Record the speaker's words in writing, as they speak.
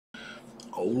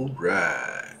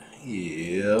Alright,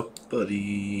 yeah,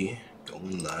 buddy,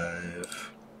 going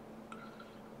live.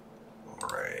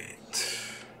 Alright,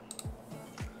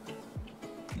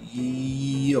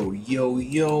 yo,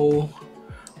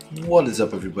 what is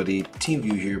up, everybody? Team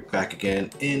View here, back again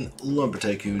in Lumber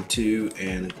Tycoon 2,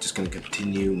 and just gonna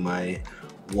continue my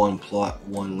one plot,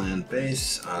 one land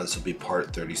base. This will be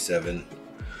part 37.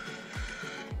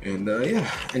 And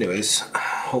yeah, anyways,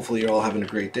 hopefully you're all having a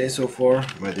great day so far.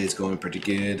 My day's going pretty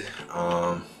good.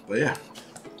 But yeah.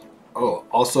 Oh,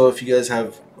 also, if you guys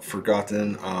have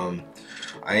forgotten,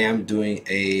 I am doing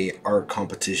a art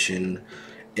competition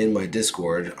in my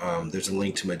Discord. There's a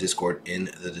link to my Discord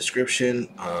in the description.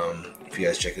 If you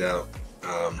guys check it out,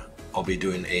 I'll be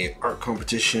doing a art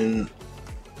competition.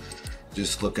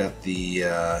 Just look at the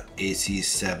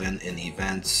AC7 in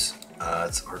events.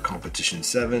 It's art competition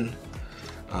 7.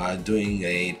 Doing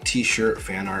a t-shirt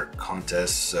fan art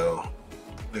contest, so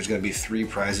there's going to be 3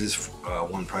 prizes.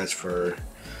 One prize for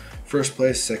first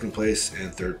place, second place,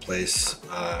 and third place.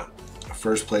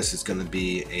 First place is going to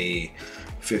be a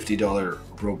 $50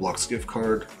 Roblox gift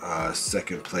card.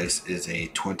 Second place is a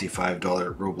 $25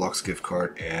 Roblox gift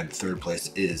card, and third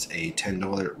place is a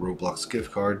 $10 Roblox gift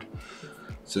card.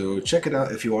 So check it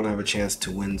out if you want to have a chance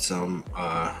to win some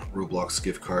Roblox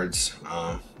gift cards.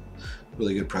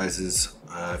 Really good prizes.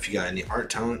 If you got any art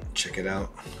talent, check it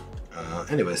out.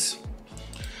 Anyways,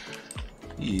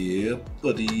 yeah,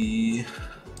 buddy.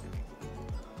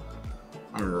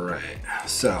 All right.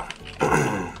 So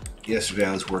yesterday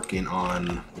I was working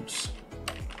on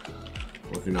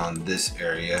this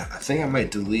area. I think I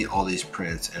might delete all these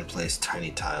prints and place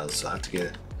tiny tiles. So I have to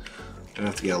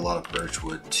get a lot of birch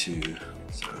wood too.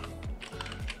 So,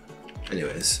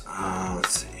 anyways,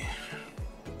 let's see.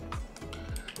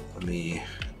 Let me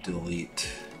delete.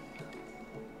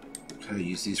 Can I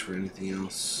use these for anything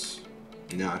else?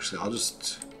 You know, actually, I'll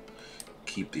just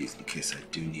keep these in case I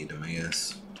do need them, I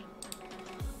guess.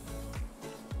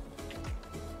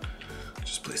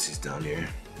 Just place these down here.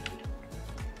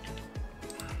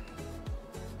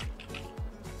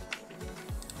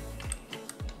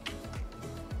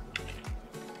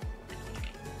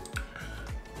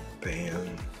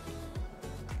 Bam.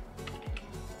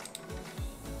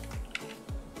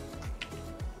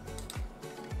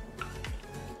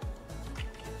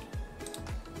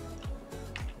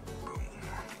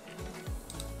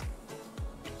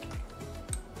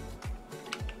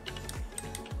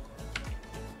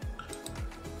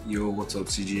 Yo, what's up,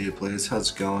 CGA players?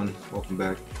 How's it going? Welcome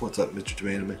back. What's up, Mr.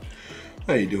 Tomato Man?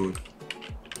 How you doing?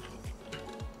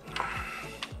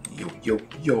 Yo.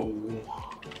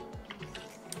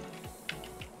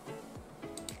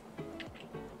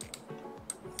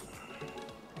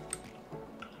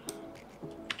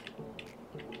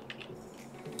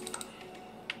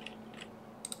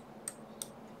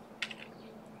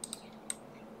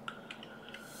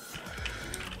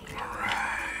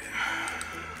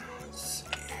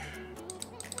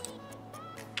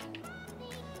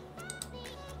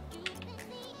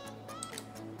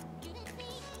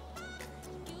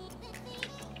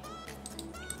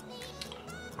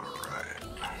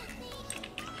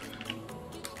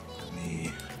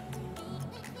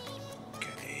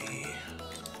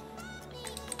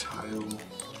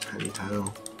 Tiny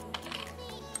tile.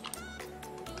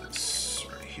 That's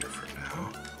right here for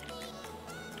now.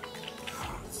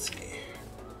 Let's see.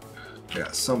 I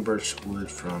got some birch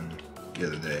wood from the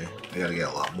other day. I gotta get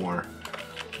a lot more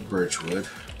birch wood,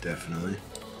 definitely.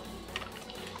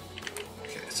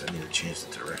 Okay, so I need to change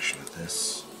the direction of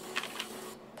this.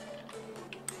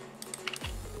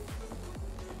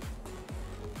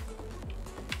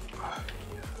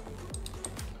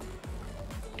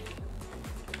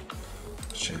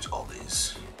 Change all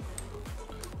these.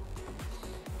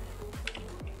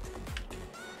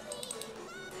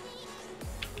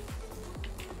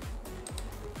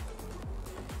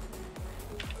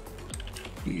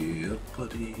 Yeah,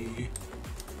 buddy.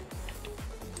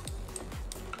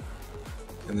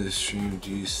 In this stream,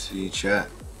 do you see chat?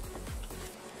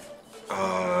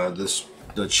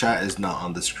 The chat is not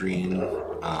on the screen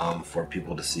for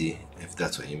people to see, if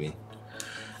that's what you mean.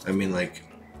 I mean, like,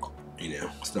 you know,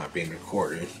 it's not being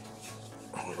recorded.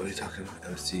 What are you talking about?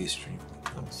 MC stream.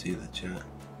 I don't see the chat.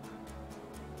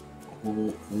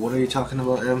 What are you talking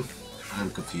about, M? I'm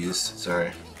confused.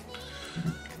 Sorry.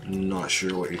 Not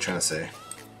sure what you're trying to say.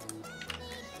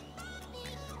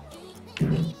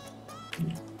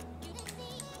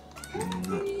 I'm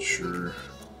not sure.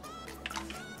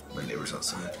 My neighbor's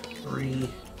outside. 3.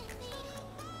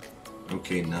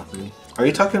 Okay, nothing. Are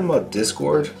you talking about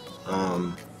Discord?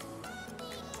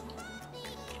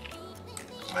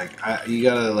 Like, you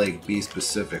gotta like be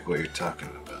specific what you're talking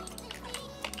about.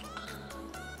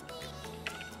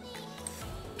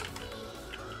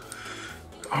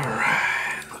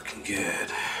 Alright, looking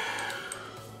good.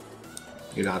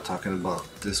 You're not talking about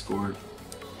Discord?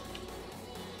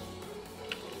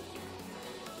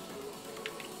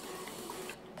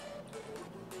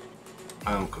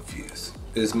 I'm confused.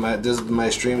 Does my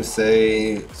stream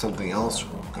say something else,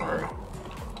 or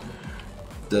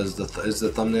is the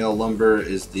thumbnail lumber?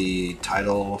 Is the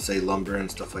title say lumber and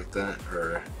stuff like that,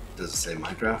 or does it say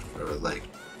Minecraft, or like,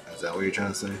 is that what you're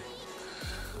trying to say?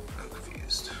 I'm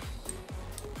confused.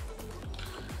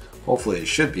 Hopefully, it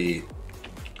should be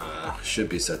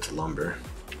set to lumber,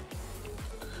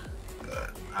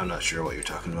 but I'm not sure what you're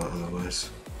talking about otherwise.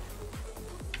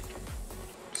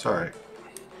 Sorry.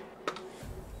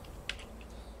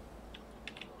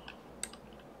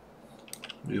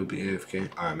 You'll be AFK.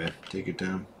 Alright, man. Take your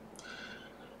time.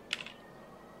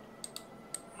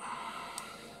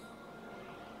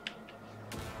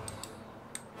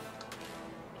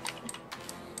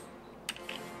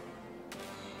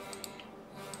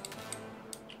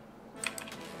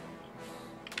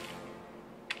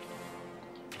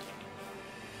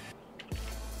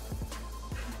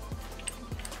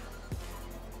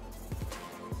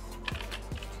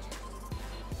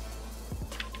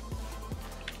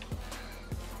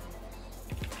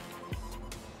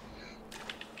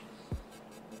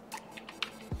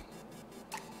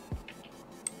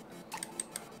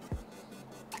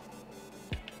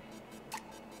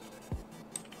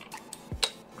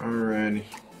 Alrighty.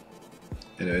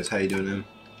 Anyways, how you doing, Em?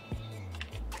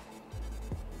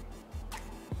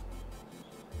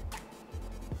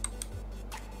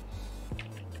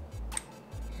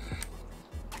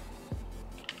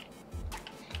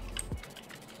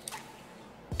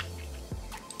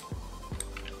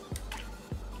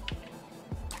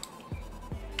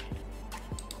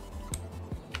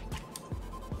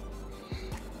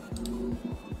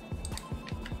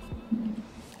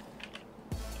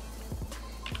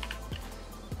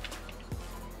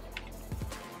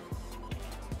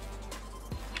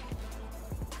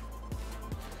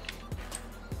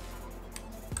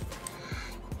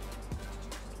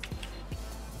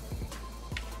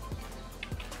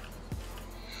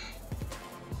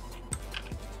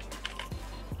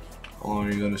 How long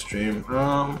are you going to stream?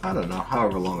 I don't know.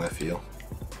 However long I feel.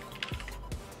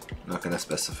 I'm not going to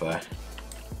specify.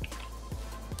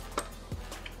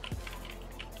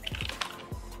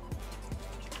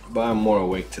 But I'm more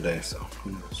awake today, so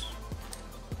who knows.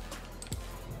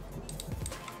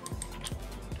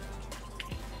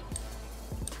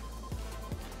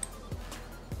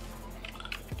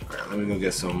 Alright, let me go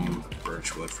get some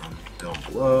birch wood from down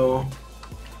below.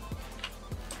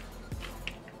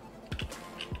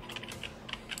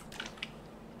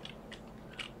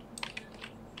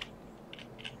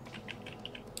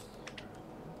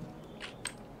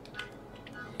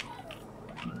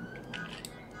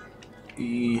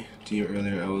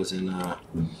 Earlier I was in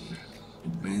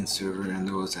main server and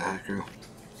there was a hacker.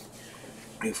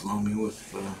 He flew me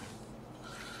with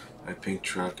my pink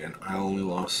truck and I only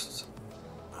lost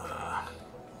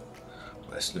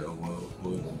my snow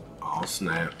wood. Oh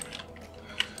snap.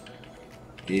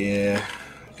 Yeah,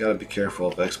 gotta be careful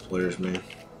of exploiters, man.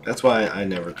 That's why I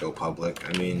never go public.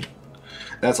 I mean,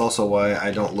 that's also why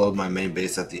I don't load my main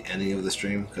base at the ending of the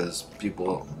stream, because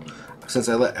people, since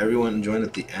I let everyone join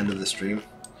at the end of the stream,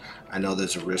 I know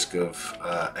there's a risk of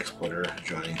exploiter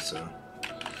joining, so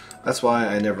that's why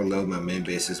I never load my main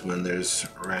bases when there's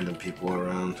random people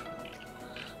around,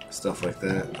 stuff like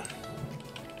that.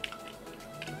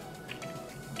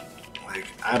 Like,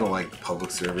 I don't like the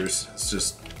public servers. It's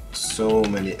just so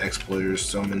many exploiters,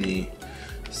 so many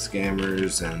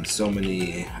scammers, and so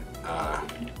many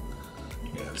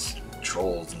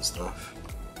trolls and stuff.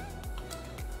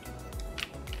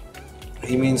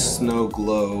 He means snow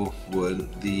glow wood,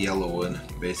 the yellow wood,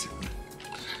 basically.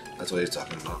 That's what he's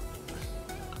talking about.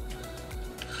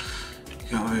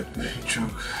 Got my big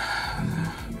truck.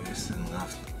 Base and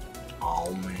left.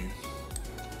 Oh man.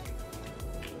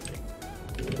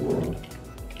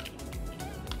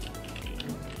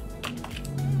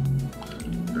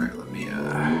 Alright, let me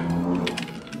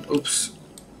oops.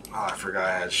 Oh, I forgot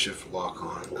I had shift lock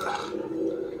on.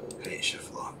 I hate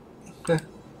shift lock. Okay.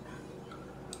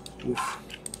 Oof.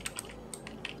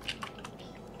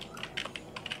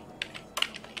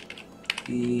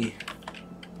 E.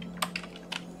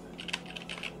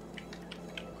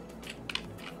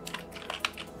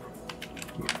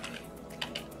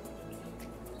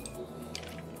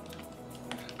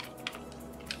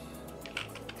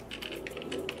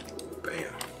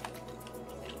 Bam.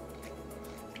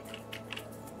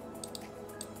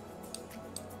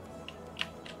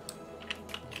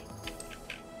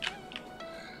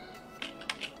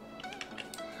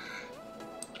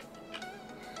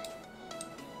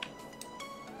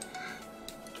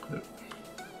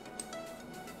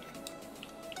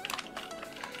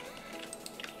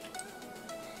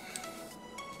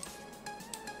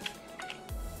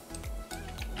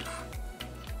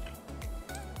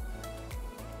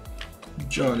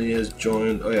 Johnny has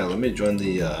joined. Oh yeah, let me join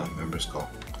the members call.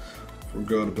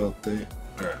 Forgot about that.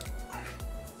 Alright.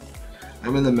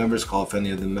 I'm in the members call if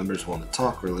any of the members want to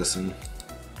talk or listen.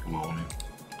 Come on.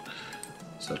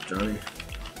 What's up, Johnny?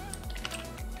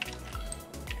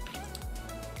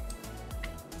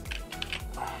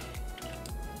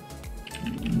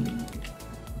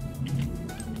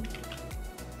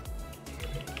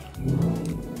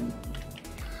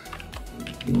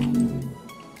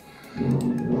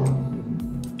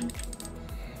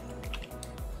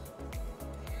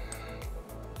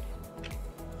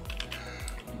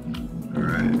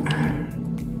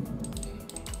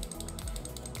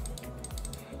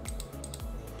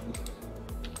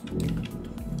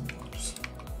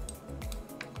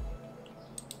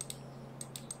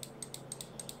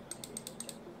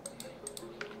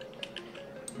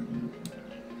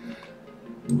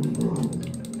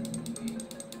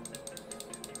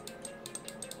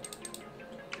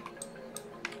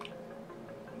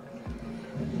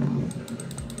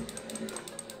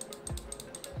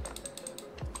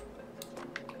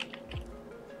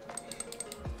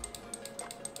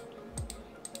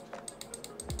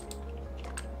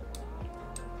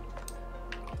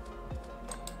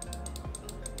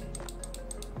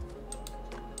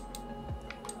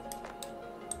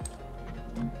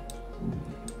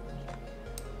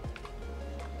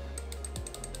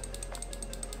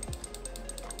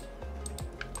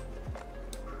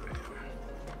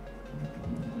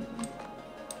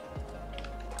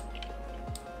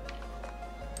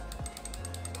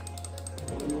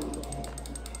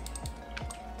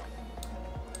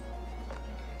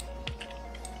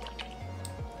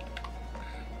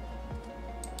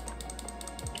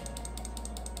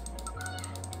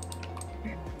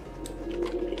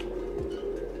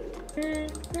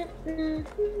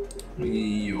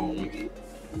 Yo.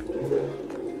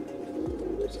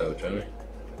 So, Johnny?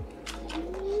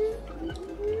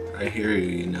 I hear you,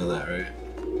 you know that, right?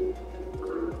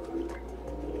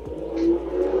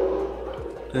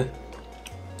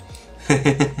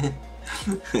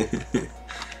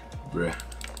 Bruh.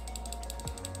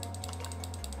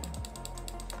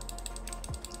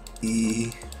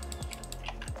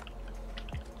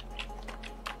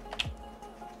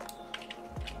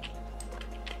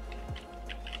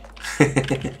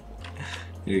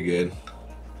 You're good.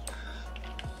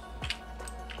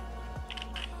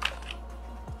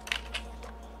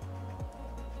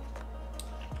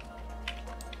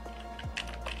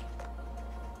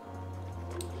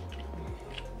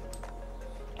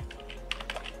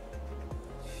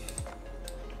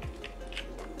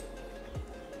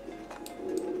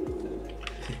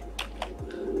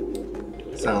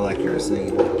 Sound like you're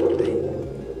singing.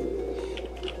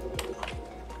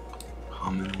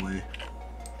 Humming away.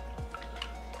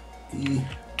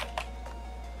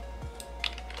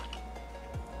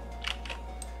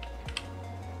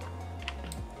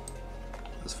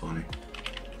 That's funny.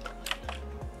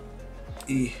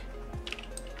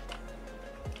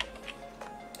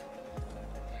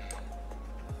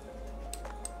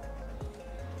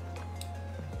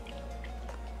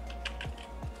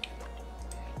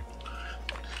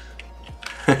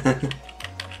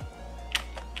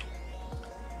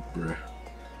 Bruh.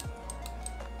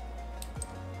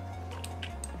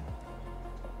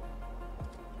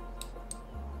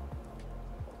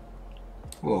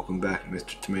 Welcome back,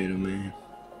 Mr. Tomato Man.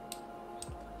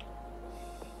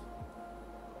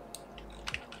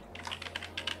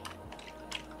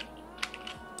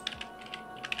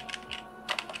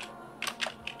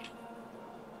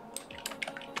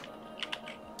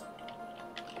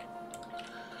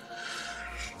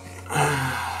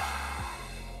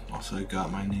 Also, I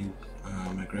got my new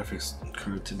my graphics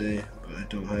card today, but I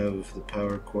don't have the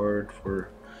power cord for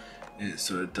it,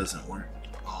 so it doesn't work.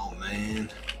 Oh man,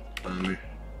 bummer.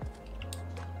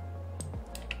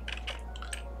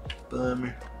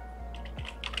 Bummer.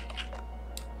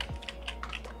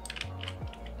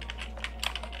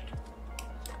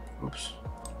 Oops.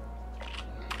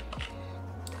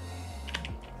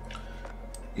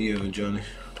 Yo, Johnny.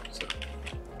 What's up?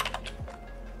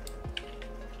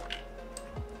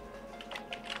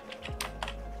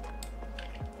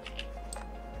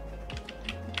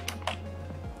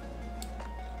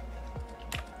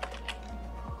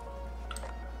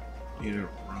 Need a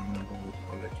ramen bowl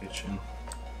for the kitchen.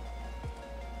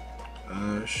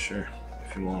 Sure,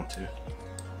 if you want to.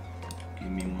 Give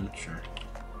me one, sure.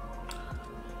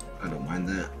 I don't mind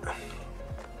that.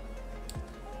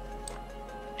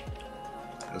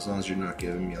 As long as you're not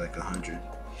giving me like 100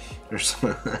 or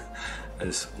something.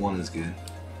 Just one is good.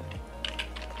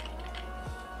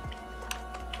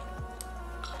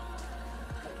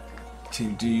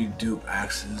 Do you dupe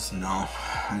axes? No,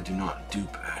 I do not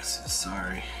dupe axes,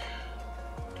 sorry.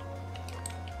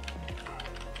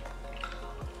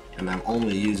 And I'm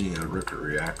only using a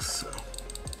rookery axe, so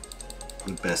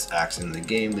the best axe in the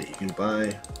game that you can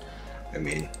buy. I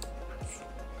mean,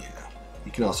 you know,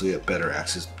 you can also get better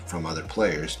axes from other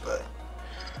players, but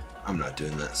I'm not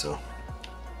doing that, so.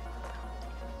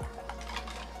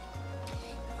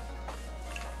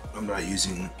 I'm not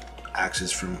using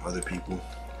axes from other people.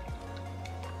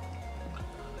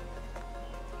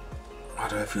 Why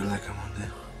do I feel like I'm on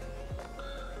there?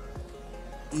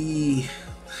 E.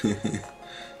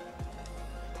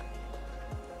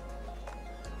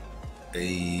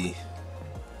 A.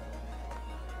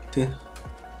 T.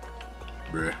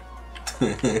 Bruh.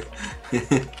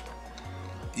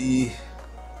 E.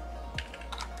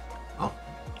 Oh.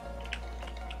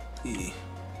 E.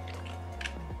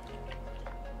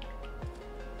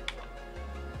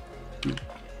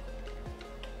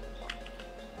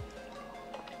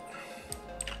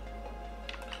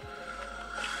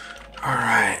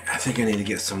 Alright, I think I need to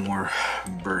get some more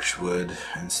birchwood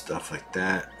and stuff like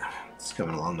that. It's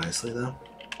coming along nicely though.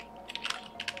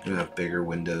 Gonna have bigger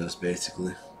windows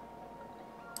basically.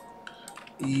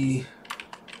 E.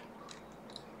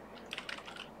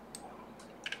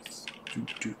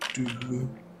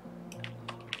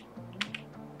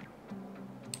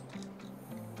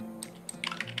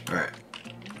 Alright,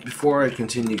 before I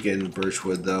continue getting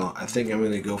birchwood though, I think I'm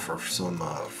going to go for some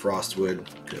frostwood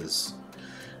because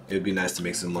it would be nice to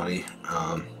make some money.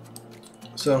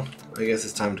 So I guess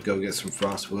it's time to go get some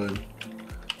frostwood.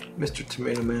 Mr.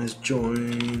 Tomato Man has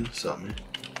joined. What's up, man?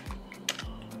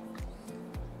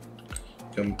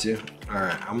 Coming to?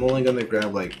 Alright, I'm only going to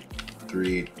grab like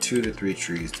 2 to 3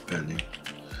 trees depending.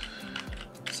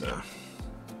 So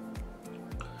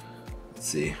let's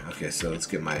see. Okay, so let's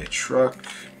get my truck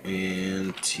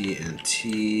and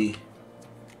TNT.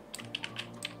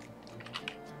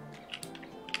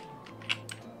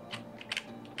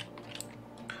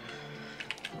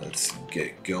 Let's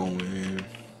get going.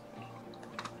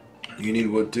 You need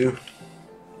wood too?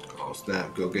 Oh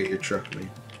snap, go get your truck,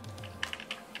 man.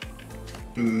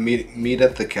 Meet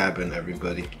at the cabin,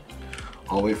 everybody.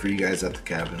 I'll wait for you guys at the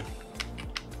cabin.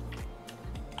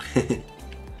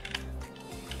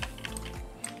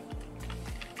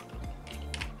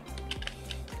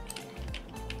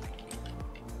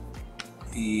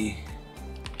 E.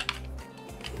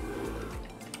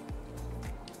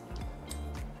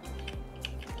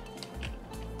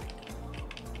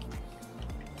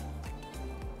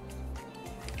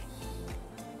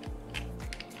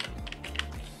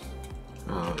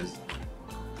 Oh,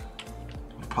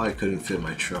 I probably couldn't fit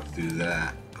my truck through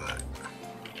that, but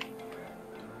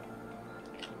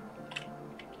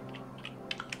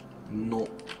nope.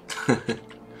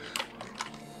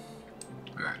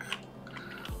 Alright,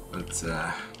 let's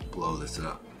blow this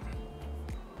up.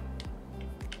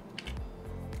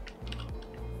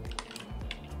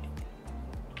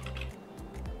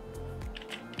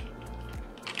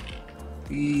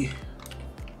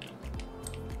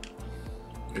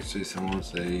 Actually, someone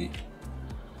say,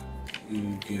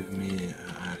 "You give me an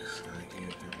axe." I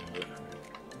gave him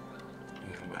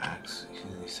an axe.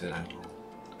 He said, "I will."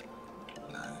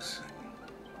 Nice.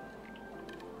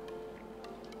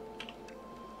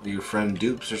 Your friend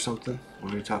dupes or something?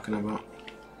 What are you talking about?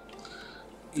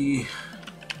 E.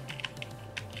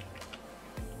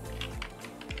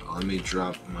 Oh, let me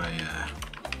drop my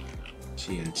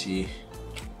TNT.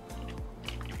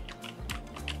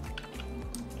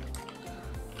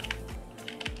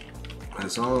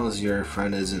 As long as your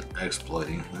friend isn't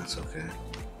exploiting, that's okay.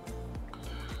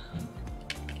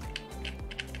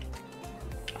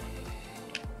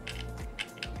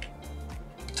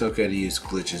 It's okay to use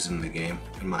glitches in the game,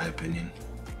 in my opinion.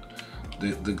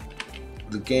 The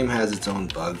game has its own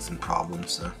bugs and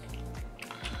problems, so.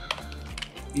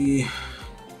 E.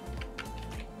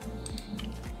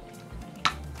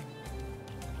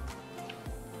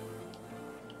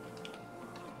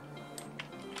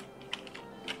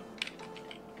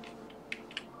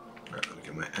 Alright, let me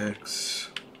get my X.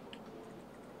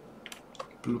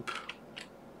 Boop.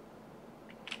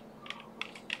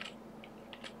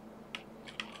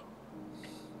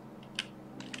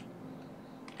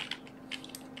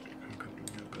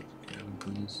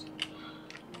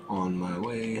 On my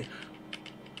way.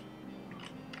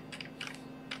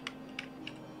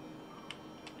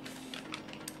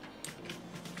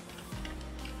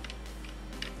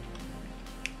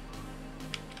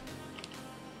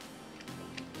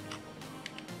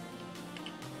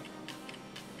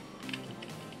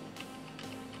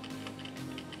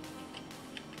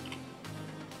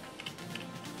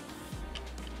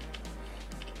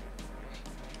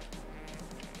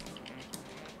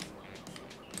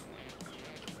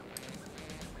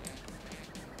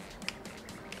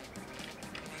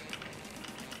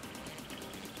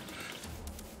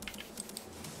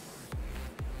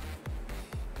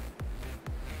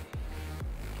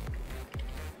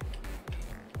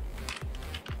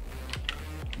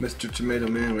 Mr. Tomato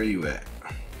Man, where you at?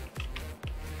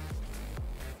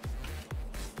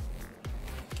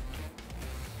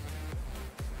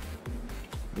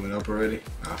 Went up already?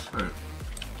 Oh, alright.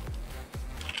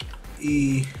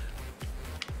 E.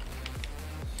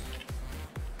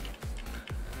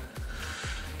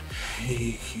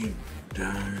 He keep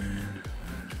dying.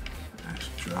 Nice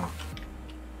drop.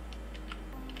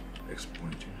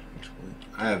 Exploit.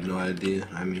 I have no idea.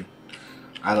 I mean,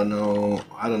 I don't know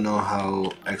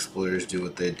how exploiters do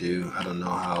what they do. I don't know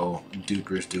how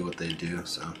dupers do what they do,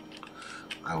 so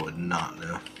I would not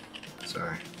know.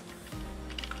 Sorry.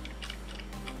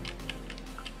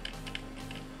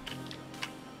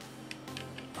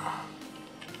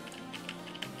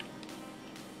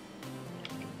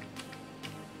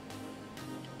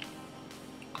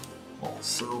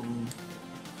 Also,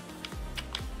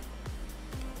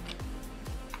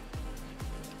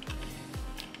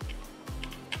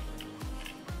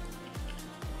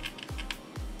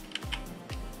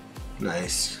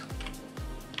 nice.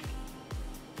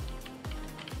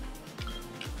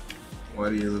 Why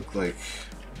do you look like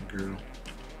a girl?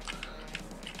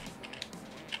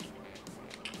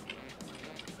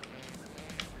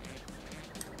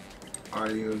 Are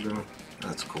you a girl?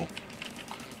 That's cool.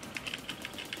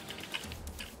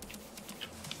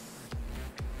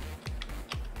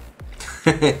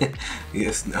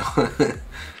 Yes, no.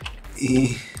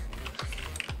 E.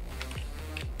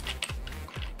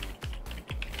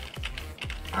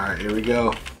 Alright, here we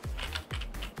go.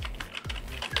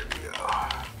 Here we go.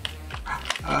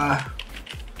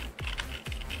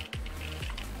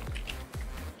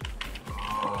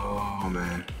 Oh,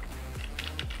 man.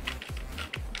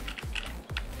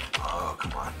 Oh,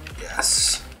 come on.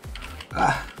 Yes.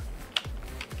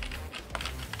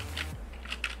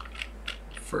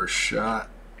 First shot,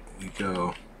 we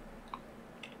go.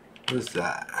 What is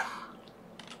that?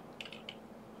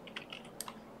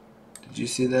 Did you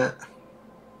see that?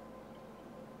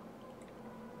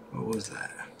 What was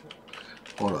that?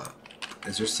 Hold up.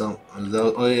 Is there some?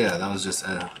 Oh yeah, that was just.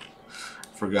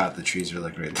 Forgot the trees are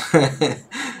like right there.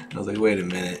 I was like, wait a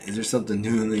minute. Is there something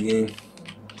new in the game?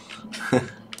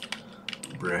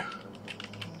 Bruh.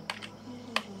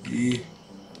 Yeah.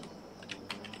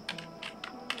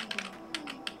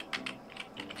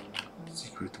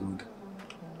 Secret wood.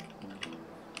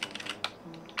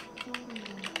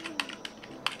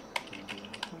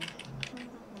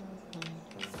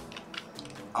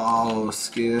 Oh,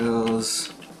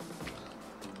 skills.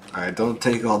 Alright, don't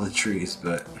take all the trees,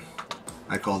 but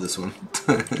I call this one.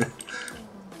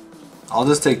 I'll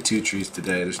just take 2 trees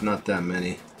today. There's not that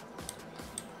many.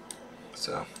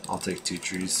 So, I'll take 2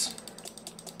 trees.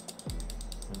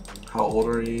 How old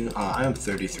are you? I am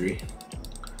 33.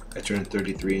 I turned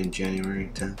 33 in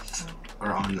January 10th.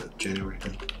 Or on January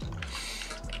 10th.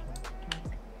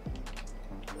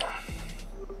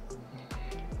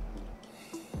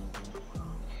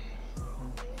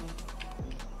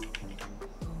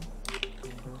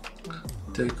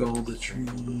 Take all the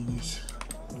trees.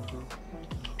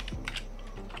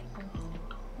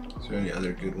 Is there any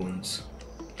other good ones?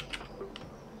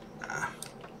 Nah.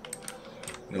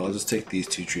 No, I'll just take these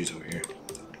 2 trees over here.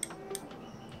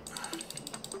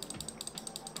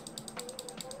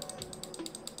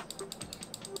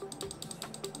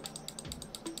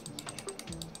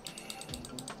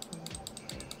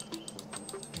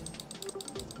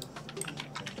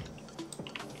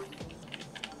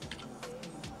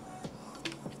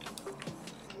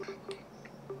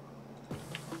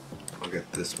 I'll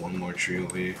get this one more tree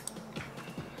over here.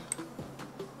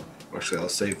 Actually, I'll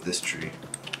save this tree.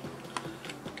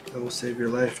 I will save your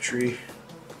life, tree.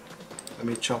 Let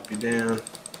me chop you down.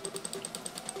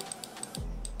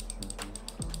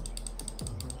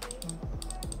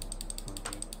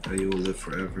 Now you will live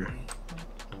forever.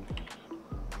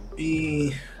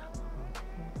 E.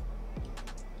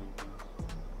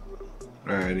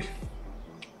 Alrighty.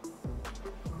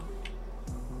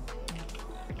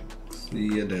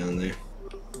 See ya down there.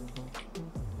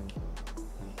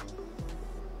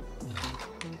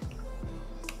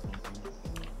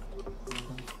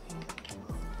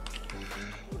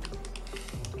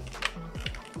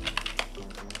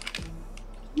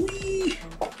 Whee!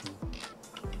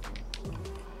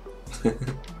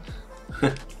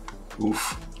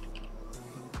 Oof.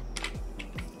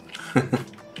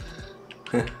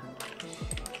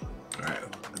 Alright,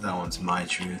 that one's my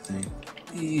tree, I think.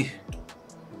 Eee.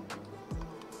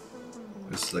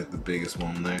 This is like the biggest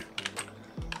one there.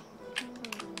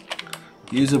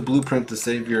 Use a blueprint to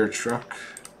save your truck.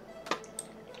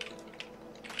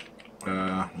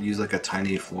 Use like a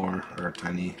tiny floor or a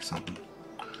tiny something.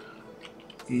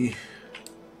 E.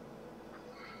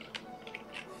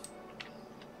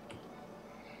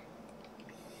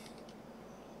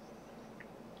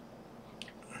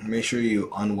 Make sure you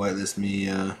unwhitelist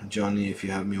me, Johnny, if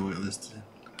you have me whitelisted.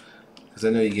 Because I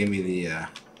know you gave me the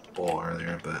ball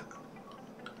earlier, but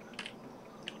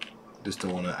just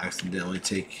don't want to accidentally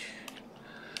take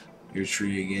your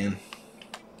tree again.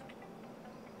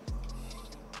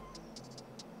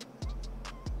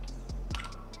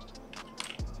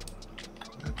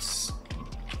 That's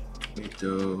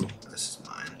Mito. This is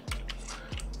mine.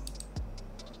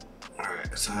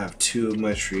 Alright, so I have 2 of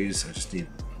my trees. I just need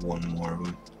 1 more of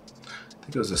them. I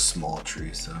think it was a small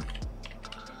tree, so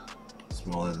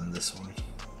smaller than this one.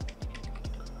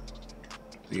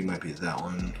 I think it might be that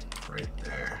one right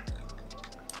there.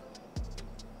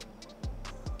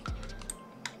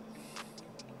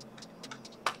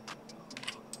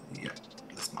 Yeah,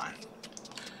 that's mine.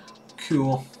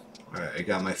 Cool. Alright, I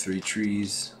got my 3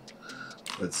 trees.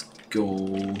 Let's go.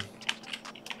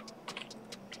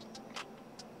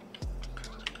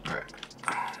 Alright.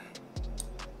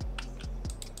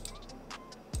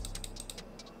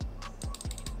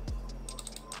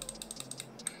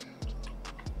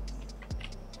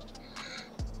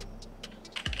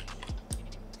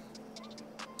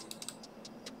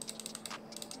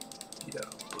 Yeah,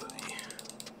 buddy.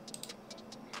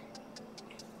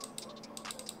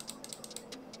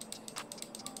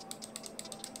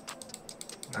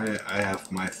 I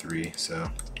have my 3, so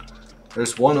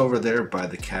there's one over there by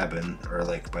the cabin, or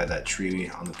like by that tree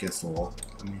on against the wall.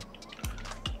 I mean,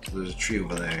 so there's a tree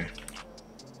over there.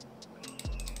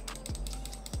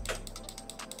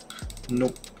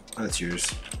 Nope, that's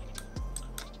yours.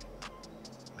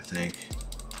 I think.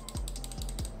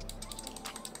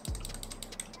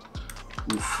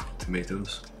 Oof,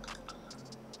 tomatoes.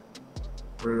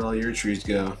 Where did all your trees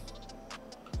go?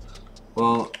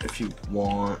 Well, if you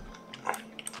want,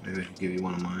 maybe I can give you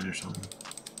one of mine or something.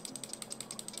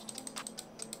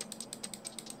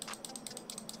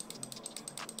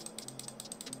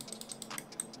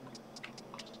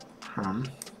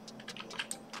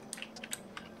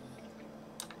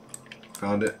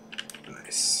 Found it.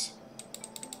 Nice.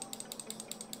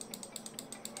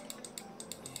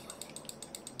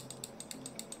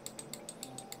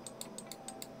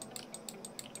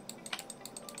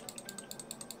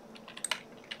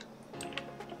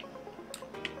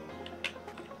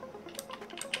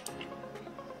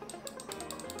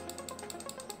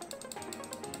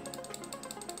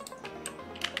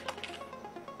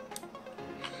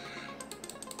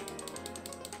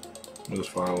 It was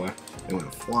far away. It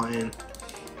went flying.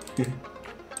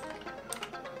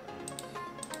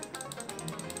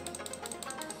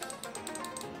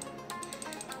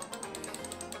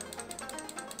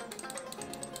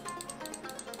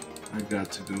 I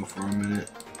got to go for a minute.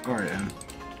 Alright, Em.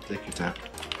 Take your time.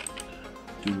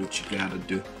 Do what you gotta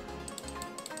do.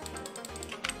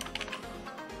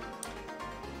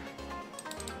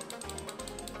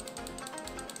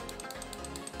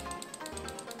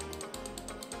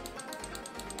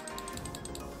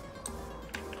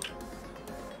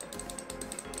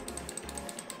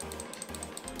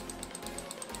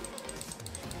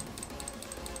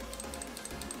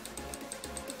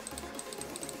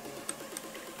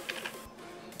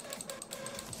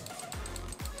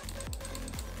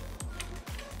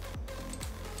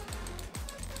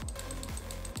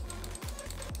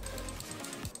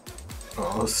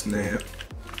 Oh snap.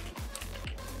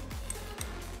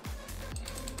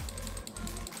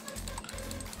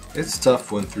 It's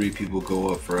tough when 3 people go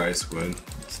up for Icewood.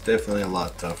 It's definitely a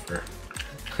lot tougher.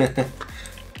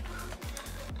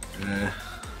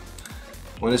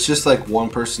 When it's just like 1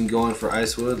 person going for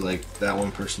Icewood, like that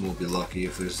 1 person will be lucky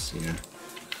if there's, you know,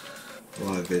 a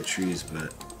lot of good trees,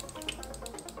 but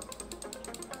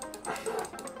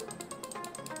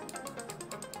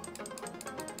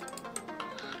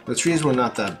the trees were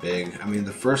not that big. I mean,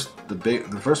 the first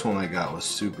one I got was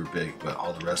super big, but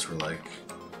all the rest were like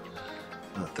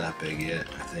not that big yet.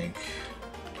 I think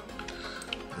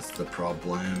that's the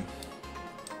problem.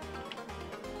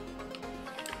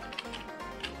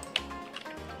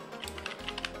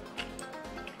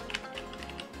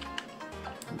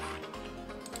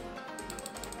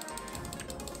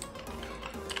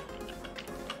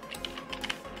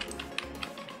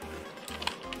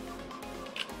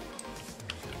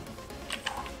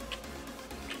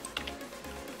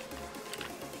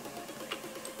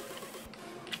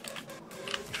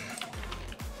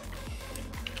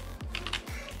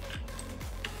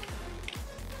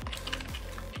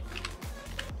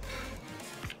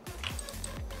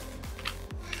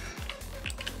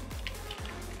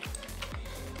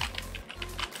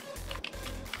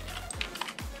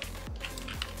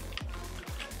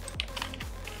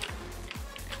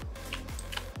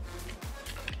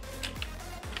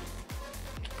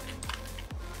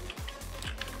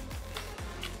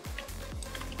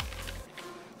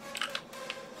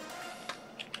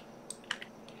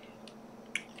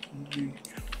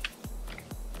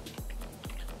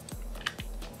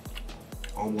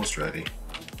 Almost ready.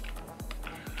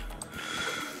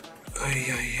 Ay,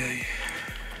 ay, ay.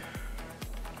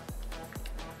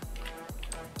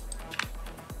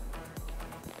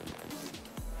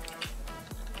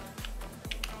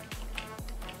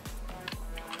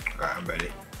 Alright, I'm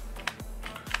ready.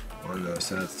 Wanna know a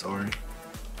sad story?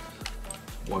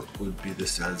 What would be the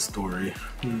sad story?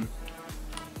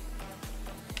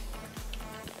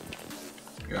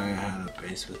 Guy had a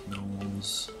base with no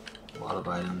walls, a lot of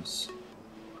items.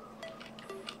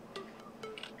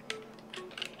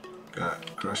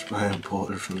 Got crushed by a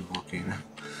boulder from the volcano.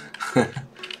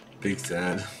 Big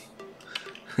sad.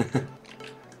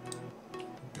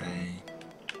 Dang.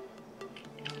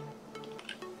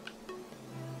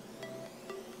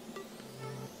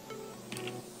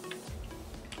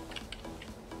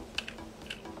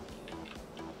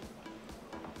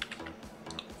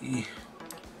 E.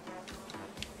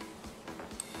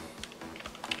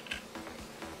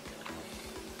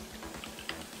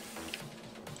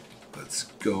 Let's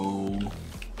go.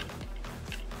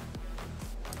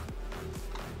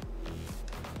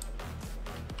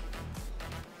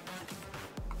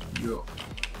 Yo.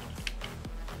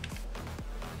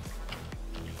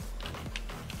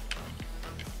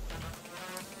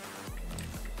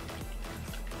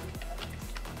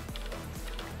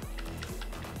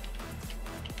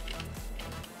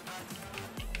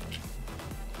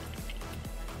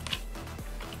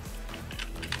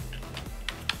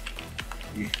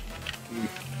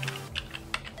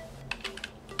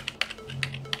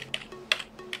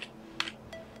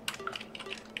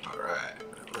 Alright,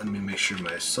 let me make sure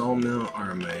my sawmill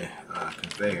or my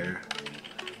conveyor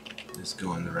is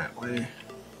going the right way.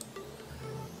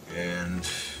 And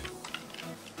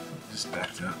just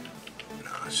backed up.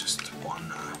 No, it's just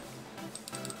one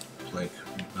plank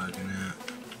bugging out.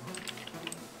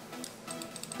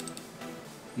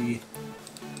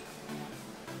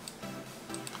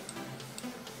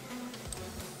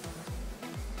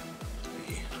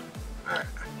 Alright.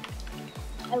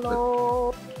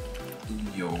 Hello.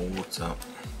 Yo, what's up?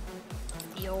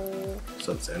 Yo. What's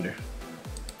up, Xander?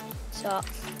 So,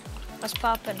 what's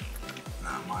poppin'?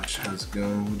 Not much. How's it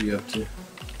going? What are you up to?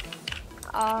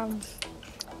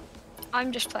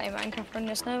 I'm just playing Minecraft on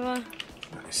this server.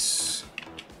 Nice.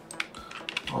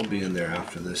 I'll be in there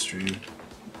after this stream.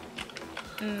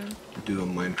 Do a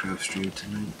Minecraft stream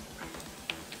tonight.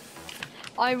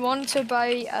 I want to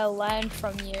buy a land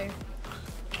from you.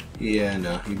 Yeah,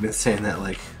 no, you've been saying that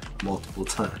like multiple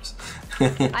times.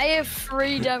 I have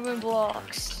 3 diamond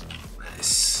blocks.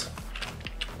 Nice.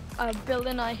 Bill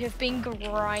and I have been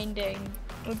grinding.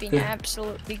 We've been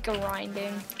absolutely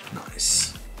grinding.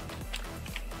 Nice.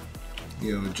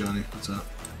 Yo, Johnny, what's up?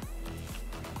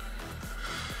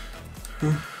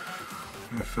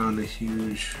 I found a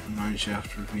huge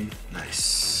mineshaft ravine.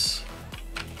 Nice.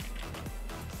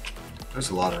 There's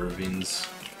a lot of ravines.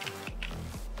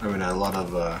 I mean, a lot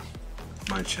of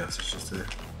mineshafts, I should say.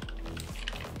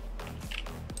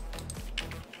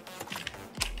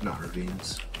 Not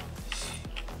ravines.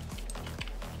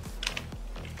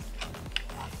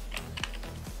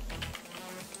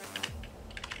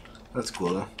 That's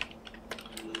cool though.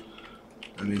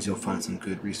 That means you'll find some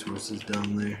good resources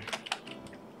down there.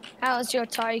 How's your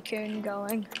Tycoon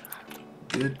going?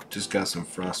 Good. Just got some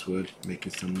frostwood,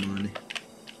 making some money.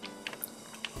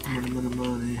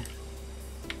 Money.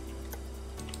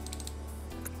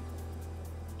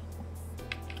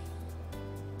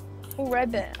 Oh,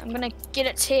 rabbit. I'm gonna get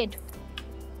its head.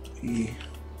 Yeah.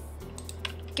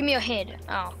 Give me your head.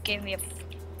 Oh, give me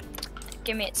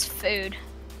its food.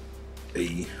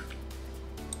 Hey.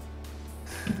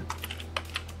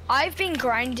 I've been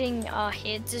grinding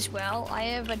heads as well. I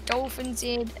have a dolphin's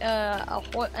head, a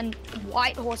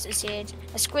white horse's head,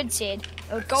 a squid's head,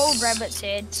 a gold rabbit's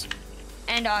head,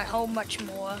 and a whole much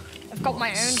more. I've got my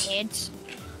own heads.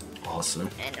 Awesome.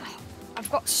 And I've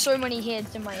got so many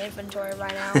heads in my inventory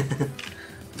right now.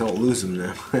 Don't lose them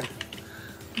now.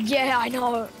 Yeah, I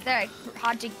know. They're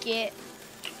hard to get.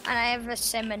 And I have a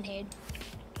salmon head.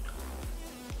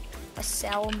 A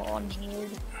salmon head.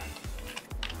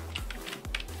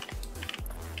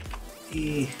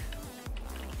 E.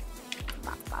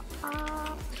 Ba, ba,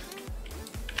 ba.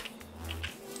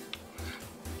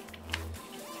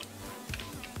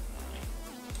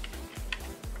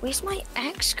 Where's my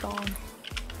axe gone?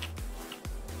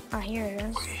 Ah, here it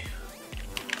is.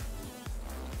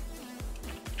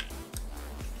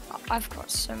 I've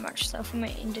got so much stuff in my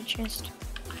ender chest.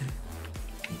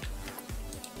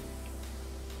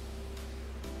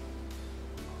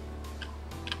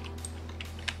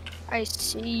 I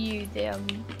see you there,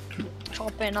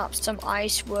 chopping up some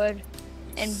ice wood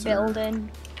and Sir.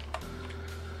 building.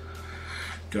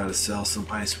 Gotta sell some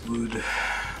ice wood,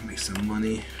 make some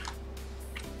money.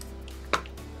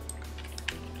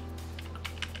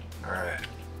 Alright.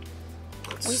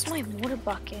 Where's my water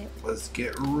bucket? Let's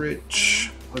get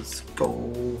rich. Let's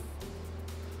go.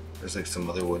 There's like some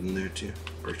other wood in there too.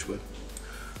 Birchwood.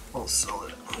 I'll sell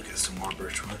it. I'll get some more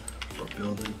birchwood for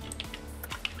building.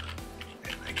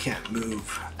 And I can't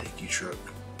move. Thank you, truck,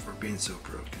 for being so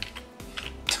broken.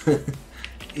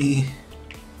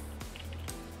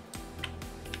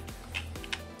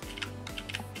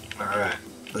 Alright,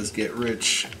 let's get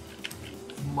rich.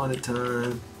 Money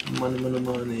time. Money, money,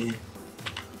 money.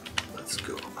 Let's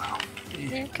go now.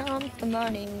 Here comes the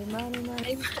money, money,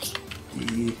 money,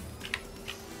 money.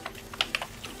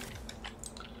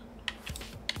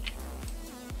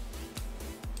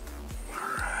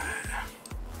 Alright.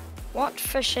 What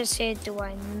fishes here do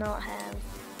I not have?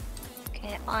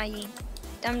 Okay,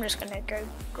 I'm just gonna go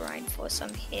grind for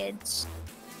some heads.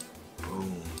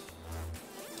 Boom.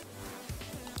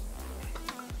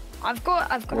 I've got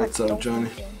What's a up,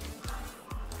 Johnny?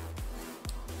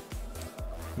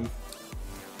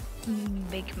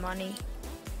 Big money.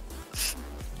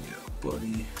 Yeah,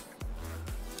 buddy.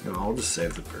 No, I'll just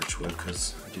save the birchwood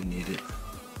because I do need it.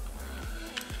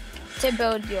 To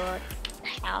build your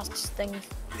house thing.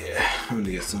 Yeah, I'm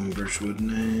gonna get some birchwood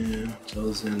now. Tell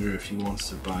Xander if he wants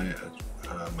to buy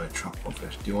my tropical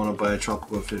fish. Do you want to buy a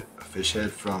tropical fish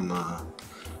head from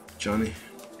Johnny?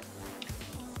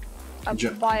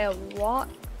 Buy a what?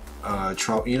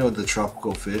 You know the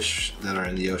tropical fish that are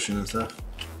in the ocean and stuff?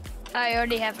 I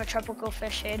already have a tropical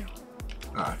fish head.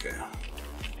 Oh, okay.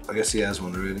 I guess he has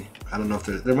one already. I don't know if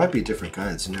there might be different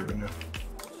kinds, you never know.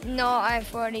 No,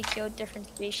 I've already killed different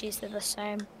species. They're the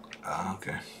same. Ah,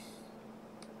 okay.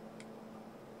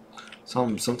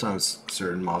 Sometimes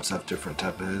certain mobs have different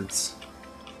type of heads.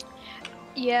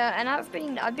 Yeah, and I've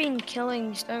been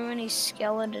killing so many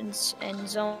skeletons and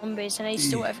zombies, and I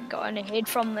still haven't gotten a head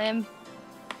from them,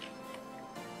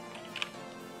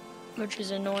 which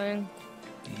is annoying.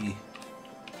 I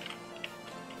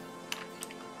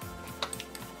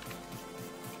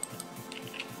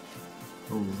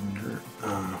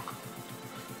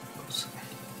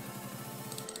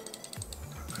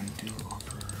do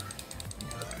offer the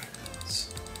other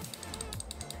heads.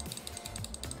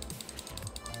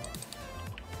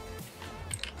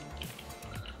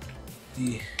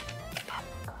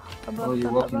 Oh,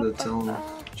 you're welcome to tell him,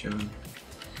 John.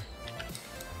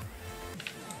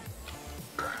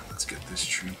 Let's get this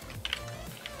tree.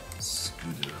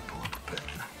 Scoot it up a little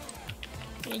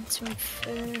bit. Need some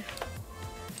food.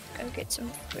 Go get some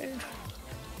food.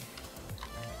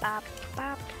 Bop,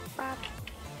 bop, bop.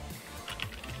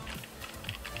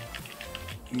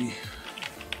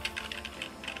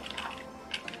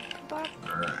 Bop,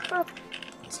 Alright. bop.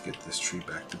 Let's get this tree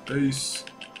back to base.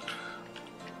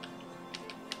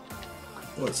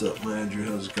 What's up, my Andrew?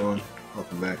 How's it going?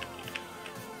 Welcome back.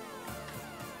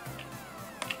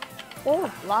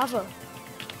 Oh, lava.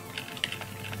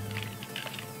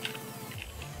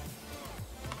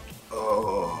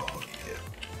 Oh yeah.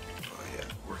 Oh yeah.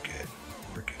 We're good.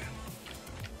 We're good.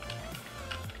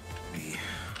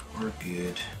 We're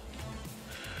good.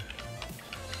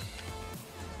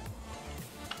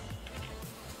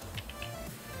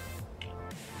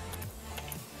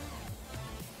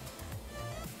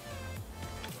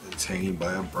 It's hanging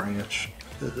by a branch.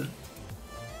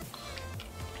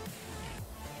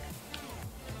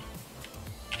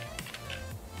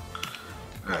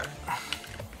 Alright.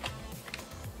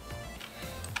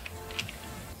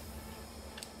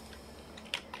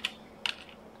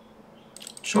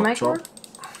 Mic work?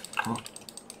 Huh?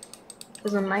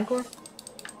 Does the mic work?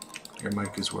 Your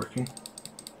mic is working.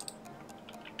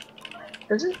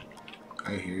 Does it?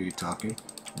 I hear you talking.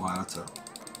 Wow, what's up?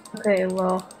 Okay,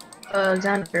 well,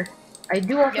 Xander, I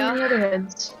do offer many other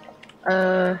heads.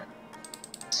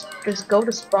 Just go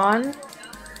to spawn,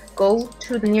 go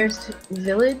to the nearest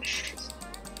village.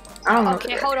 I don't know.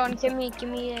 Okay, hold on. Give me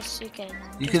a second.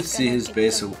 You can see his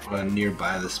base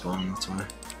nearby the spawn, that's why.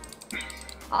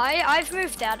 I've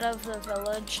moved out of the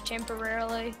village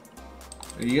temporarily.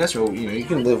 You guys are, you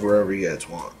can live wherever you guys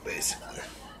want, basically.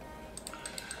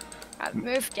 I've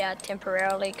moved out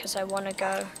temporarily because I want to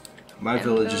go. My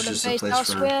village is just a place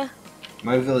elsewhere. for.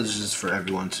 My village is just for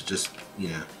everyone to just,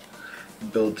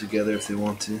 build together if they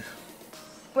want to.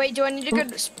 Wait, do I need to go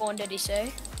to spawn? Did he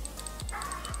say?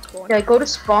 Spawn. Yeah, go to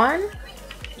spawn.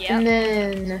 Yeah. And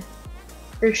then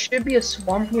there should be a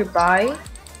swamp nearby.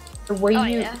 The way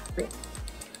Yeah.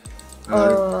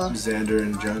 Xander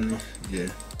and Johnny.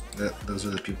 Yeah, those are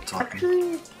the people talking.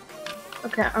 Actually,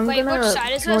 Okay, I'm Wait, gonna which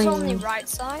side is this? On the join, right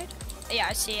side? Yeah,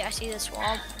 I see the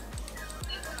swamp.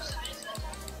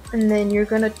 and then you're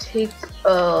gonna take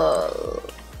oh,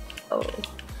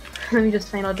 let me just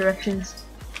find out directions.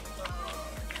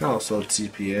 Also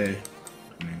TPA.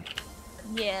 I mean,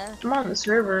 Yeah. I'm on the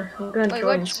server. I'm gonna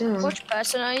join soon. Which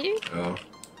person are you? oh.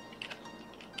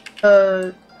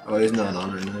 Uh, Oh, he's not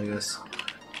on right now, I guess.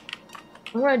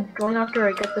 I'm gonna join after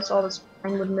I get all this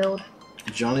pinewood milled.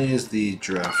 Johnny is the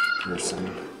draft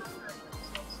person.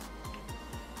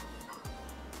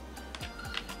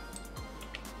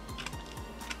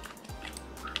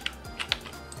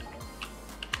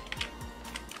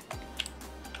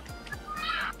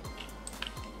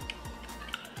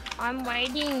 I'm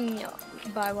waiting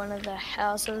by one of the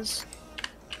houses.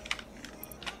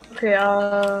 Okay,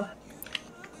 I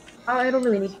don't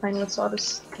really need pinewood, so I'll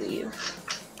just leave.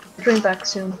 Join back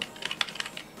soon.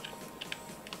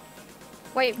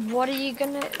 Wait, what are you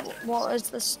gonna? What is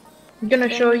this? I'm gonna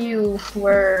show you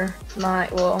where my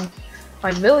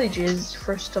village is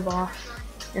first of all,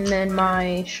 and then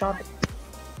my shop.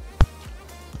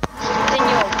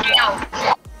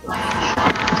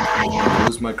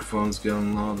 Those microphones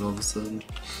going loud all of a sudden.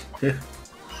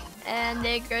 And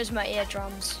there goes my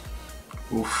eardrums.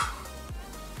 Oof.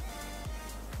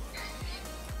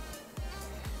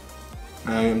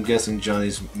 I'm guessing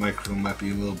Johnny's microphone might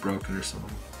be a little broken or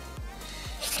something.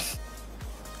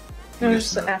 I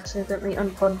just accidentally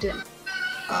unplugged it.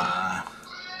 I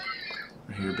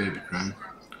hear baby crying.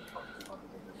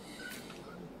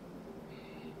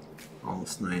 All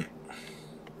this night.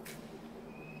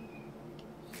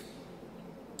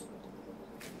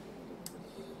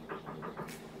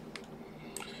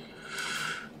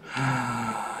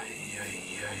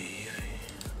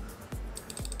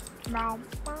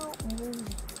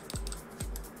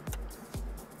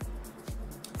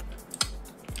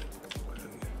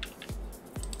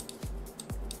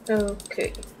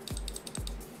 Okay.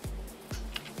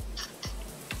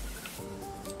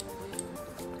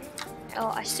 Oh,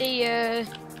 I see you.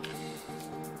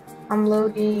 I'm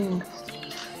loading.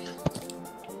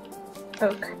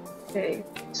 Okay,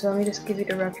 so let me just give you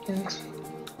directions.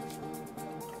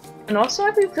 And also,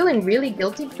 I've been feeling really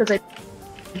guilty because I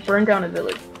burned down a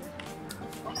village.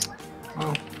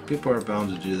 Well, people are bound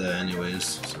to do that anyways,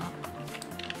 so.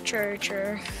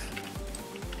 True.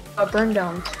 I burned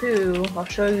down 2. I'll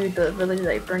show you the village that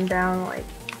I burned down like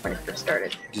when it first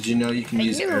started. Did you know you can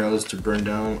use arrows to burn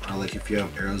down, or like if you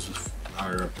have arrows with,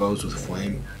 or bows with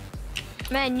flame?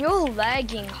 Man, you're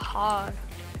lagging hard.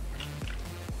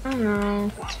 I don't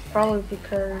know. It's probably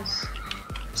because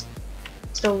it's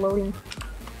still loading.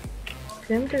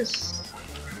 Okay, I'm just.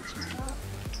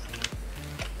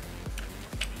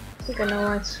 I think I know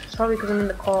why. It's probably because I'm in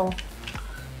the call.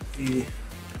 Yeah.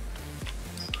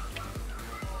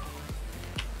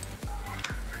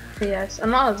 Yes, I'm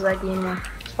not as laggy anymore.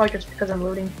 It's probably just because I'm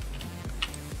loading.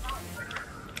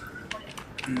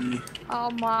 Oh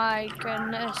my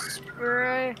goodness,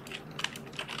 bro.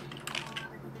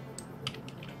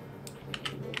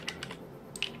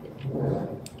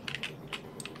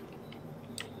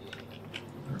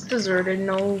 It's deserted.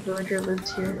 No villager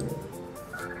lives here.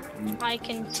 I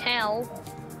can tell.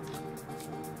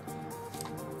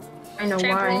 I know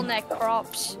Trample why. on their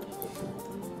crops.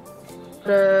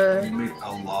 Can you make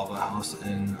a lava house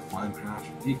in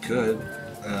Minecraft? You could.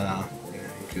 Yeah,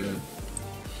 you could.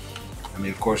 I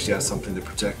mean, of course, you have something to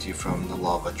protect you from the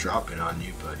lava dropping on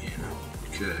you, but you know,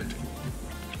 you could.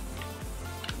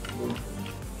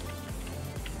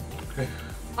 Okay.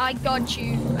 I got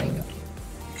you. You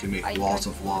can make walls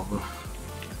of lava.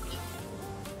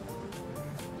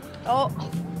 Oh,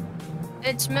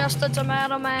 it's Mr.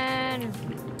 Tomato Man.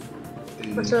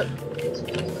 What's up?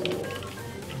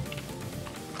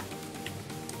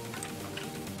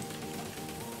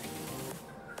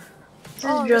 This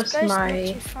is just this guy's my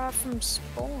not too far from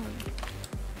spawn.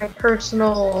 my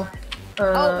personal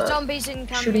Zombies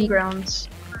incoming. shooting grounds.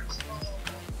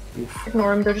 Oof.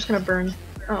 Ignore them, they're just gonna burn.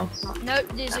 Oh. Nope,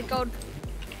 there's a gold.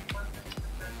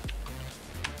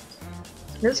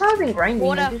 This is how I've been grinding.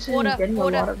 Water, I'm just getting a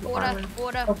lot of water.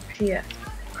 Oh, yeah.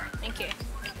 Thank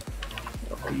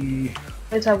you.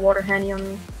 I just have water handy on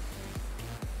me.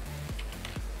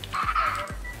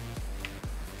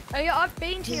 Oh yeah, I've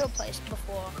been to your place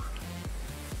before.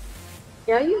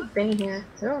 Yeah, you've been here.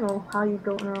 I don't know how you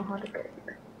don't know how to get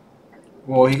here.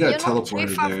 Well, he got You're not too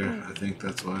teleported far there. from- I think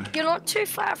that's why. You're not too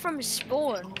far from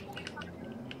spawn.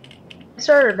 I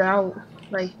started out,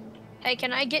 like, Hey,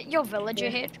 can I get your villager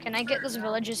head? Can I get this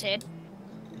villager's head?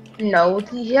 no,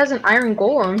 he has an iron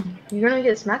golem. You're gonna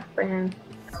get smacked by him.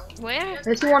 Where?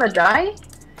 Does he want to die?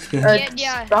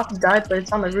 Yeah. Doc died, but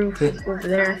it's on the roof over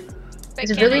there. But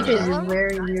This can I village is kill him?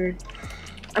 very weird.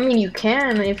 I mean, you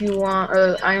can if you want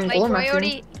iron Wait,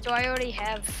 golem. do I already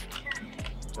have?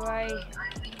 Do I?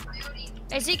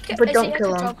 Is he? But Is don't he a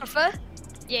kill him. cartographer?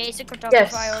 Yeah, he's a cartographer.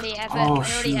 Yes. I already have it. Oh, I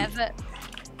already shoot. have it.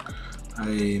 I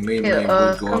made Yeah,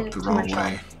 my wood go come up the to wrong my shop.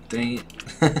 way. Dang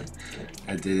it.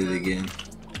 I did it again.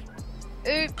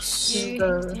 Oops. This is You.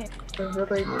 the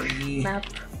village Sorry. map.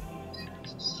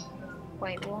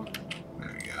 Wait, what?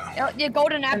 There we go. Oh, your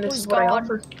golden And this apple's is what I gone.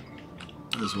 offered.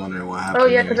 I was wondering what happened. Oh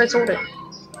yeah, here. because I sold it.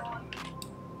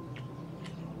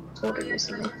 Sold it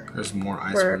recently. There's more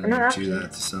ice Or- cream no, to actually-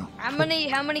 that to sell. How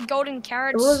many golden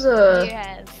carrots It was, do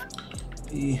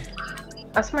you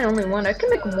have? That's my only one. I can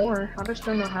make more. I just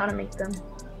don't know how to make them.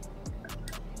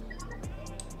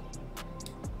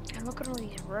 And look at all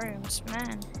these rooms,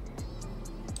 man.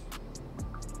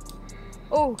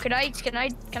 Oh, can I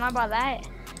buy that?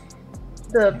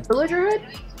 The villager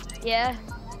head? Yeah.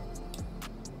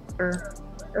 Or,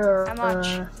 How much?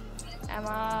 How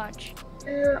much?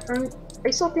 Yeah, I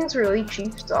sell things really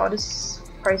cheap, so I'll just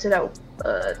price it out.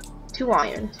 2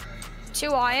 iron.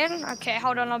 2 iron? Okay,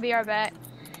 hold on, I'll be right back.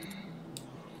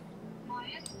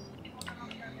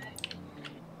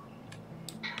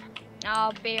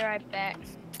 I'll be right back.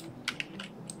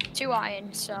 2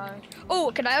 iron, so.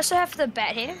 Oh, can I also have the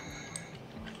bat head?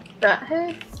 That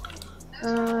head?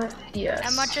 Yes.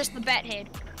 How much is the bat head?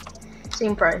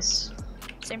 Same price.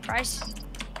 Same price?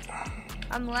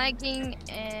 I'm lagging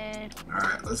and.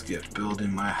 Alright, let's get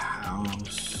building my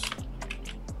house.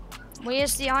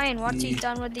 Where's the iron? What's he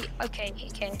done with the.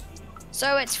 Okay.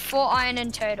 So it's 4 iron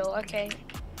in total, okay.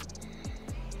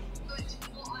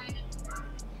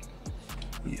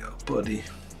 Yeah, buddy.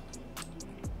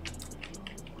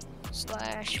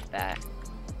 Slash back.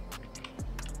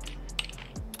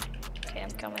 Okay,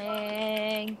 I'm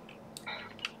coming.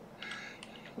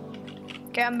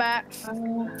 Okay, I'm back.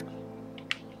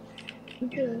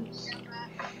 Yes.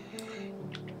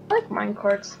 I like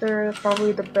minecarts. They're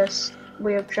probably the best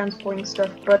way of transporting stuff,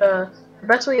 but the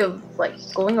best way of like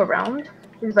going around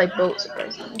is by boat,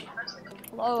 surprisingly.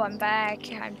 Hello, I'm back.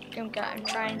 I'm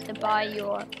trying to buy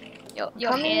your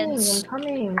Coming, heads. I'm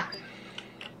coming.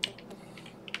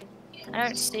 I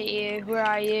don't see you. Where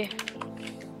are you?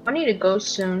 I need to go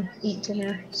soon, eat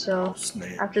dinner. So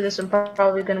Snap. after this, I'm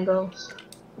probably gonna go.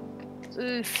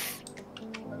 Oof.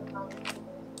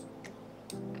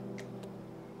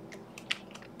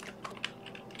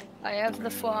 I have the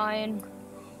 4 iron.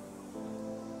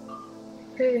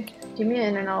 Okay, give me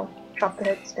in and I'll chop the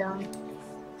heads down.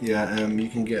 Yeah, you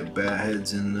can get bat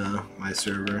heads in my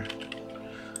server.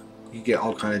 You can get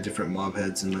all kind of different mob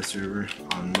heads in my server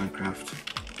on Minecraft.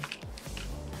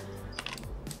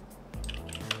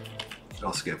 You can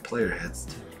also get player heads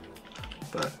too,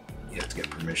 but you have to get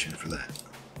permission for that.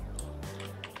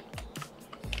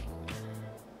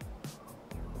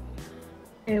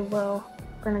 Okay, well,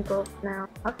 I'm gonna go now.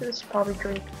 After this, probably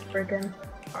drink again.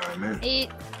 Alright, man. Eat.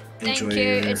 Thank Enjoy you.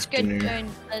 your It's good dinner.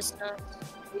 doing business.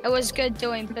 It was good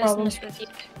doing No problem. business with you.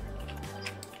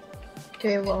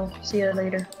 Okay, well, see you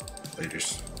later.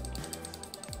 Laters.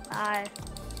 Bye.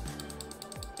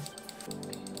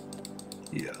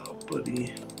 Yeah,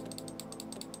 buddy.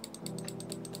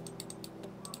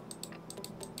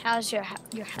 How's your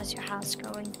house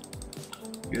going?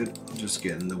 Good. I'm just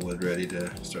getting the wood ready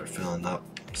to start filling up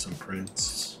some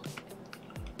prints.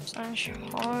 Slash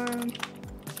home.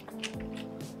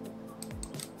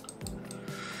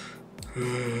 Oh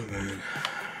man.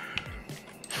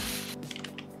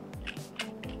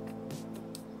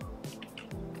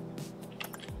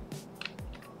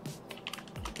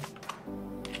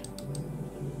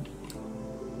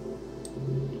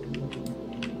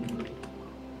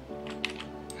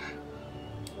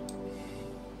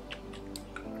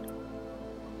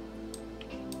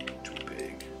 Too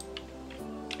big.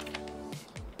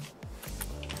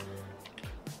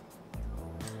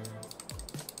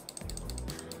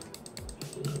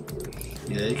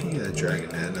 Yeah, you can get a dragon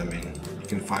head. I mean, you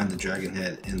can find the dragon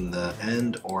head in the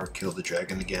end or kill the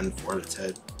dragon again for its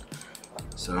head.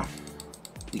 So,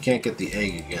 you can't get the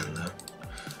egg again though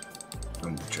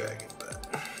from the dragon,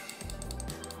 but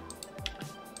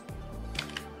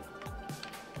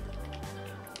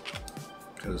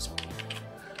because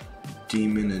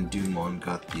Demon and Dumon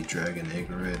got the dragon egg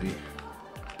already.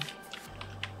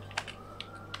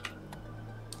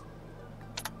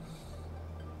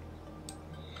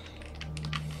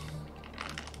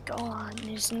 God,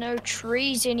 there's no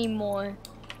trees anymore.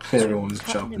 Everyone's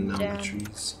Cutting chopping them down the down.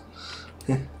 trees.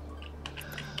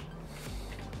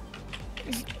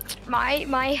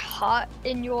 My hut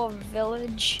in your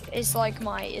village is like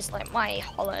my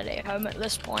holiday home at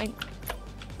this point.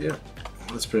 Yeah,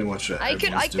 that's pretty much what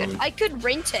everyone's doing. I could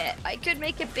rent it. I could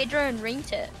make it bigger and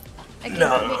rent it. I could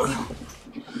No.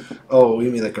 Oh,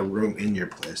 you mean like a room in your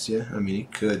place? Yeah, I mean you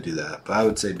could do that, but I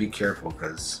would say be careful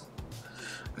because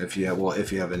if you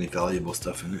have any valuable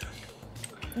stuff in it.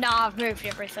 Nah, I've moved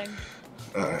everything.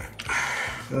 Alright.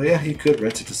 Well, yeah, you could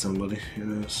rent it to somebody. Who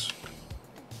knows?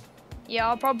 Yeah,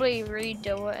 I'll probably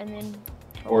redo it and then.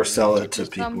 Or sell it to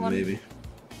people, someone. maybe.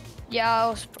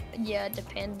 Yeah, yeah, it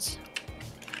depends.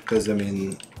 Because I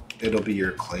mean, it'll be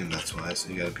your claim. That's why. So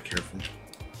you gotta be careful.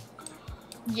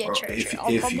 Yeah, Or true. if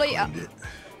I'll you probably. claimed it.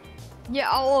 Yeah,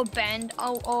 I'll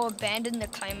abandon the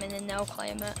claim and then they'll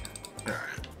claim it.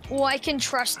 Alright. Well, I can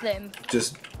trust them.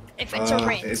 Just. If it's a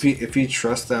rent. If you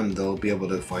trust them, they'll be able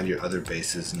to find your other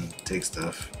bases and take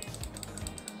stuff.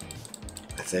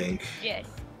 I think. Yeah.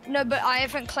 No, but I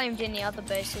haven't claimed any other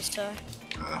bases, so.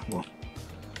 Well.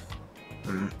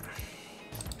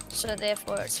 So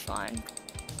therefore, it's fine.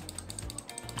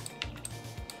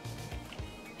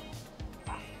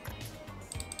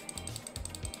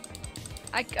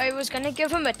 I was gonna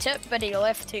give him a tip, but he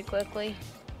left too quickly.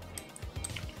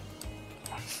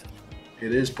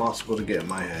 It is possible to get in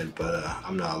my head, but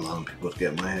I'm not allowing people to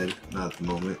get in my head. Not at the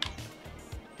moment.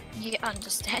 Yeah,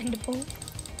 understandable.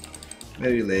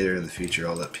 Maybe later in the future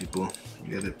I'll let people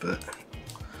get it, but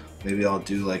maybe I'll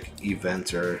do like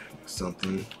events or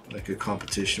something, like a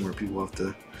competition where people have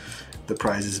to the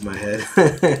prizes in my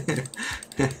head.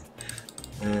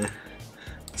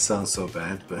 Sounds so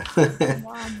bad, but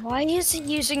Wow, why is he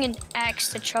using an axe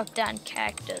to chop down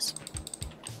cactus?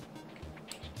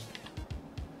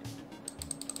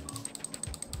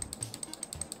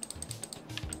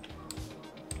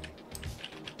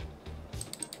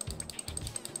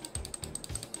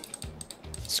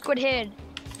 Squid head.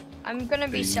 I'm gonna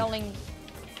be selling.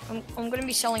 I'm gonna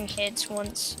be selling heads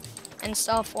once and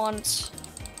stuff once.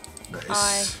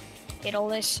 nice. I get all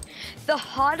this. The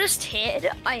hardest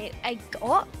head I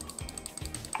got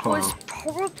was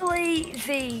probably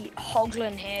the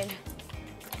hoglin head.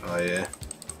 Oh yeah.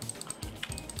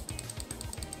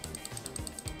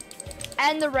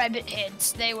 And the rabbit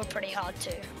heads. They were pretty hard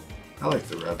too. I like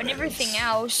the rabbit. But everything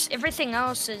else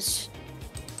is,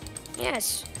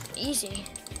 yes, easy.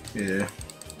 Yeah.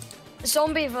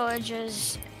 Zombie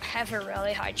villagers have a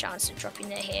really high chance of dropping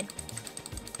their head.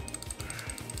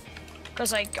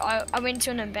 Cause like I went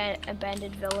to an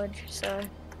abandoned village, so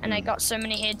and I got so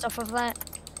many heads off of that.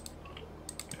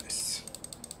 Nice.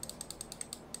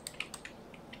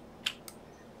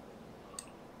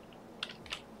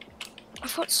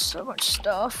 I've got so much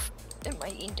stuff in my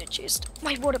ender chest.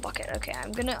 My water bucket. Okay,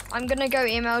 I'm gonna go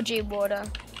MLG water.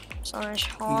 /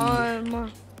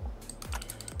 home.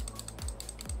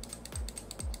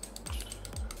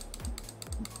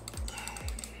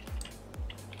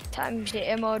 Times the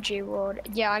MLG world.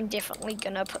 Yeah, I'm definitely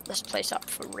gonna put this place up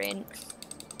for rent.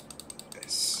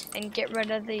 Nice. And get rid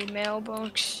of the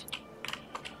mailbox.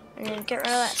 And then get rid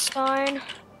of that sign.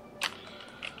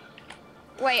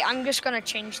 Wait, I'm just gonna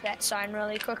change that sign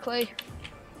really quickly.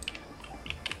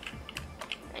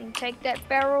 And take that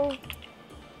barrel.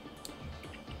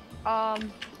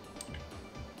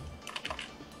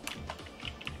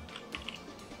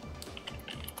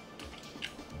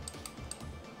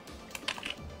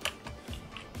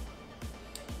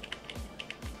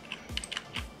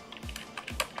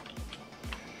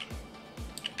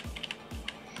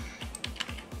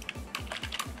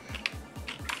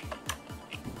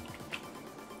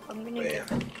 I'm gonna get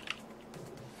Bam.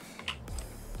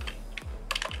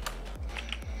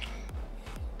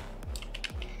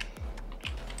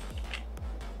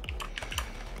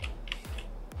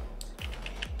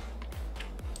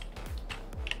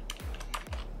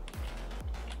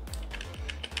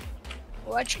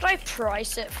 What should I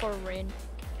price it for rent?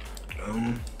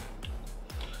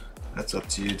 That's up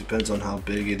to you. Depends on how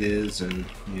big it is and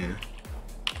yeah,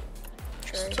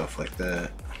 True. stuff like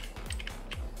that.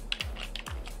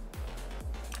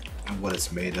 And what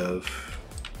it's made of.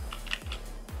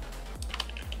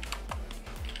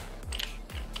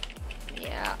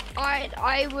 Yeah,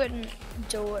 I wouldn't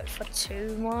do it for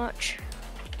too much,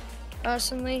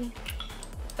 personally.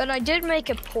 But I did make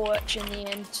a porch in the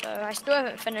end, so I still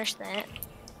haven't finished that.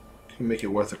 You can make it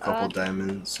worth a couple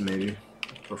diamonds maybe,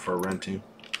 or for renting.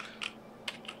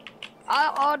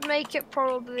 I'd make it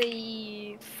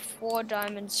probably 4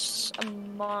 diamonds a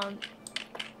month.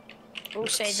 We'll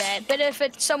say that. But if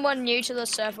it's someone new to the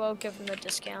server, I'll give them a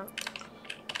discount.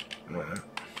 Alright.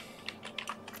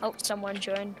 Oh, someone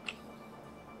joined.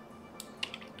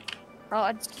 Oh,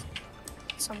 it's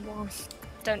someone.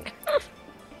 Don't.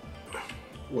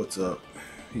 What's up?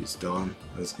 He's done.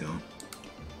 Let's go.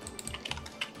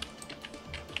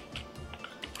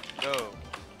 Yo.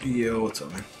 Yo, what's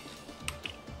up, man?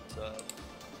 What's up?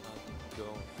 How's it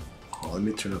going? Oh, let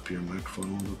me turn up your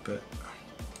microphone a little bit.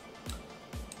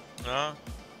 Huh?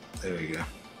 There we go.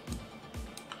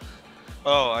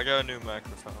 Oh, I got a new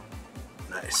microphone.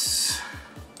 Nice.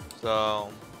 So,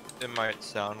 it might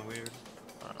sound weird.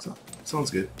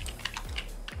 Sounds good.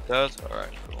 Does? Alright,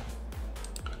 cool.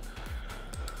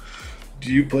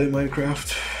 Do you play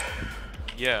Minecraft?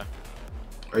 Yeah.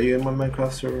 Are you in my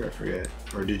Minecraft server? I forget.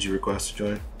 Or did you request to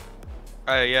join?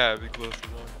 Yeah, it'd be close to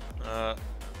that.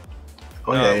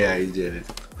 Oh yeah, you did it.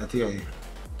 I think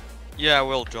Yeah, I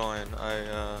will join.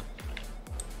 I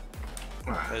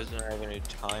Alright. didn't have any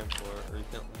time for it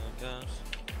recently, I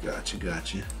guess.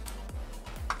 Gotcha.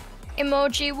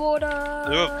 Emoji water. I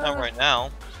do have time right now,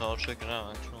 so I'll check it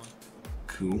out, actually.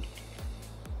 Cool.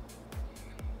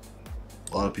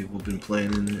 A lot of people have been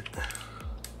playing in it.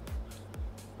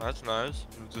 That's nice.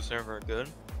 Is the server good?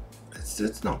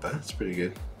 It's not bad. It's pretty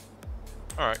good.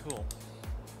 Alright, cool.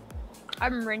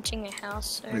 I'm renting a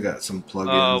house. So. I got some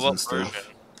plugins What and stuff.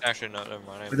 version? Actually, no, never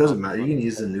mind. It doesn't matter. You can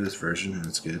use the newest version and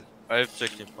it's good. I have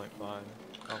 16.5.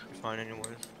 I'll be fine anyways.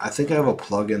 I think I have a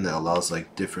plugin that allows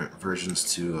like different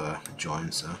versions to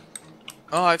join, so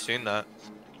Oh, I've seen that.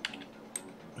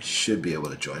 you should be able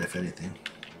to join if anything.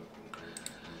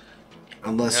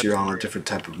 Unless That's you're on a great. different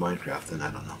type of Minecraft, then I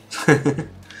don't know.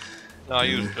 No, I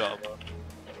use Java.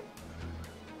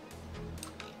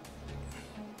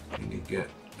 Can you get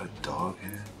a dog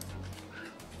head?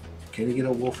 Can you get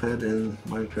a wolf head in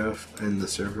Minecraft in the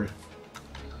server?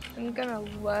 I'm gonna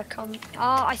work on.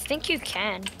 I think you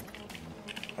can.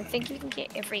 I think you can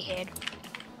get every head.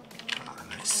 Ah,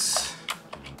 nice.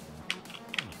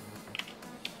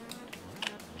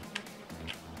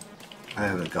 I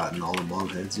haven't gotten all the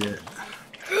mob heads yet.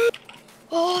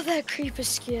 Oh, that creeper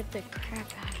scared the crap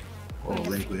out of me. Oh,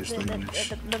 language. The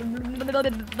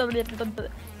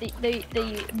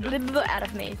blub out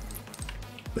of me.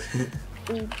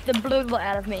 The blub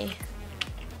out of me.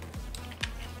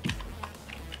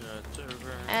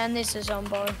 And this is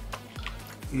Zombo.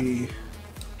 E.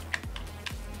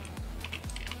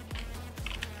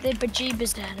 The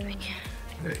bejeebers out of me.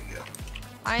 There you go.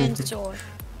 Iron sword.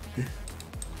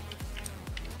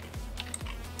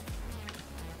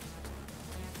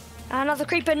 Another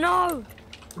creeper, no!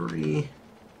 3.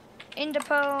 Ender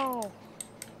pearl.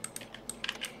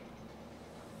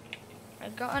 I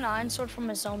got an iron sword from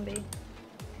a zombie.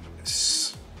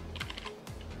 Yes.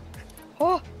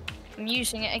 Oh, I'm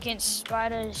using it against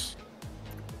spiders.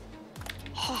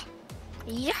 Oh,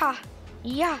 yeah.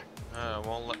 It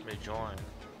won't let me join.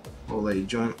 We'll let you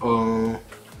join. Oh.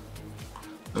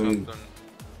 I mean, Something.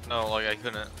 No, like I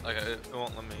couldn't. Like it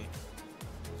won't let me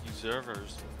use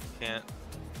servers. Can't.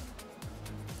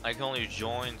 I can only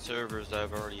join servers that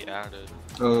I've already added.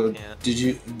 Can't. did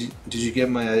you get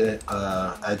my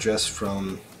address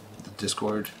from the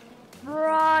Discord?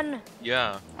 Run.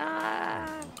 Yeah,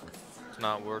 Ah. it's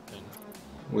not working.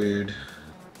 Weird.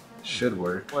 Should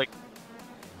work. Like,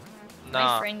 My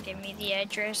nah. friend gave me the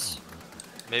address.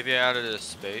 Maybe I added a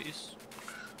space.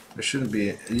 There shouldn't be.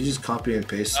 You just copy and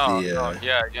paste Oh, the. no,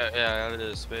 yeah, I added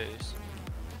a space.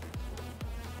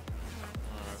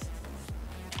 Alright.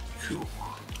 Cool.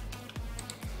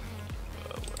 Oh,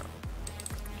 well.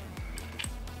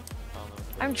 I don't know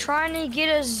if I'm it- trying to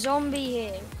get a zombie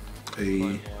head.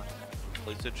 Hey.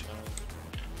 Place it, challenge.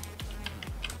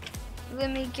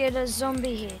 Let me get a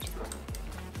zombie head.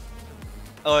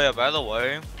 Oh yeah, by the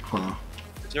way, Huh.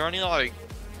 is there any like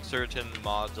certain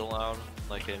mods allowed?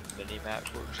 Like a mini-map,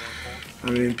 for example? I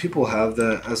mean, people have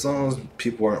that as long as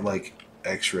people aren't like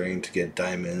X-raying to get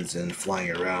diamonds and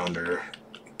flying around or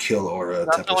kill aura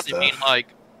That's type not of what stuff. I mean, like,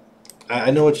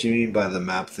 I know what you mean by the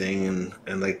map thing,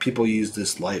 and like people use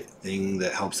this light thing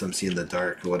that helps them see in the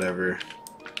dark or whatever.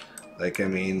 Like, I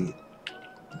mean,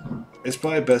 it's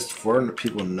probably best for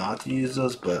people not to use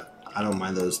those, but I don't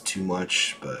mind those too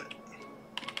much. But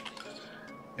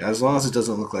yeah, as long as it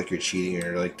doesn't look like you're cheating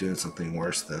or like doing something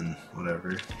worse than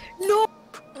whatever. No!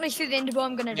 I threw the ender pearl,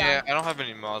 I'm gonna yeah, die. I don't have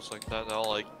any mods like that that'll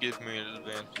like give me an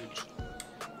advantage.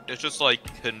 It's just like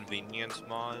convenience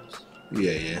mods.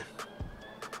 Yeah.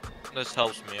 This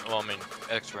helps me. Well, I mean,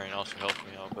 X-Ray also helps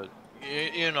me out, but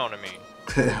you know what I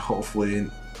mean. Hopefully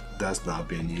that's not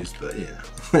being used, but yeah.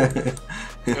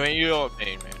 I mean, you know what I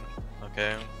mean, man.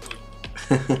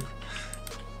 Okay.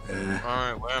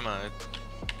 Alright, where am I?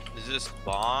 Is this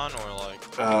spawn or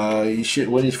like? You should,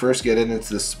 when you first get in, it's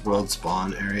this world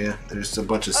spawn area. There's a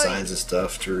bunch of Oh, signs and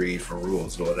stuff to read for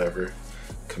rules or whatever,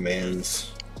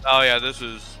 commands. Oh yeah, this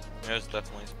is. Yeah, it's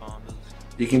definitely spawned.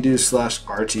 You can do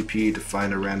 /RTP to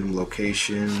find a random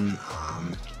location.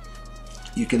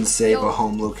 You can save a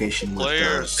home location with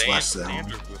 /sound. I don't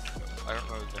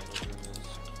know what Xanderboom is.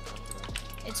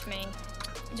 Okay. It's me.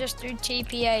 Just do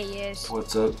TPA, yes.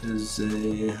 What's up, how's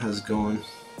it going?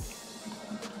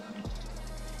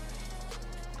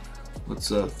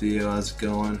 What's up, Theo? How's it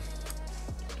going?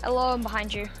 Hello, I'm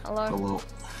behind you. Hello. Hello.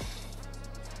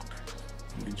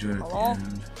 You can join at Hello? the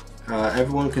end.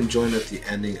 Everyone can join at the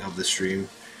ending of the stream.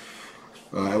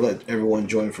 I let everyone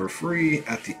join for free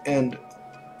at the end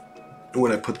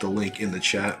when I put the link in the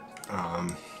chat.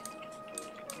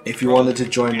 If you wanted to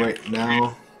join right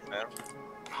now,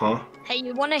 huh? Hey,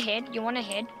 you want a head? You want a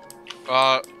head?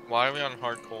 Why are we on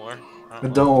hardcore?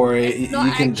 Don't worry, It's not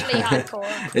you can. actually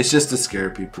hardcore. It's just to scare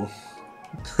people.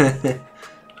 Just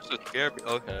to scare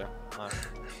people. Okay.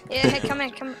 Yeah, hey, come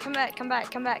in, come back.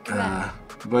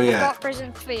 But I've yeah, got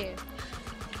presents for you.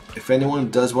 if anyone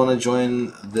does want to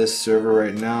join this server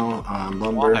right now,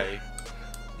 Lumber, Why?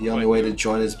 the only way to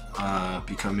join is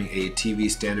becoming a TV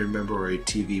standard member or a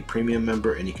TV premium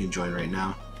member, and you can join right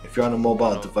now. If you're on a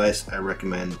mobile device, I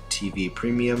recommend TV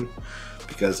Premium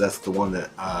because that's the one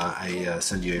that I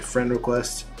send you a friend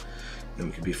request and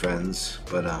we can be friends.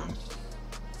 But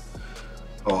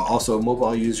also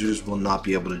mobile users will not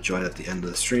be able to join at the end of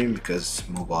the stream because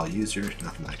mobile user,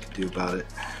 nothing I can do about it.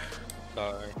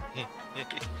 Sorry.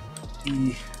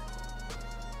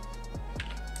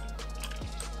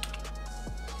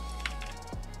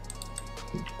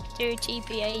 Do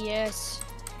TPA, yes.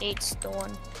 Eat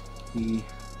Storm.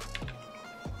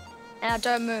 Now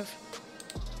don't move.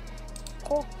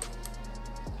 Cool.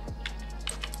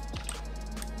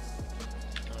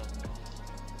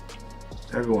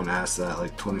 Everyone asks that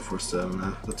like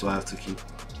 24/7. That's why I have to keep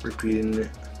repeating it.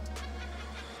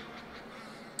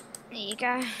 There you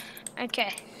go.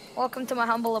 Okay. Welcome to my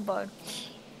humble abode.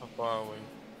 How far are we?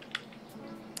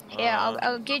 Here,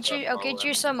 I'll get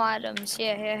you some items.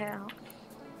 Here.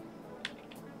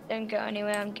 Don't go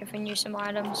anywhere. I'm giving you some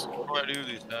items. What do I do with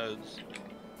these heads?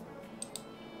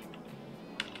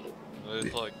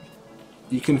 It's like.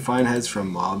 You can find heads from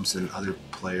mobs and other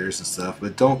players and stuff,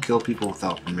 but don't kill people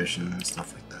without permission and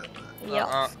stuff like that. But Yep.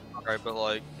 Alright, but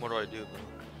like, what do I do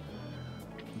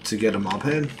then? to get a mob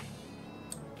head?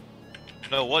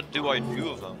 No, what do I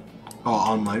do with them? Oh,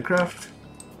 on Minecraft?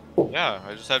 Yeah,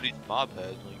 I just have these mob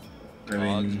heads, like I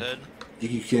mean, God's head.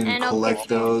 you can And I'll collect get-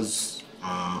 those.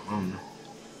 I don't know.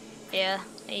 Yeah.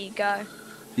 There you go.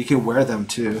 You can wear them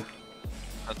too.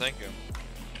 Oh, thank you.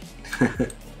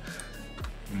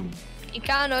 You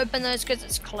can't open those because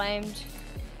it's claimed.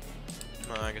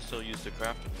 No, I can still use the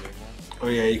crafting table. Oh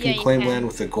yeah, you can Yeah, you claim can. land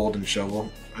with a golden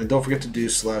shovel. And don't forget to do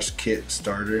 /kit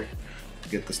starter to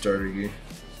get the starter gear.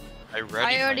 I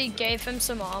already gave him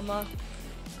some armor.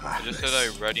 I just said I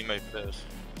ready my fist.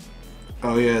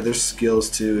 Oh yeah, there's skills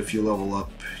too. If you level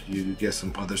up, you get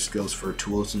some other skills for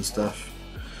tools and stuff.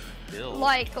 Bill.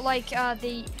 Like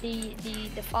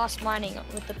the fast mining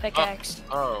with the pickaxe.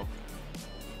 Oh.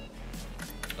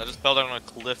 I just fell down on a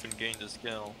cliff and gained a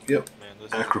skill. Yep. Man,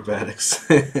 this Acrobatics.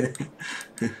 And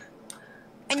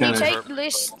you kinda- take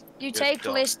less Good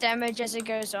job. less damage as it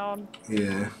goes on.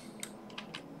 Yeah.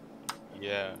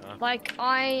 Yeah. Like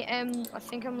I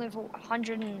think I'm level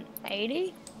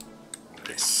 180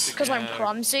 Nice. because I'm Yeah.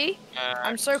 clumsy.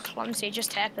 I'm so clumsy, it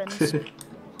just happens.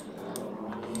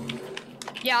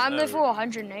 Yeah, I'm No. level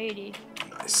 180.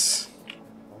 Nice.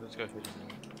 Let's go hit him.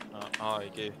 Oh, he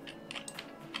gave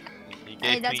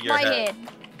Hey, me that's your my head. head.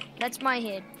 That's my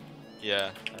head.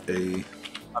 Yeah. Hey.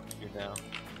 Up to you now.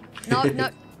 No.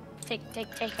 Take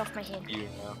off my head. You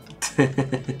now.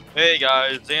 Hey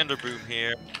guys, Xanderboom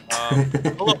here.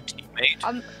 Hello teammate.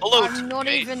 Hello I'm not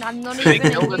teammate. even in we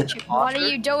kill the YouTube. What are imposter?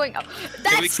 you doing? we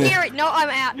That's kill- scary. No, I'm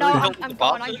out. No, Can we kill I'm the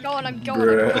gone. imposter? I'm gone.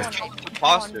 Bruh.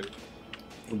 Imposter.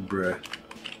 Bruh.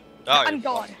 Oh, I'm you're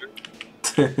gone.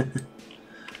 imposter.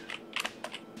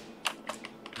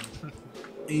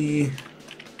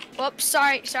 Whoops,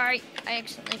 sorry. I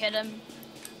accidentally hit him.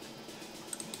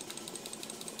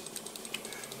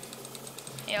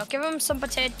 Yeah, I'll give him some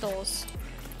potatoes.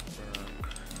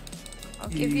 I'll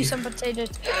give you some potatoes.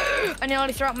 I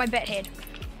nearly threw out my bet head.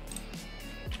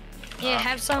 Yeah,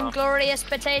 have some glorious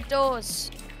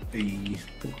potatoes. Hey.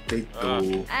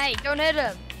 Potato. Hey, don't hit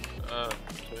him. Potato.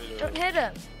 Don't hit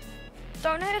him.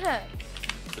 Don't hit him.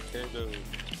 Potato.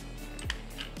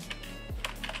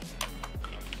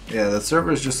 Yeah, the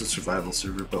server is just a survival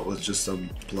server, but with just some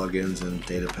plugins and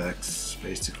data packs,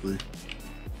 basically.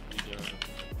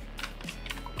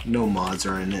 No mods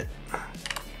are in it.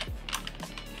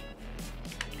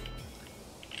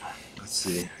 Let's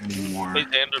see. I need more Hey,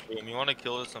 Thunderboom, you want to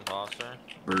kill this imposter?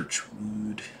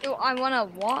 birchwood. Do I wanna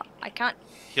what? I can't.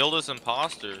 Kill this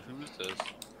imposter. Who's this?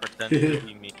 Pretending to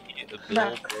be me, a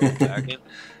Bill Bro Baggett?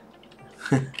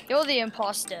 You're the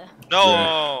imposter.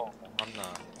 No, I'm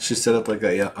not. She set up like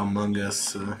a Among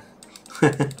Us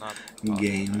Not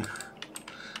game.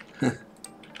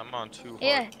 I'm on too hard.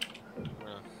 Yeah.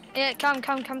 Yeah,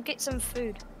 come get some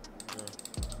food.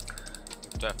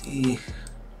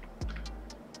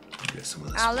 Get some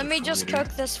of this Let me wood just later.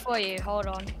 cook this for you. Hold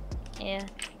on. Yeah.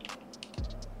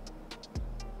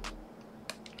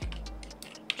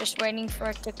 Just waiting for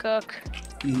it to cook.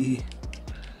 There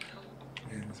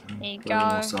you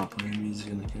go. Stop playing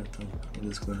music and I can't play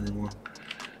this one anymore.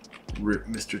 Rip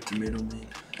Mr. Tomato Man.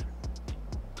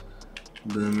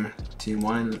 Boomer. Team,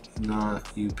 why not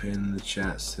you pin the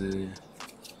chat today?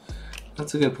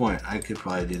 That's a good point. I could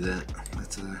probably do that.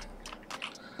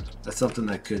 That's something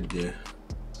I could do.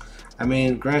 I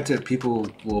mean, granted, people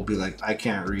will be like, I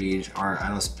can't read, or I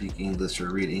don't speak English or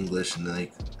read English, and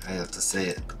like I have to say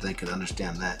it, but they can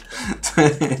understand that.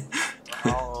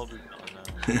 I'll be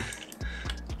done now.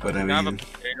 But I Can I have a mean,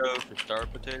 potato to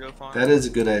start potato farm? that is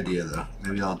a good idea, though.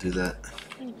 Maybe I'll do that.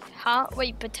 Huh?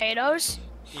 Wait, potatoes?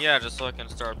 Yeah, just so I can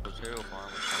start a potato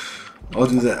farm or something. I'll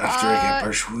do that after I get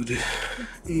birchwood.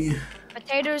 Yeah.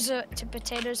 Potatoes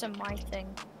are my thing.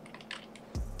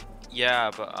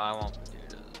 Yeah, but I want potatoes.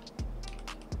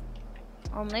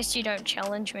 Unless you don't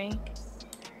challenge me.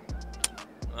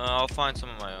 I'll find some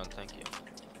of my own, thank you.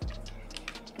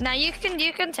 Now you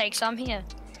can take some here.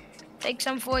 Take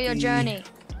some for your journey.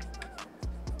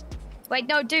 Wait,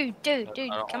 no, dude,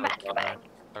 come back. I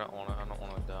don't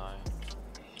want to die.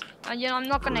 I'm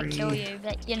not gonna kill you,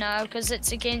 but because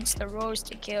it's against the rules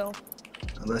to kill.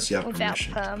 Unless you have Without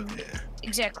permission. perm. Yeah.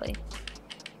 Exactly.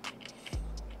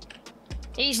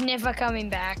 He's never coming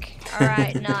back.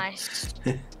 Alright, nice.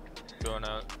 Going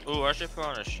out. Ooh, I should put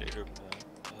on a shader pen.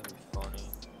 That'd be funny.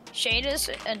 Shaders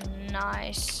are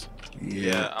nice.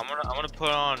 Yeah. I'm gonna put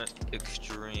on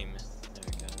extreme. There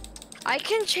we go. I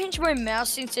can change my mouse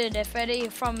sensitivity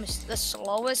from the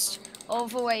slowest all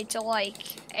the way to like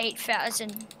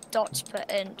 8,000 dots per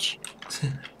inch.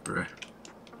 Bruh.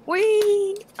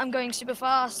 Whee! I'm going super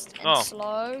fast and Oh.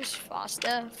 slows,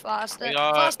 faster, I got 90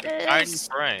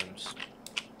 fastest. frames.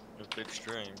 With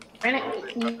extreme.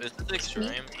 Is this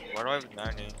extreme? Why do I have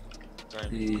 90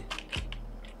 frames? Yeah.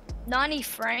 90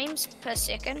 frames per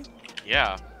second.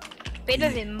 Yeah.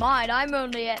 Better than mine. I'm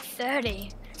only at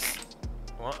 30.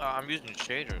 Well, I'm using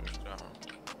shaders. So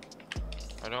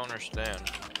I don't understand.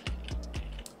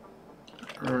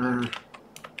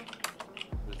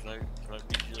 Is my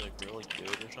PC like really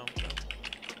good or something?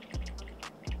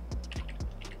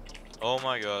 Oh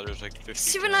my god, there's like 50.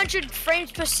 700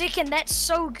 frames per second. That's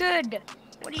so good.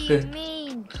 What do you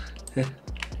mean?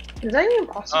 Is that even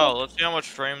possible? Oh, let's see how much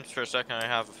frames per second I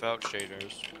have without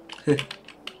shaders.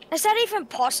 Is that even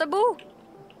possible?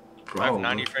 I have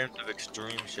 90 frames of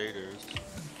extreme shaders.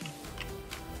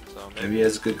 So Maybe he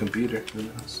has a good computer. Who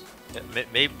knows?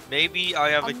 maybe I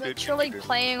have a I'm good literally computer.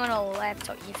 playing on a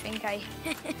laptop. You think I?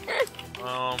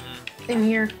 Same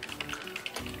here.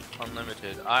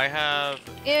 Unlimited. I have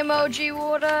Emoji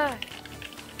water.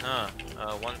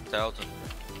 1,000.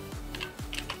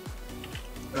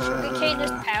 Sugarcane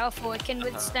is powerful. It can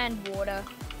withstand water.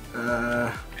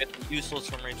 It's useless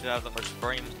for me to have that much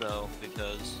frames though,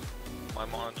 because my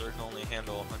monitor can only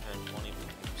handle 120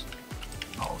 frames.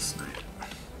 Oh, snap.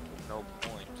 No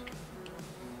point.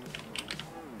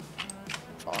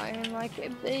 Flying like a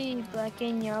bee, black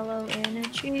and yellow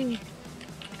energy.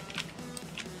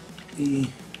 E.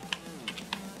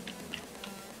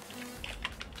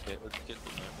 Okay, let's get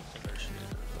the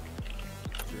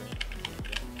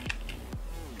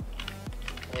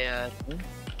Yeah.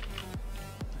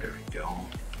 There we go.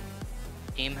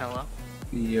 Team, hello.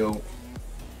 Yo.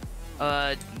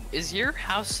 Is your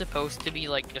house supposed to be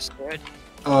like destroyed?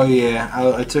 Oh yeah,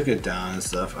 I took it down and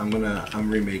stuff. I'm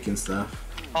remaking stuff.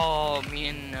 Oh, me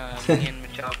and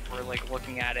Mitchell were like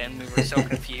looking at it and we were so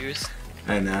confused.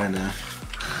 I know.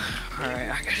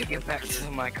 Alright, I gotta get back to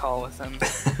my call with him.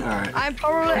 Alright. I'm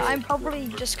probably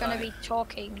just gonna be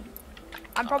talking.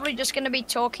 I'm probably just gonna be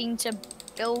talking to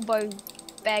Bilbo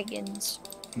Baggins.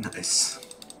 Nice.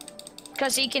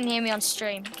 Because he can hear me on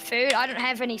stream. Food? I don't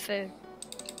have any food.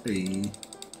 E.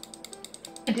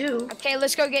 I do. Okay,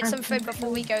 let's go get some food before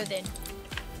we go then.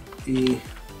 E.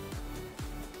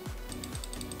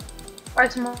 Buy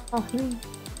some off me.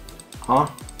 Huh?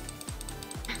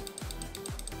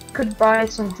 Could buy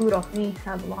some food off me.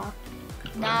 Have a lot.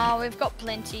 No, we've got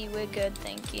plenty. We're good,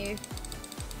 thank you.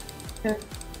 Okay.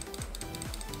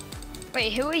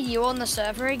 Wait, who are you on the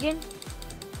server again?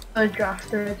 A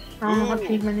drafter. I don't know how to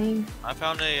change my name. I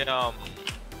found a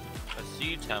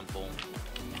sea temple.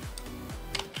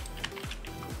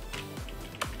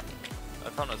 I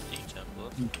found a sea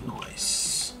temple.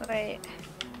 Nice. Wait.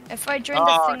 If I join the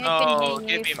thing, I can hear give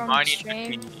you me from mining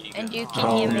stream, fatigue. and you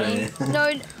can hear me.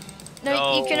 No,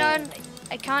 No. you can only.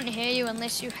 I can't hear you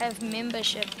unless you have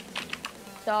membership.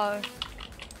 So.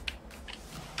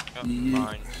 Got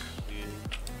mine.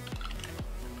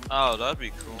 Oh, that'd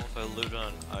be cool if I lived on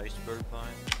an iceberg mine.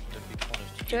 That'd be kind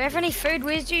of. Do we have any food?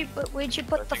 Where'd you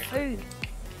put the food?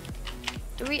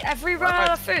 Have we run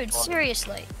out of food?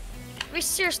 Seriously? We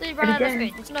seriously run out of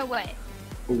food? There's no way.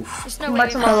 Oof. There's no way.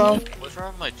 Hello. What's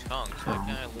wrong with my chunks? Why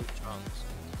can't I loot chunks?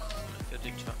 50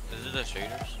 chunks. Is it the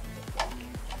shaders?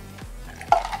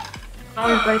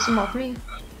 I'll buy some off me.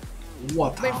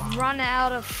 What the? We've run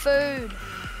out of food.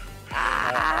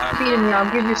 Feed me,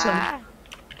 I'll give you some.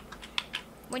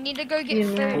 We need to go get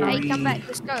food. Hey, come back.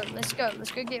 Let's go. Let's go.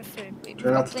 Let's go get food. We've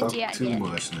Try got not to talk plenty out too here.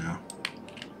 much now.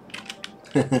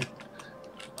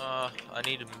 I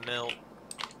need milk.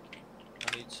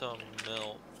 I need some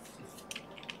milk.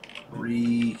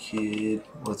 Kid.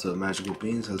 What's up, Magical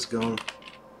Beans? How's it going?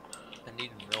 I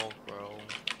need milk, bro.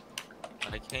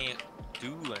 I can't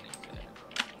do anything.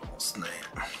 Oh, snap.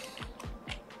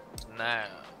 Snap.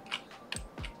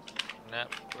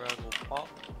 Snap, crackle, pop.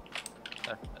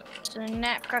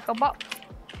 Snap, crackle, pop.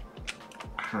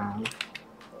 How?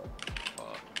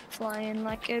 Flying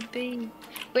like a bee.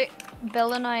 Wait,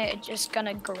 Bill and I are just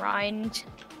gonna grind.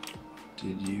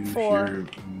 Did you For- hear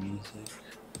music?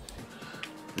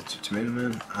 It's a Tomato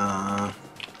Man? I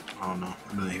don't know. I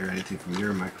don't really hear anything from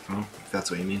your microphone, if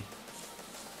that's what you mean.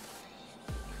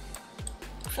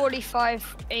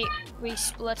 45-8, we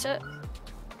split it.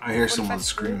 I hear 45 someone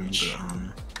screaming, each.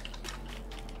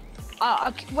 but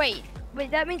Okay, wait,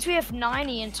 that means we have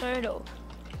 90 in total.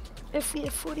 If we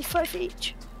have 45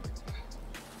 each.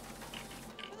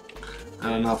 I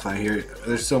don't know if I hear it.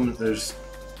 There's, I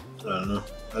don't know.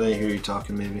 I didn't hear you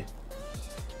talking, maybe.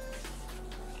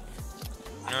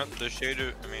 No, the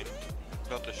shader, I mean,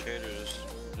 without the shaders,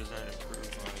 doesn't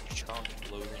improve my chunk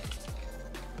loading.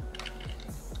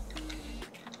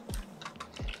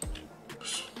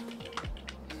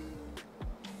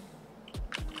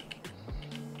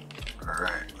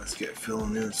 Alright, let's get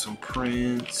filling in some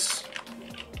prints.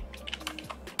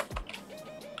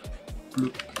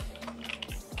 Bloop.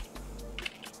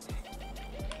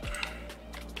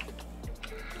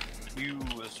 You,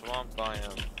 a swamp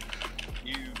biome.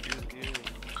 You.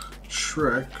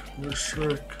 Shrek. Where's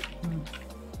Shrek?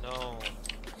 No.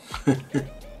 I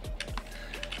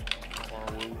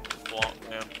wanna loot the swamp,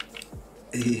 man.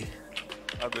 Hey.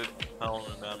 I've been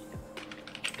pounding them.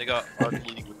 They got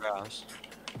ugly grass.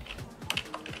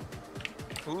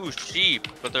 Ooh, sheep,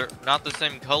 but they're not the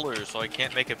same color, so I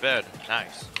can't make a bed.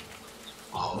 Nice.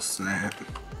 Oh, snap.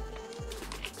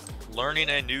 Learning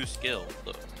a new skill.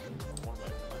 What am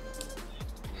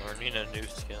I learning a new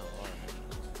skill.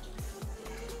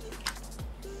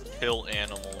 Kill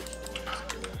animals.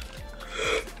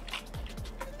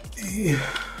 Yeah.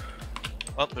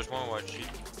 Oh, there's one white sheep.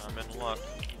 I'm in luck.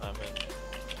 I'm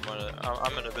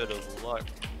in a bit of luck.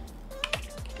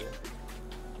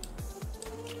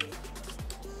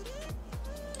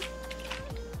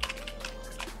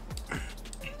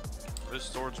 What does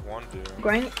swords 1 do?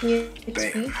 Grind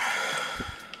XP.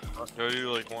 Do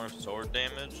you like more sword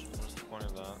damage? What's the point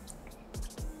of that?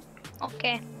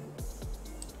 Okay.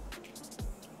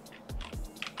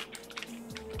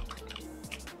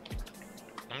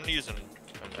 I'm using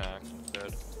an axe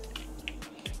instead.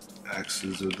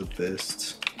 Axes are the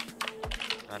best.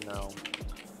 I know.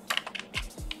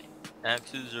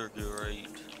 Axes are great.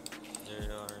 They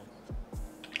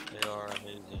are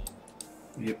amazing.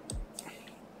 Yep.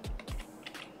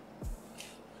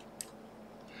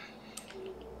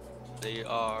 They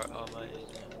are amazing.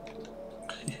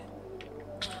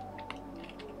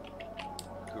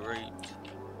 Great.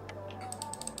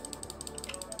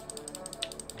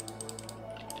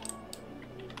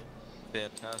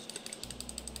 Fantastic.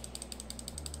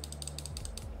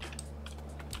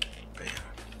 Bam.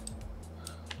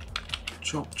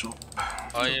 Chop, chop.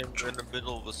 I am in the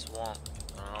middle of a swamp.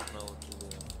 I don't know what to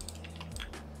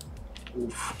do.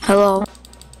 Oof. Hello.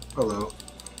 Hello.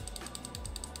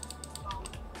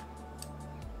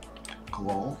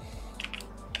 Hello.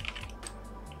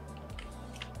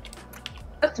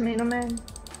 That's Tomato Man.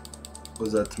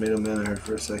 Was that Tomato Man I heard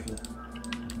for a second?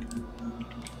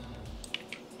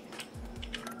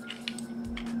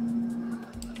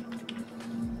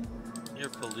 Your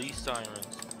police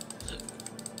sirens.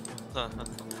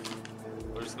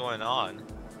 What is going on?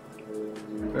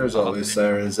 There's always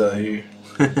sirens out here.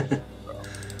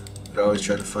 They always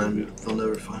try to find me, but they'll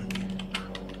never find me.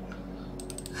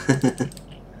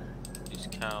 These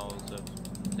cows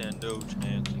stand no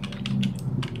chance against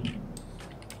me.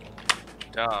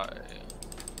 Die.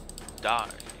 Die.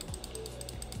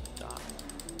 Die.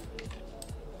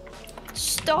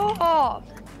 Stop!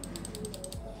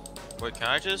 Wait, can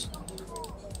I just...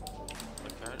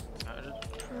 Can I just...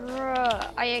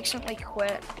 Bruh, I accidentally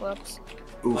quit. Whoops.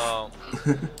 Oof.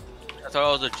 I thought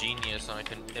I was a genius and I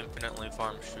can infinitely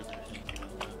farm sugar.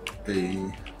 Hey,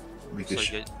 make So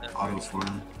a auto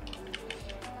farm.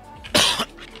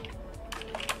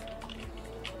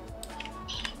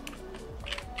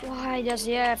 Why does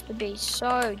it have to be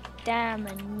so damn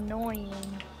annoying?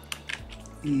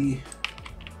 E.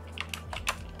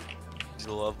 These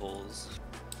levels.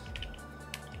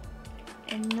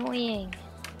 Annoying.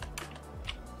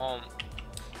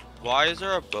 Why is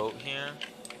there a boat here?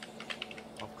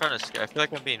 I'm kind of scared. I feel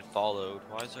like I'm being followed.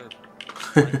 Why is there?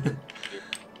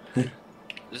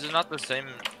 This is not the same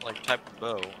like type of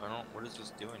bow. I don't. What is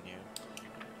this doing here?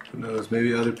 Who knows?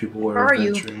 Maybe other people were Where are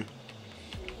you? adventuring.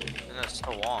 In a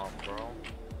swamp, bro.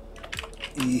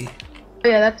 E. Oh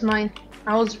yeah, that's mine.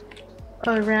 I was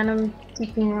random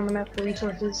seeking on the map for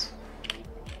resources.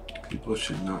 People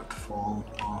should not fall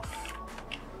off.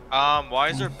 Why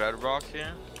is there bedrock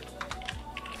here?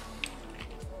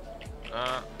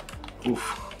 Oof.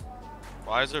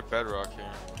 Why is there bedrock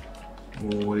here?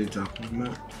 Well, what are you talking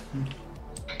about?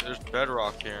 There's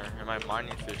bedrock here, and my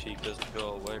mining fishy doesn't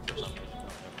go away for some reason.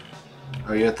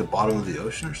 Are you at the bottom of the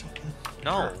ocean or something?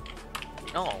 No,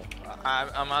 no,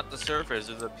 I'm at the surface.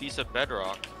 There's a piece of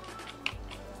bedrock.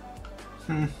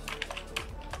 Hmm.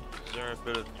 Is there a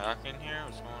bit of pack in here?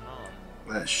 What's going on?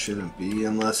 That shouldn't be,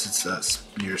 unless it's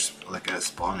near like a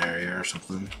spawn area or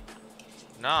something.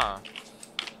 Nah,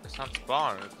 it's not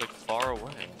spawn. It's like far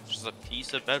away. It's just a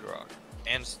piece of bedrock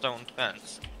and stone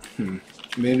fence. Hmm.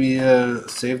 Maybe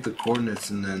save the coordinates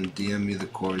and then DM me the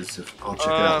coordinates. I'll check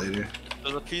it out later.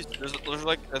 There's a piece. There's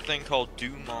like a thing called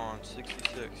Dumont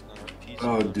 66. No, a piece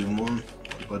Oh, Dumont.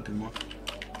 What about Dumont?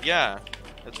 Yeah,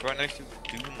 it's right next to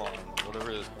Dumont,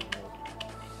 whatever it is.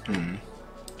 Hmm.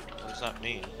 What does that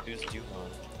mean? Who's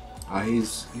Dumont?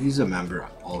 He's a member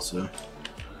also.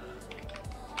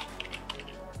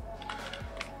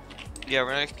 Yeah,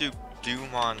 right next to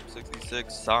Dumont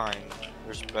 66 sign.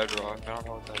 There's bedrock. I don't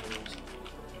know what that is.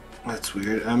 That's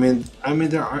weird. I mean,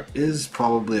 there is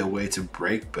probably a way to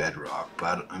break bedrock,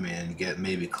 but I mean,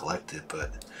 maybe collect it,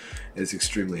 but it's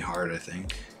extremely hard, I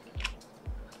think.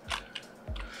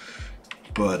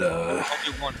 But only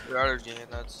one strategy,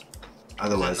 and that's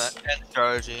otherwise that end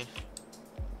strategy.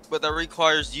 But that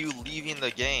requires you leaving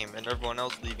the game and everyone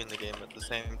else leaving the game at the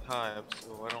same time.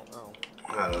 So I don't know.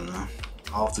 I don't know.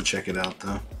 I'll have to check it out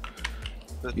though.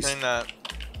 The thing that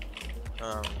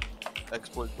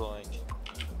exploits like.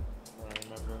 I don't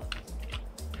remember.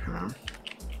 Huh?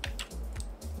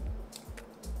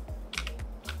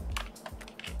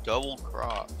 Double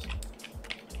crops.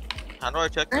 How do I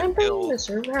check I my don't think the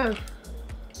skills? server has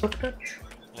book touch.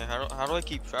 Yeah, how do I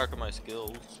keep track of my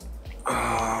skills?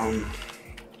 Bye.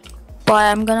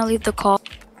 I'm gonna leave the call.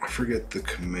 I forget the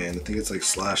command. I think it's like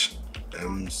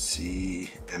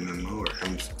 /MCMMO or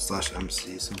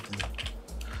 /MC something.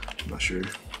 I'm not sure.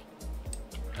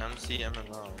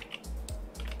 MCMMO.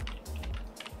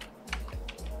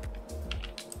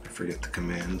 I forget the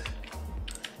command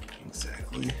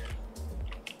exactly.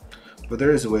 But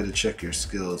there is a way to check your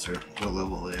skills or what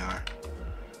level they are.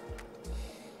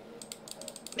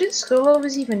 What did skill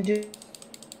levels even do?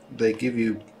 They give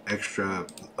you extra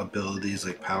abilities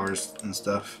like powers and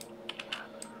stuff.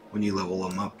 When you level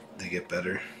them up, they get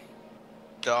better.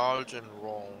 Dodge and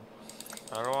roll.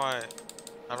 How do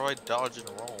I dodge and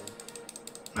roll?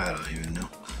 I don't even know.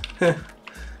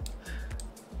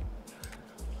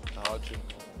 Dodge and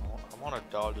roll. I want to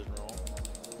dodge and roll.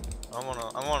 I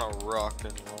want to rock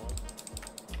and roll.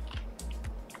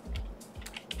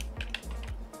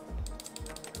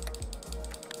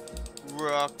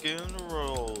 Rock and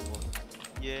roll.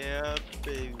 Yeah,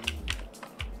 baby.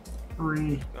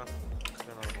 Gonna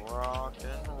rock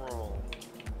and roll.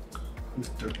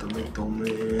 Mr. Tomato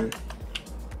Man.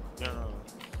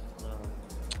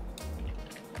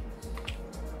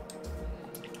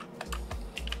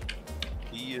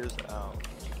 He is out.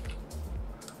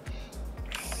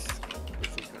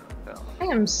 This is gonna down. I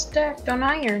am stacked on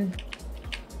iron.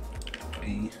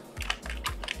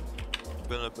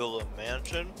 Gonna build a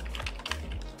mansion.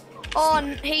 Oh,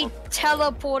 and he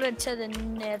teleported to the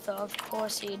nether. Of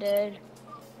course he did.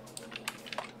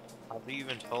 How do you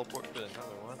even teleport to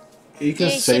another one? You can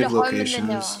Yeah, you see save the home in the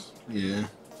locations. Yeah.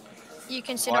 You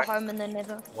can sit Why? at home in the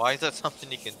nether. Why is that something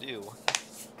you can do?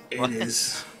 It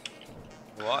is.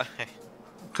 Why?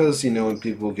 Because, you know, when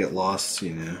people get lost,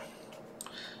 you know,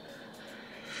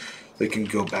 they can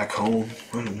go back home.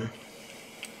 I don't know.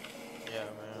 Yeah,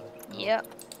 man. Yep.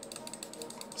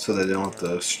 So they don't have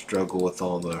to struggle with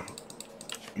all the,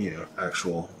 you know,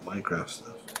 actual Minecraft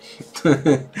stuff.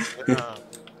 Yeah.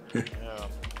 Yeah.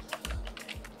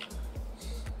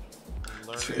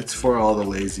 It's for all the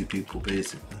lazy people,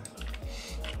 basically.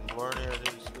 Learning a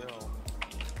new skill.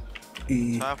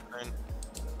 E, What's happening?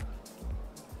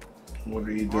 what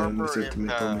are you doing, Harbor Mr.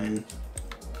 Tomato impact. Man?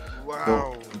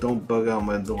 Wow. Don't bug out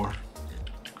my door,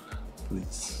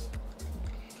 please.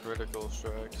 Critical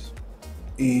strikes.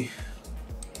 E,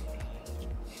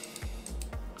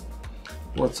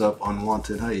 what's up,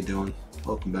 Unwanted? How you doing?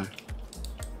 Welcome back.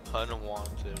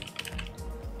 Unwanted.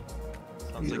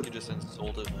 Sounds like you just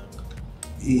insulted him.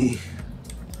 E,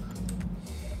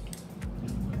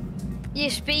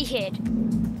 Yes, Behead.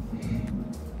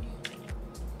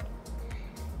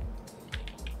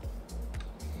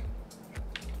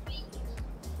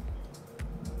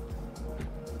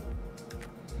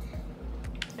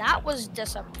 That was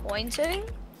disappointing,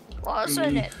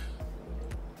 wasn't it?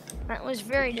 That was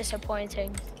very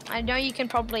disappointing. I know you can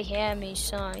probably hear me,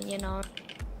 so, you know.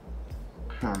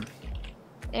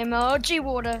 Emoji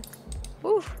water.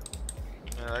 Woo.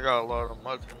 Man, I got a lot of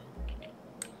mutton.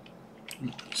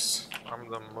 Nice. I'm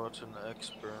the mutton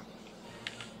expert.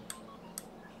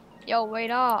 Yo, wait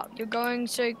up. You're going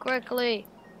so quickly.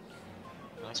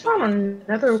 I found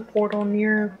another portal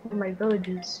near where my village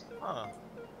is. Huh.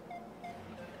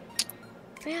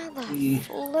 Where the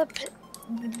flip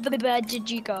the bed did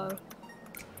you go?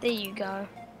 There you go.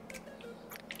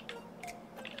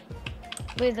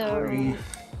 With a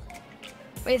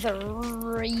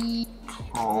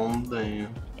Calm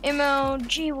down.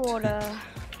 MLG water.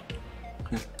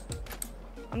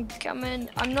 I'm coming.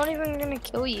 I'm not even gonna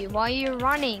kill you. Why are you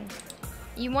running?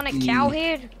 You want a cow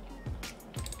head?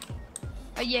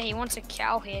 Oh yeah, he wants a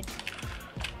cow head.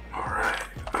 Alright.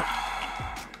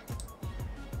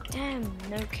 Damn,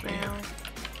 no cow.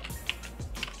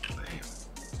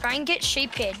 Try and get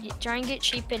sheep head. Try and get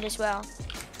sheep head as well.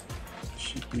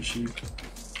 Sheepy sheep.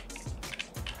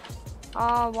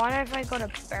 Oh, why have I got a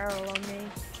barrel on me?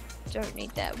 Don't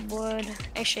need that wood.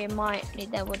 Actually, I might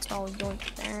need that wood, so I'll go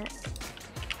into that.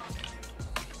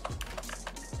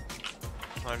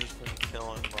 I've just been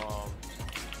killing mobs.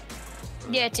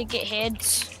 Yeah, to get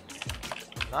heads.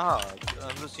 Nah,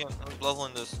 I'm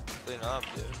leveling this thing up,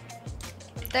 dude.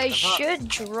 They should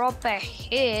drop a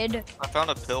head. I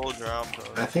found a pillager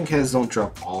outpost. I think heads don't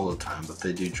drop all the time, but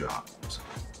they do drop. So.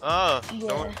 Yeah.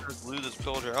 Don't just lose this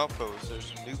pillager outpost.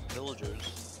 There's new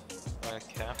pillagers. I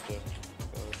capped it.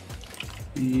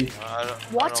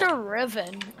 What's a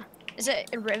riven? Is it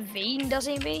a ravine, does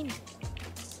he mean?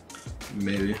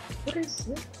 Maybe. What is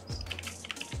this?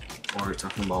 Or we're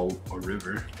talking about a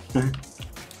river.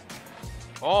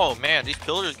 Oh man, these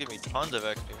pillagers give me tons of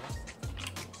XP.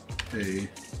 Hey.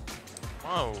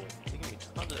 Whoa, they give me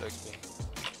tons of XP.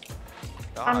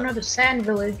 Found another sand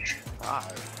village.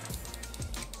 God.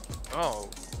 Oh,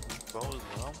 bows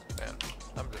well. Man,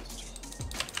 I'm just.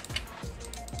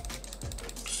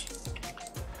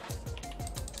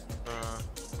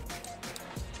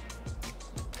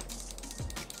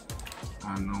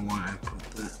 I don't know why I put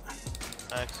that.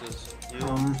 Axes.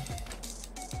 Oh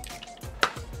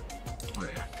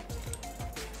yeah.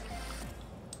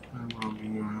 I'm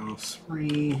robbing your house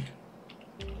free.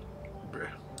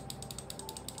 Bruh.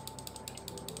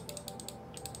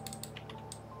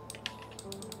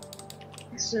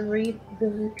 It's a reed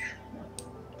village.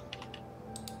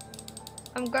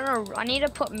 I need to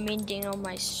put mending on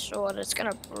my sword. It's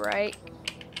gonna break.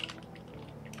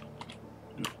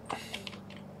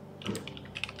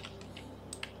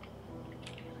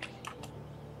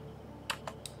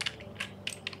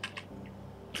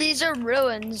 These are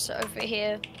ruins over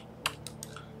here.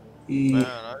 Man,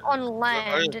 On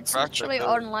land. It's literally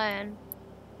on land.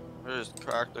 I just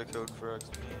cracked the code for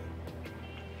XP.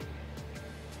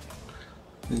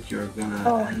 I think you're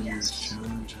gonna end yes. this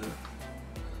challenge at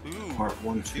Ooh, part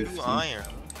 150. 2 iron.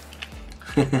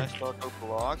 Nice taco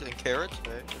blocks and carrots,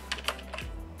 eh?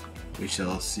 We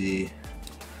shall see.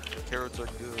 The carrots are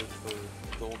good for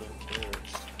golden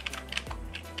carrots.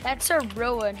 That's a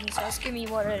ruin. He's asking me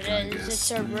what it I is. guess,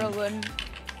 It's a ruin.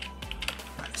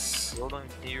 Nice. Golden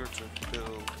carrots are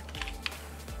good.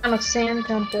 On a sand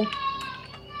temple.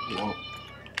 Whoa.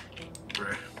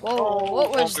 Bruh. Whoa,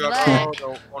 what was God, that?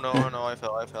 Oh no, I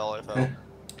fell.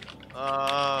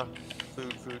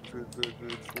 Food.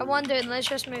 Come on, dude, let's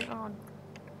just move on.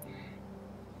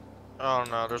 Oh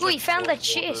no, there's Oh, like you found the 4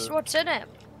 chest. folders. What's in it?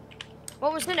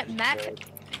 What was in it? Map?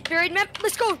 Buried map?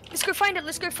 Let's go. Let's go find it.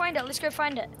 Let's go find it. Let's go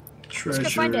find it. Treasure.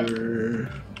 Let's go find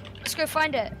it. Let's go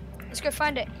find it. Let's go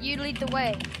find it. You lead the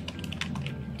way.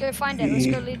 Go find it. Let's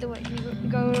go lead the way. You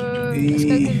go. Let's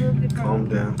go. Calm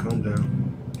down. Calm down.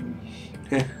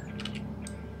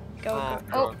 Go.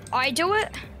 Oh, I do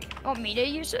it? Want me to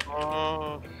use it?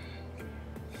 Oh,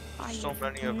 I so have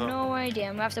many of them. no idea.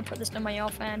 I'm gonna have to put this in my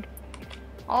offhand.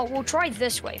 Oh, we'll try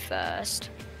this way first.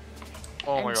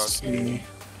 Oh my and god. see.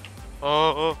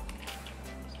 Oh.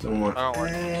 Don't want. I don't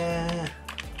want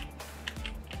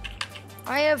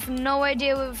I have no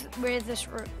idea where this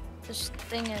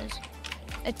thing is.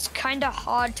 It's kind of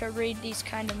hard to read these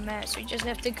kind of maps. We just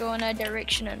have to go in a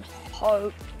direction and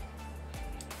hope.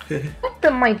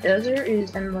 My desert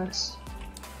is endless.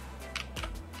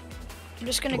 I'm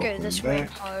just gonna go this way and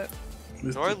hope.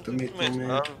 Do I lose my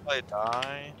stuff if I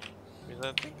die? Because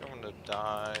I think I'm gonna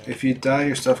die. If you die,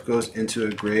 your stuff goes into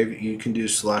a grave. You can do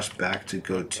 /back to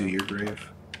go to your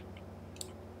grave.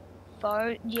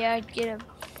 Boat? Yeah, get a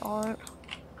boat.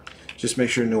 Just make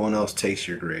sure no one else takes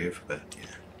your grave, but yeah.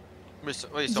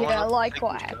 Wait, Yeah, like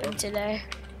what happened today.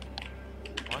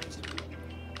 What?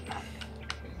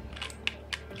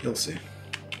 You'll see.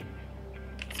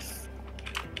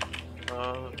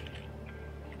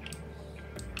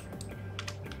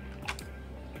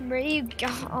 Where you go?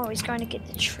 Oh, he's going to get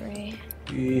the tree.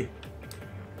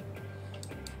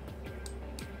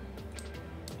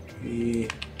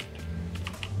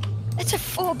 It's a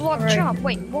 4-block jump.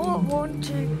 Wait, what? 1,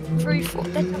 2, 3, 4.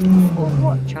 That's a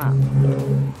 4-block jump.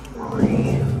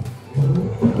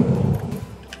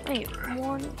 Wait,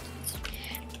 1.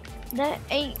 That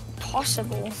ain't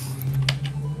possible.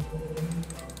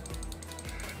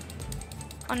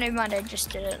 Oh, never mind. I just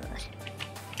did it.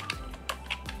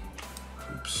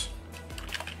 Oops.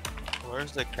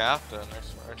 Where's the captain?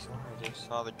 I just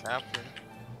saw the captain.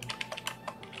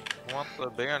 I want the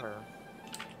banner.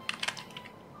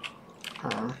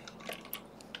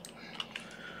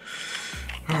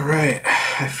 Alright,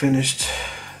 I finished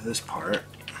this part.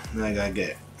 Now I gotta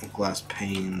get glass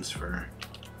panes for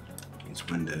these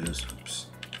windows. Oops.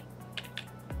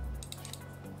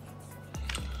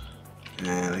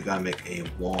 And I gotta make a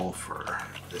wall for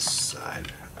this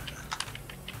side.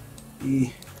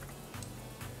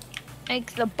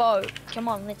 Make the boat. Come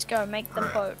on, let's go. Make the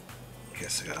boat.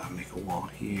 Guess I gotta make a wall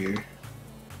here.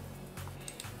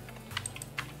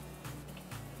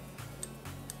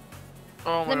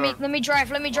 Oh my god. Let me drive.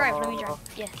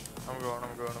 Yeah. I'm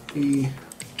going.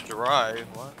 Drive?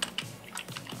 What?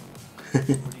 What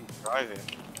are you driving?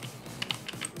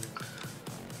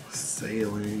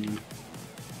 Sailing.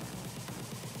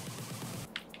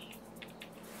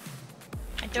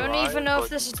 I don't even know if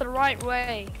this is the right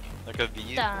way. Like a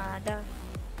V? Da, da.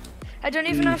 I don't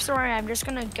even know if it's the right way. I'm just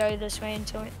gonna go this way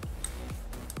until it.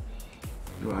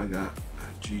 Oh, I got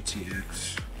a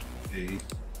GTX A.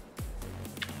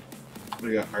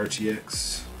 We got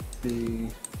RTX B.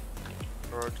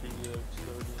 RTX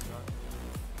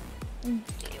 39.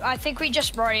 I think we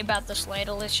just worry about this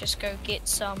later. Let's just go get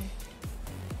some.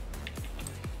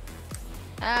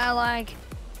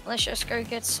 Let's just go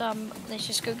get some. Let's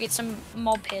just go get some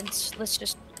mob heads. Let's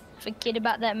just forget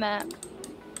about that map.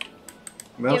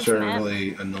 Maps are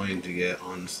really annoying to get,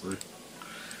 honestly.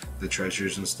 The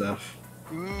treasures and stuff.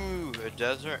 Ooh, a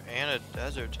desert and a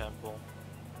desert temple.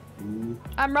 Ooh.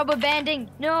 I'm rubber banding.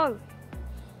 No.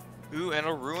 Ooh, and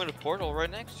a ruined portal right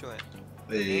next to it.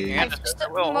 Hey. And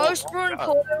Most ruined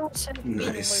portals have been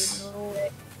Nice.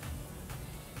 looted.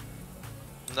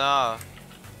 Nah.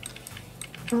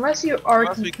 Unless you are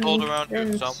Must be cold around here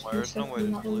then somewhere. There's no way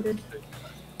not this loot. looted.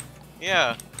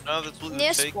 Yeah, none of this loot is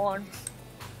This taken. one,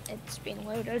 it's been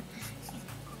looted.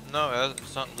 No,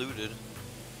 it's not looted.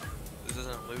 This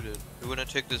isn't looted. We wouldn't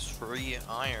take this free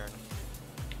iron.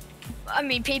 I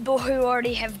mean, people who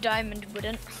already have diamond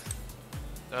wouldn't.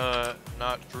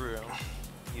 Not true.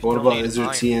 You What still about, need is there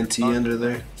iron. TNT under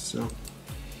there? So.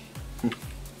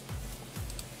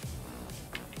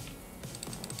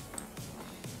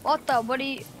 What the? What do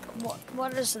you?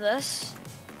 What is this?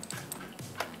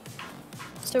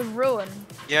 It's a ruin.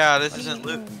 Yeah, this What do you isn't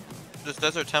loot. mean? This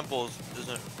desert temple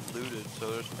isn't looted,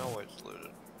 so there's no way it's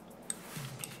looted.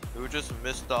 We would just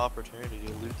miss the opportunity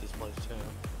to loot this place too.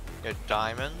 Yeah,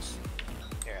 diamonds.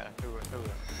 Yeah, who would?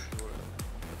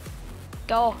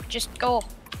 Go, just go.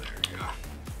 There you go.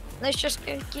 Let's just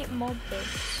go get mob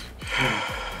heads.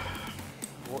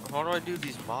 How do I do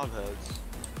these mob heads?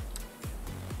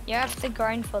 You have to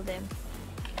grind for them.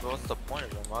 So what's the point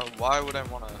of them? Why would I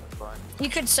want to grind? You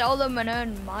could sell them and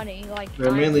earn money, like.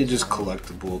 They're mainly diamonds just and-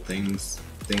 collectible things.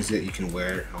 things that you can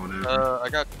wear or whatever. I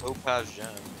got topaz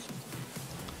gems.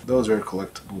 Those are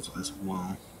collectibles as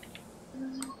well.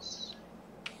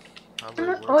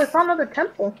 Oh, I found another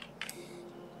temple.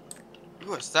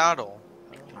 Ooh, a saddle.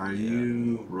 Are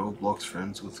you Roblox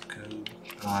friends with Code?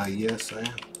 Yes, I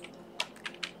am.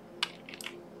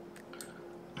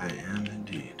 I am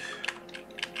indeed.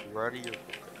 Ready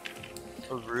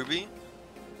or a ruby?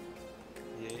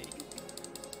 Yay.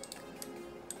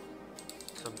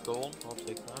 Some gold, I'll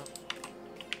take that.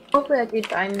 Hopefully I get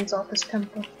diamonds off this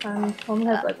temple. Only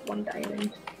has like 1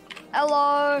 diamond.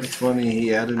 Hello. It's funny,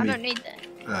 he added me. I don't need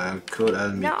that. Code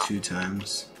added me No. 2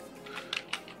 times.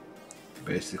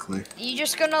 Basically. You're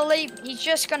just gonna leave. He's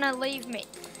just gonna leave me.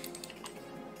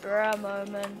 For a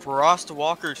moment. Frost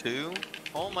Walker 2?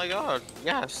 Oh my god,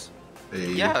 yes.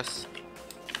 Hey. Yes.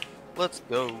 Let's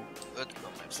go. Let's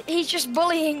go. He's just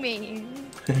bullying me.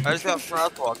 I just got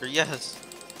Frost Walker, yes.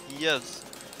 Yes.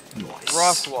 Nice.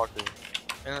 Frost Walker.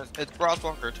 And it's Frost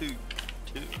Walker 2.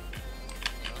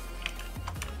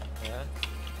 Yeah.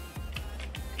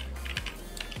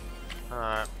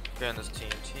 Alright, getting this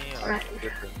TNT. Alright.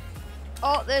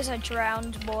 Oh, there's a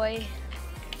drowned boy.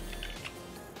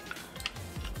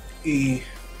 E.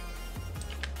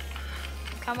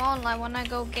 Come on, I wanna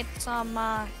go get some.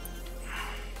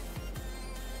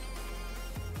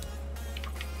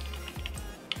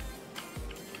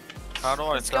 How do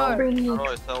I Let's sell? go. How do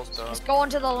I sell Let's stuff? go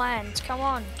onto the land. Come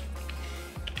on.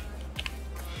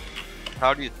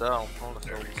 How do you sell? I wanna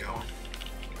There sell we go. stuff.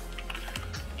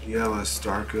 You have a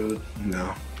star code?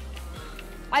 No.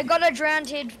 I got a drowned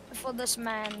head for this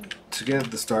man. To get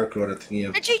the star code, I think you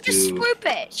have Did she to just do. swoop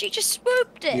it? She just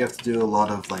swooped it. You have to do a lot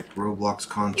of like Roblox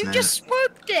You content, just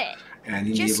swooped it. and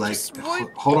you just- need like. just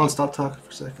swoop Hold on, stop talking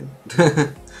for a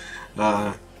second.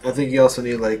 I think you also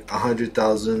need like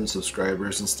 100,000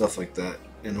 subscribers and stuff like that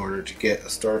in order to get a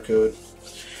star code.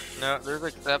 No, there's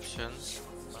exceptions.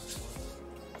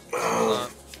 Uh,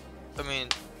 I mean,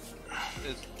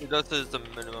 it does say it's a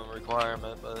minimum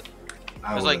requirement, but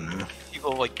I there's wouldn't like know. people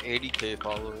with like 80k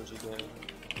followers again.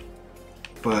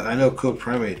 But I know Code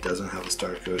Primate doesn't have a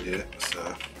star code yet,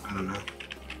 so I don't know.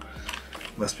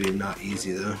 Must be not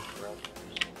easy though.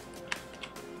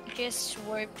 Just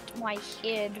swooped my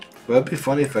head. But it'd be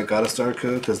funny if I got a star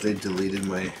code because they deleted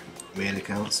my main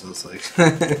account, so it's like,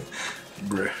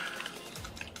 bruh.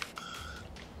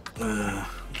 That'd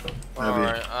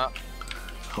Alright, be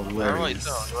how do I hilarious.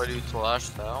 sell? Do I do slash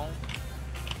sell?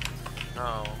 No,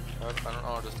 I don't know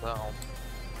how to sell.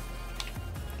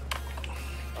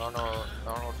 I don't know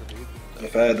what to do.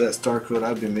 If I had that star code,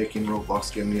 I'd be making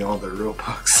Roblox give me all their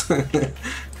Robux.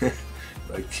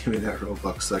 Like, give me that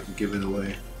Robux so I can give it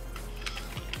away.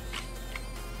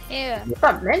 Yeah.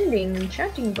 Stop mending and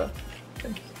enchanting book.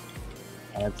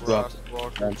 Let's go up. Frost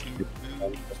Walker 2.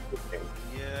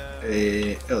 Yeah.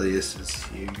 Hey, Elias is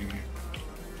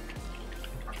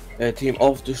here. Team,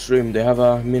 off the stream, they have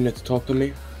a minute to talk to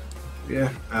me. Yeah,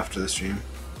 after the stream.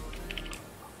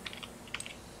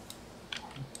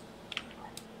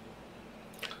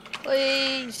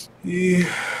 Please.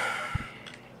 Yeah.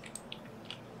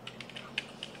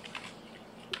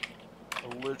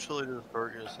 I literally just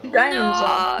hurt yourself. Diamonds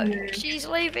off. No, she's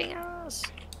leaving us.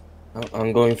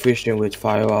 I'm going fishing with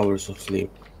 5 hours of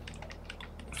sleep.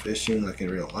 Fishing like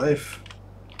in real life.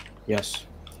 Yes.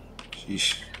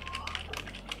 Sheesh.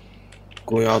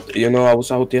 Going out, you know, I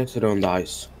was out yesterday on the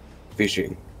ice,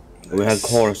 fishing. We had Nice.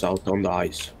 cars out on the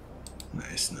ice.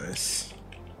 Nice, nice.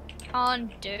 Can't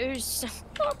do so.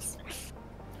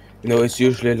 You know, it's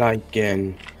usually like,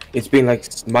 it's been like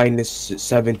minus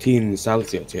 17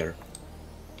 Celsius here.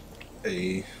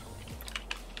 Hey,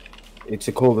 It's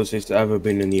the coldest it's ever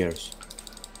been in years.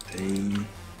 hey.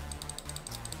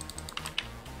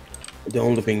 The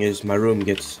only thing is my room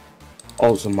gets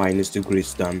also minus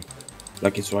degrees then,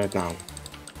 like it's right now.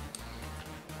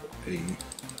 Hey.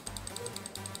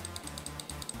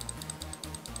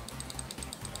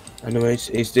 Anyways,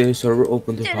 is the server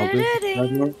open to public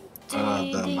right now?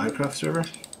 The Minecraft server?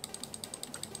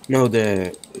 No,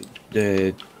 the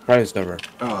private server.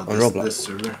 Oh, On Roblox. this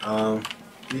server.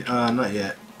 Not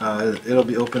yet. It'll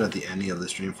be open at the ending of the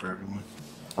stream for everyone.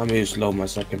 I'm just low my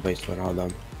second place for now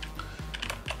then.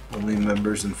 Only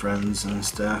members and friends and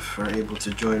staff are able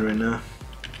to join right now.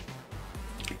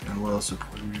 And well,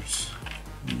 supporters.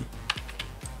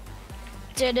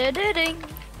 Da-da-da-ding.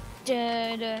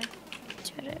 Da-da.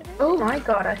 Da-da-da. Oh my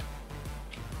god,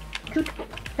 2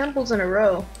 temples in a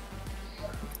row.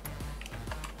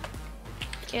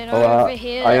 Get Oh, over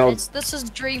here. I This is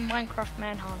Dream Minecraft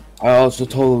Manhunt. I also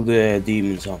told the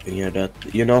demon something here that,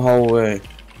 you know how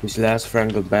his last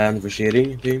friend got banned for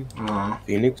cheating, team? Aw.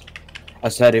 Phoenix? I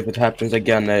said if it happens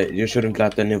again, you shouldn't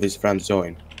let any of his friends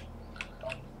join.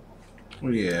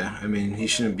 Well, yeah, I mean, he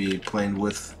shouldn't be playing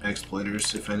with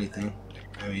exploiters, if anything.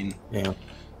 I mean, Yeah.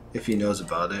 if he knows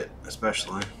about it,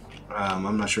 especially.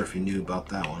 I'm not sure if he knew about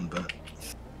that one, but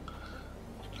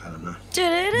I don't know.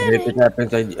 But if it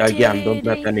happens again, don't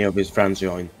let any of his friends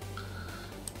join.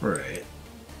 Right.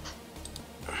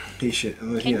 He should,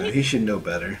 you know, he should know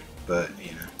better, but,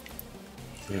 you know.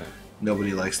 Yeah.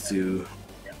 Nobody likes to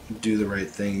do the right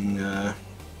thing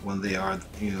when they are,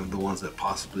 you know, the ones that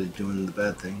possibly doing the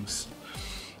bad things.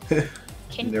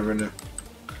 You never know.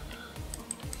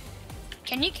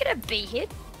 Can you get a B hit?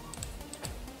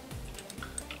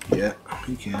 Yeah,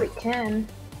 you can. We can.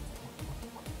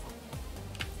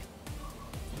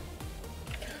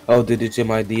 Oh, did you see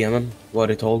my DM? What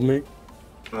he told me?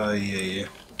 Yeah.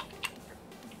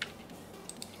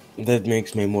 That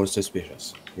makes me more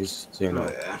suspicious. You know.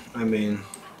 Oh, yeah. I mean,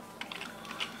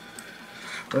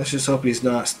 let's just hope he's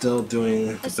not still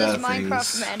doing the bad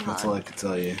things. That's all I can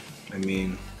tell you. I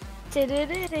mean,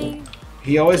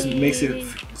 he always makes it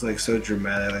like so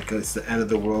dramatic, like it's the end of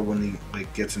the world when he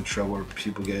like gets in trouble or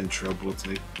people get in trouble. It's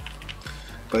like,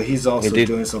 but he's also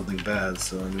doing something bad.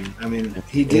 So I mean,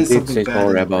 he did something bad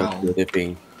in the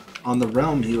realm. On the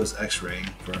realm, he was X-raying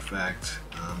for a fact.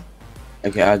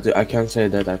 Okay, I can't say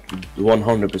that I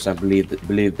 100%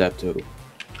 believe that too.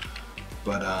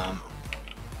 But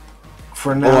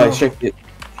for now, I checked it.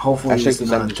 Hopefully, he's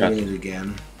not doing it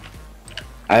again.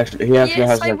 He actually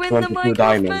has like 22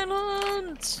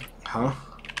 diamonds. Huh?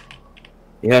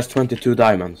 He has 22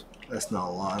 diamonds. That's not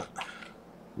a lot.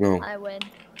 No. I win.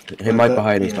 He might be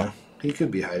hiding stuff. He could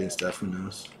be hiding stuff. Who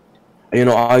knows? You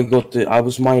know, I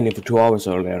was mining for 2 hours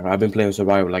earlier. I've been playing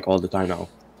survival like all the time now.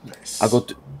 Nice. I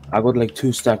got like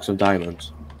 2 stacks of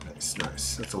diamonds.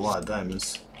 Nice. That's a lot of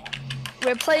diamonds.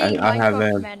 We're playing I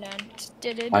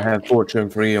have fortune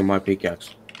 3 on my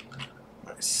pickaxe.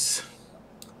 Nice.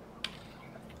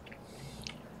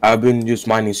 I've been just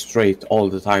mining straight all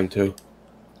the time too.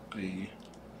 Wait,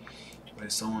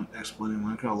 someone exploiting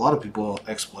Minecraft? A lot of people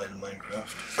exploit in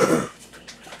Minecraft.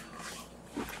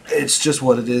 It's just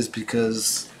what it is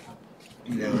because,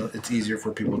 you know, it's easier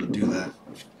for people to do that.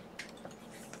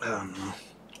 I don't know.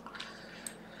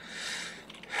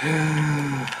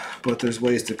 But there's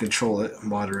ways to control it,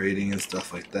 moderating and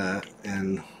stuff like that.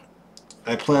 And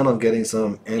I plan on getting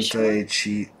some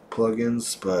anti-cheat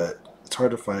plugins, but it's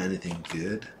hard to find anything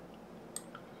good.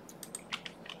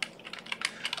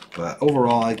 But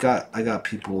overall, I got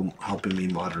people helping me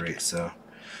moderate. So,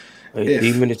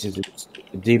 Demon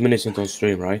isn't on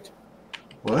stream, right?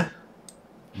 What?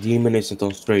 Demon isn't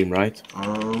on stream, right?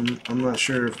 I'm not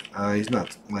sure if he's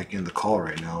not like in the call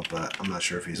right now, but I'm not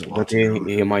sure if he's watching. But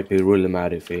he might be really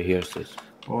mad if he hears this.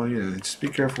 Well, yeah, just be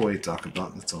careful what you talk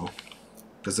about. That's all.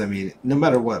 Because I mean, no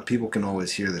matter what, people can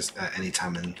always hear this at any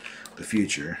time in the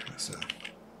future. So,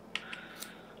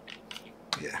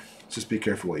 yeah, just be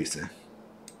careful what you say.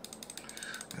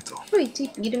 That's all. Wait,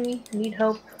 TP to me. I need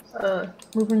help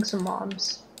moving some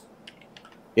mobs.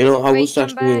 You know, I was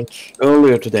actually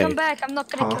earlier today. Come back, I'm not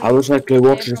gonna kill you. I was actually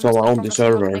watching someone on the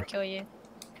server,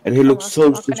 and he looked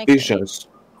so suspicious.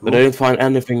 But I didn't find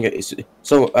anything.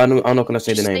 So I'm not gonna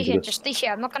say the name. Just stay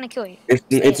here. I'm not gonna kill you.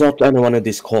 It's not anyone in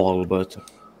this call, but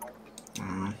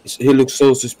he looks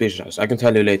so suspicious. I can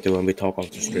tell you later when we talk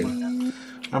off the stream.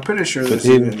 I'm pretty sure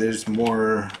there's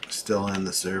more still in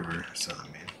the server. So I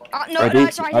mean. No,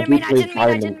 sorry, I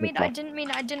didn't mean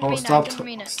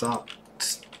it. Stop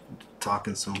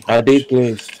talking so much. I did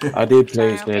place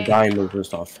the diamonds and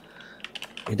stuff.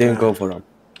 He didn't go for them.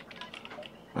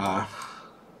 I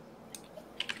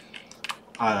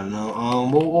don't know.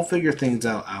 We'll figure things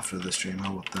out after the stream.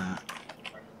 How about that?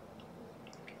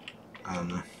 I don't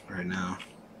know. Right now.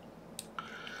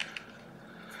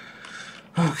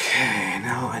 Okay,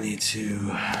 now I need to.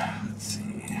 Let's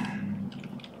see.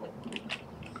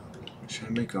 Should I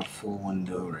make a full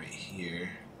window right here?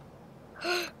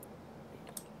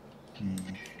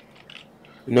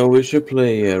 No, we should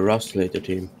play Rust later,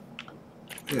 team.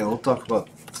 Yeah, we'll talk about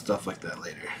stuff like that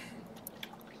later.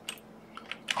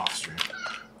 Off stream.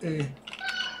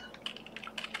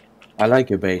 I like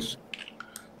your base.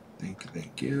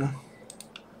 Thank you.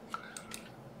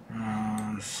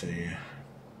 Let's see.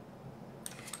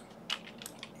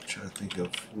 I'm trying to think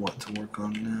of what to work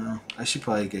on now. I should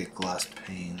probably get glass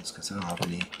panes because I don't have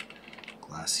any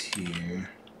glass here.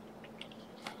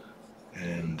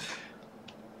 And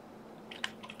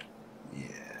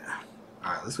yeah.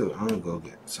 Alright, let's go. I'm gonna go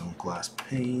get some glass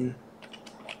pane.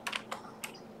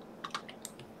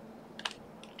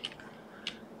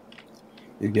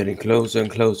 You're getting closer and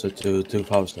closer to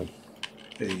 2000.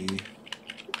 Hey.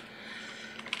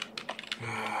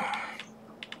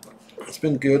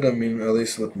 been good. I mean, at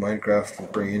least with Minecraft, we're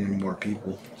bringing in more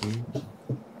people.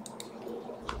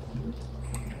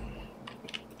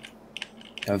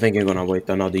 I think I'm gonna wait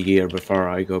another year before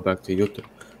I go back to YouTube.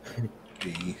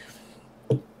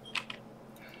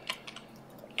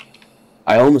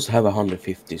 I almost have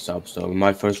 150 subs, so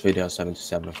my first video is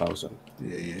 77,000.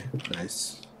 Yeah,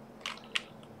 nice.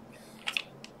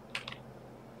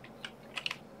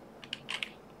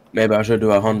 Maybe I should do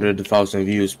 100,000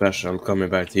 views special coming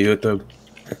back to YouTube.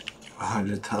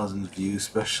 100,000 views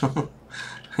special.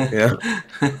 Yeah.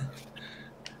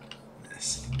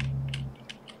 Nice.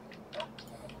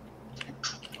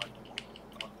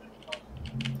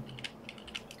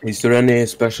 Is there any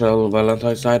special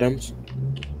Valentine's items?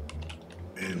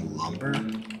 In lumber?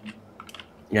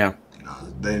 Yeah. No,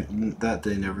 that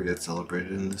day never gets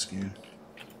celebrated in this game.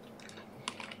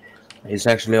 It's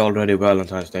actually already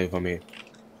Valentine's Day for me.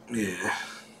 Yeah.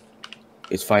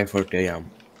 It's 5:30 AM.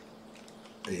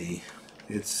 Hey,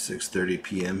 it's 6:30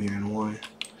 PM here in Hawaii.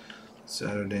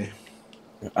 Saturday.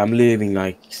 I'm leaving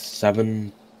like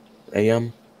 7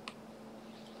 AM.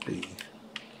 Hey.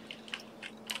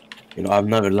 You know, I've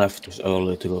never left this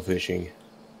early to go fishing.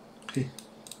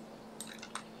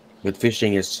 But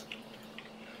fishing is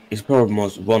probably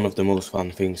one of the most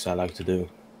fun things I like to do.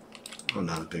 I'm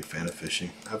not a big fan of fishing.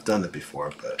 I've done it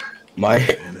before, but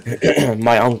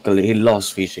my uncle, he loves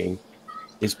fishing.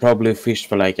 He's probably fished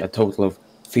for like a total of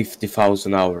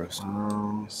 50,000 hours.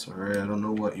 Oh, sorry, I don't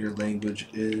know what your language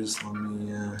is. Let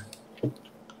me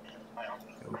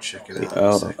go check it out in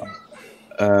a second.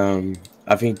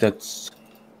 I think that's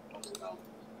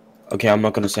okay. I'm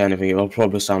not gonna say anything. It'll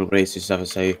probably sound racist if I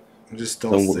say just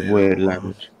don't some say weird it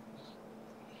language.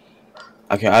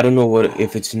 Okay, I don't know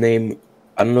if it's name.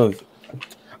 I don't know if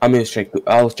I'm gonna check.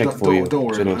 I'll check for you. Don't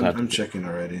worry, so I'm checking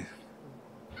already.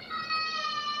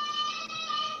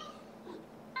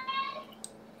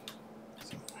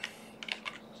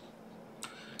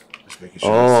 Just making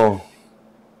sure. Oh,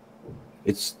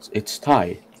 it's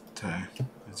Thai. Thai.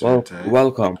 It's Well, Thai.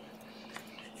 welcome.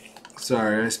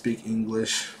 Sorry, I speak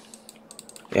English.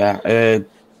 Yeah.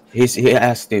 He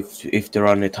asked if there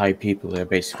are any Thai people here,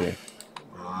 basically.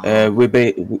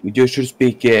 You should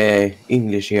speak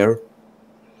English here.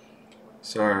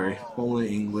 Sorry,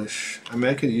 only English. I mean,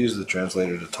 I could use the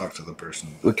translator to talk to the person.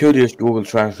 We could use Google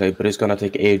Translate, but it's gonna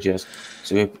take ages.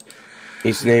 So if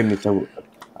his name is,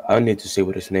 I need to see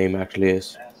what his name actually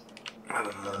is. I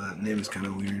don't know. That name is kind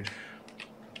of weird.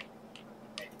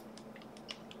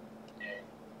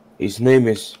 His name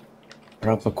is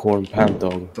Rapacorn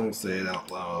Pantog. Don't say it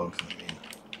out loud. I mean,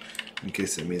 in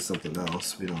case it means something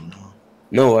else, we don't know.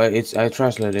 No, I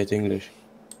translated it to English.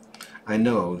 I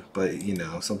know, but you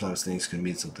know, sometimes things can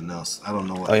mean something else. I don't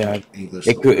know what English.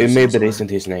 It maybe it isn't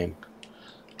his name.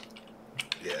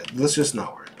 Yeah, let's just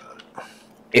not worry about it.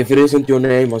 If it isn't your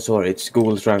name, I'm sorry. It's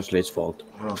Google Translate's fault.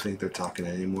 I don't think they're talking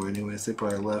anymore. Anyways, they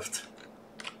probably left.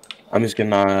 I'm just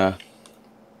gonna.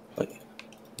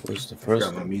 Where's the first? I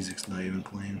forgot my music's not even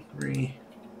playing.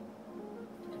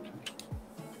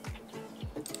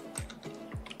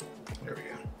 There we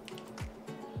go.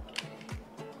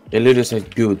 It literally says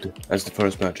good as the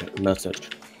first message.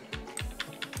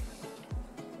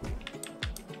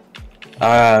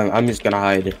 I'm just gonna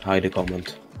hide the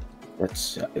comment.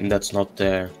 That's not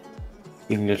the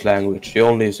English language. You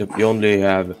only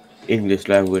have English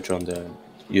language on the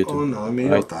YouTube. Oh no, I mean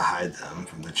you right? have to hide them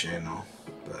from the channel.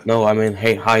 But no, I mean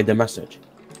hey, hide the message.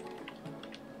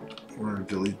 Or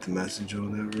delete the message or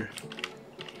whatever.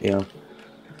 Yeah.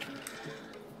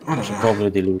 I should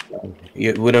probably delete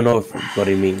that. We don't know what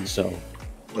it means, so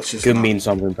let's just could mean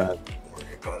something bad.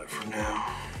 Worry about it for now.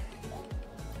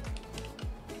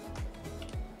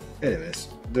 Anyways,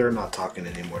 they're not talking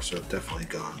anymore, so it's definitely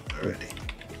gone already.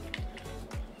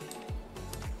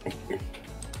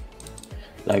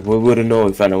 Like we wouldn't know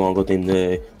if anyone got in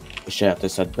the chat that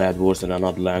said bad words in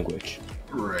another language.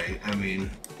 Right. I mean,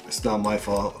 it's not my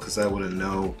fault because I wouldn't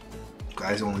know.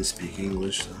 Guys only speak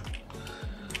English, so.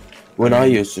 When I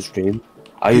used to stream,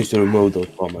 I used to remove those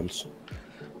comments.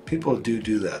 People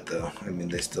do that though. I mean,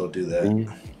 they still do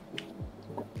that.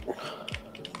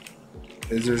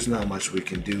 There's not much we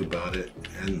can do about it,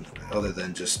 and other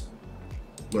than just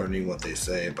learning what they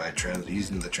say by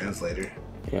using the translator.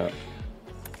 Yeah.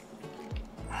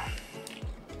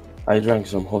 I drank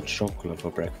some hot chocolate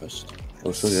for breakfast. It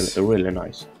was really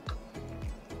nice.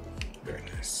 Very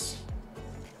nice.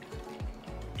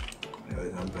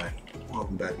 Anyway, I'm back.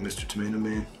 Welcome back, Mr. Tomato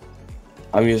Man.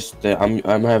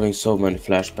 I'm having so many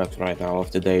flashbacks right now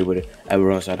of the day where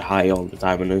everyone said hi all the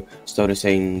time and started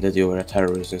saying that you were a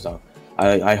terrorist and stuff.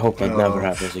 I hope that never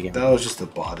happens again. That was just a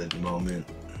botted moment.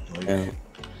 Like, yeah.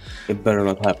 It better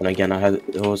not happen again.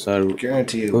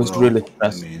 Guarantee it was will. really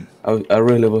stressed. I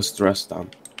really was stressed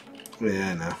out.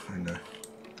 Yeah, I know.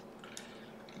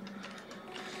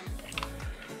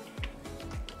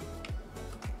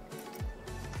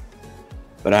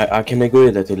 But I can agree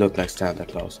that he looked like Santa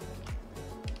Claus.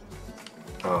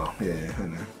 Oh, yeah, I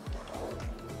know.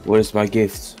 Where's my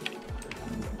gifts?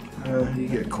 You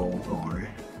get cold, don't worry.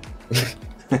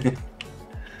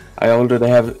 I already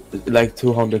have like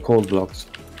 200 cold blocks.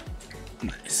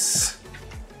 Nice.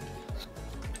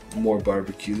 More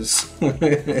barbecues.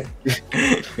 I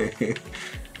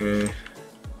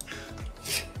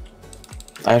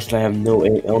actually have no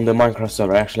on the Minecraft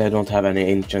server. Actually, I don't have any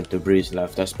ancient debris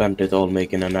left. I spent it all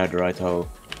making a netherite hoe.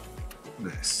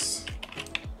 Nice.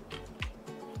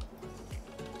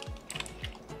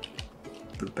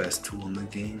 The best tool in the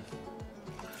game.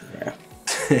 Yeah.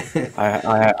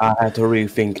 I had to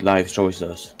rethink life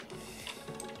choices.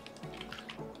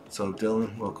 So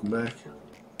Dylan, welcome back.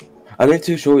 I need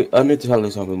to tell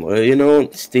you something more. You know,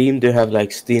 Steam, they have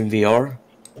like Steam VR.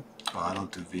 Oh, I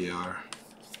don't do VR.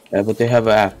 Yeah, but they have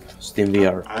an app, Steam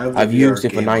VR. I've used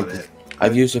it for 90.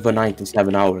 I've used it for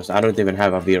 97 hours. I don't even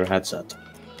have a VR headset.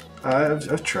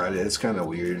 I've tried it. It's kind of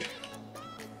weird.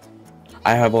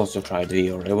 I have also tried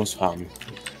VR. It was fun.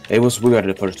 It was weird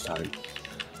the first time.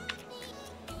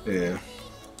 Yeah.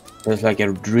 It's like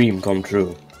a dream come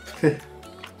true.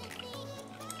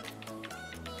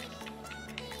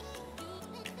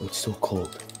 It's so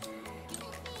cold.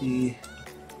 Yeah.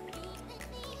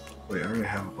 Wait, I already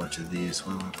have a bunch of these.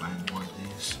 Why am I buying more of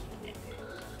these?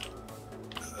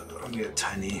 I'll get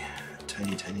tiny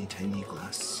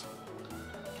glass.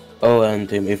 Oh, and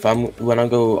when I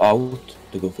go out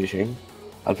to go fishing,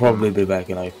 I'll probably be back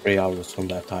in like 3 hours from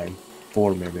that time,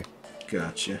 4 maybe.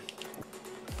 Gotcha.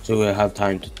 So we'll have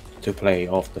time to play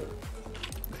after.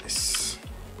 Nice.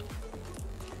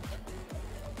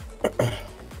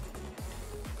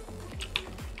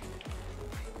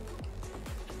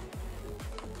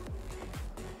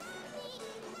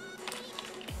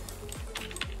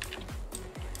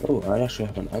 Oh, I actually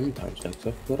have an end time check.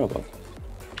 I forgot about that.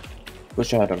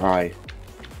 Wish I had an eye.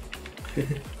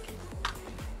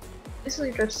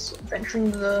 Basically just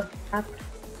venturing the app,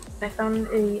 I found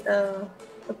a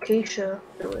acacia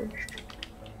village.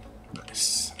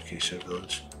 Nice. Acacia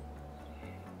village.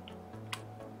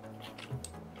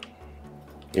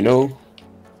 You know,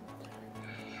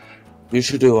 we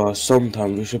should do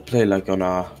sometime we should play like on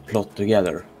a plot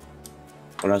together.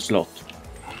 On a slot.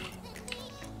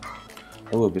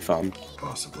 That would be fun.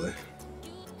 Possibly.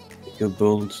 We could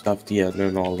build stuff together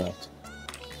and all that.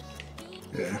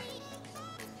 Yeah.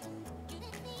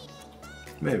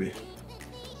 Maybe.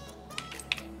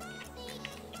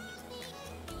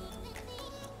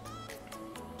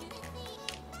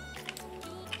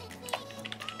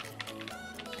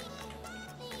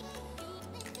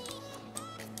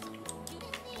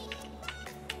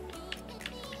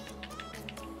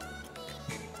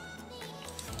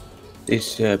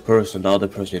 This person, the other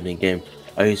person in the game,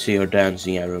 I see her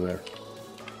dancing everywhere.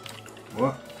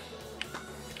 What?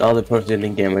 The other person in the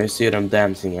game, I see them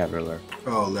dancing everywhere.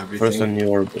 Oh, everything. Person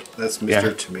your... That's Mr.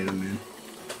 Yeah. Tomato Man.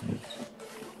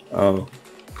 Oh.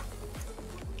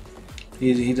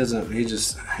 He doesn't. He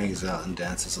just hangs out and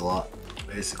dances a lot,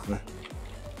 basically.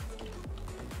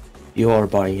 You are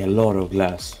buying a lot of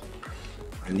glass.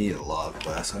 I need a lot of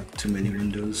glass. I have too many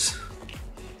windows.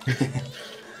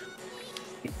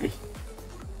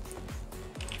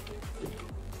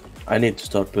 I need to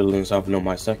start building something on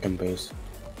my second base.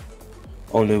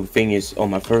 Only thing is, on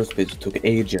my first base, it took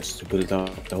ages to build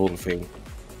up the whole thing.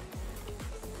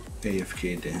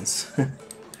 AFK dance.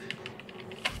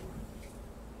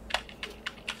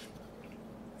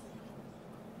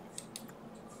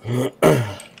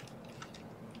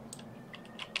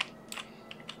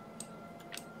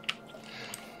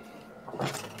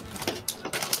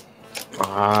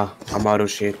 I'm out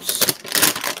of ships.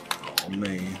 Oh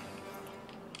man.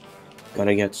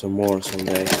 Gotta get some more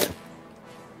someday.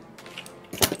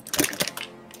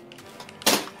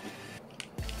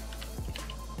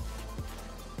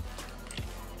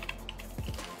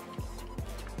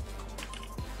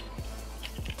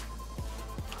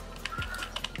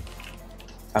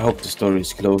 I hope the store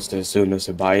is closed as soon as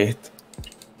I buy it.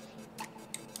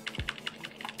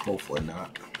 Hopefully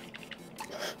not.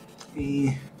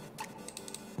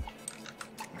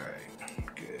 Alright,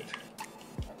 good.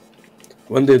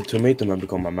 When did Tomato Man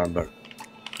become a member?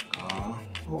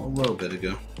 Well, a little bit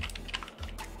ago.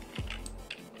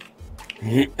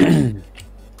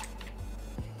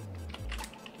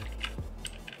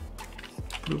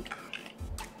 Boop.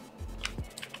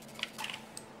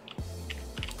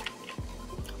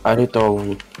 I hit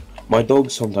on my dog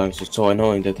sometimes. It's so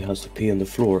annoying that it has to pee on the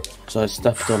floor, so I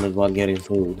stepped on it while getting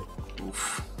food.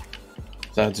 Oof.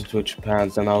 So I had to switch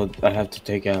pants, and now I have to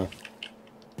take a.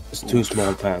 It's two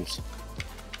small pants.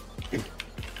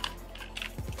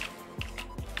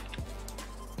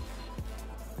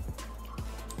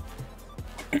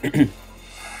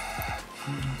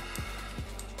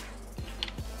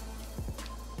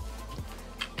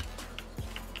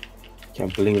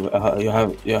 Can't believe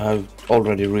you have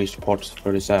already reached part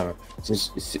 37.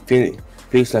 It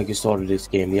feels like you started this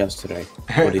game yesterday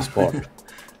for this part.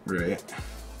 Right.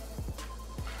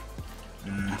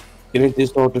 Didn't you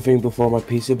start the thing before my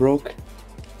PC broke?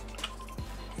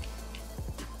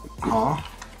 Huh?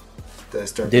 Did I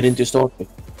start? Didn't you start it?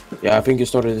 Yeah, I think you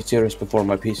started the series before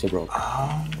my PC broke.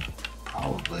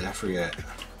 Probably. I forget.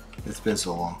 It's been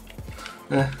so long.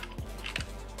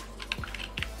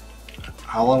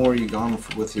 How long were you gone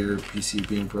with your PC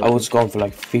being broken? I was gone for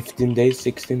like 15 days,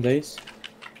 16 days.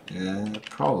 Yeah,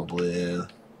 probably. Yeah.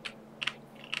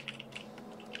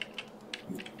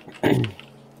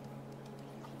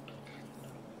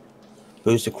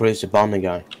 Who's the crazy bunny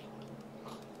guy?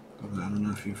 I don't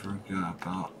know if you forgot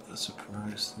about the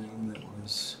surprise thing that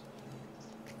was...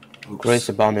 Oops.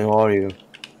 Crazy bunny, who are you?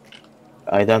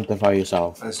 Identify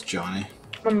yourself. That's Johnny.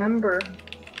 Remember.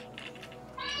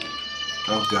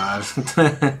 Oh god.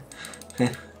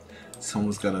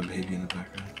 Someone's got a baby in the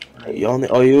background. Johnny,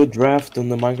 are you a draft on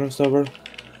the Minecraft server?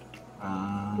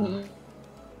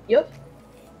 Yep.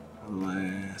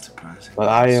 Surprising. But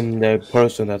I am the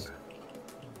person that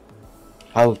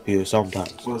help you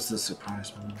sometimes. What's the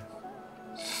surprise one?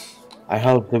 I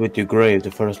helped you with your grave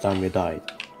the first time you died.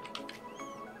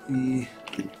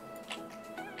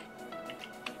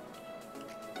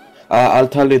 I'll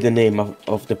tell you the name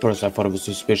of the person. I thought it was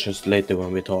suspicious later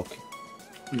when we talk.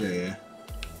 Yeah.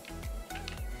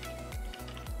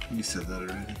 You said that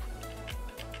already.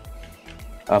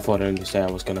 I thought I didn't say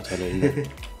I was gonna tell you.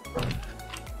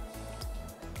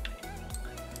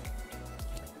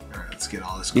 Alright, let's get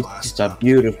all this glass. It's a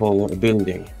beautiful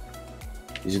building.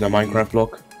 Is it a Minecraft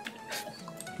block?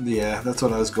 Yeah, that's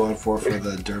what I was going for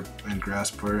the dirt and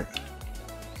grass part.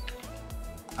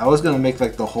 I was gonna make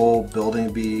like the whole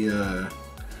building be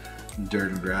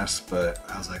dirt and grass, but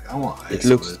I was like, I want ice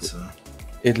wood, so.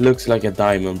 It looks like a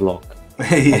diamond block.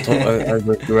 Yeah.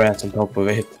 With grass on top of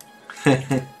it.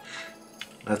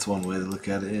 That's one way to look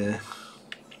at it, yeah.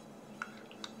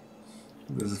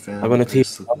 There's a fan. I'm gonna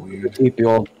keep you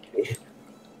all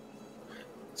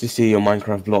to see your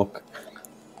Minecraft block.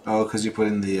 Oh, because you put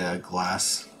in the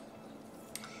glass.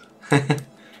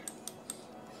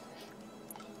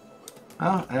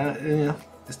 Oh, yeah,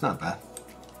 it's not bad.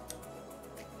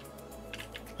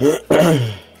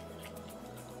 I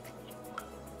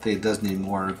think it does need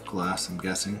more glass, I'm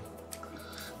guessing.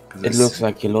 It looks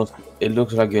like you lost. It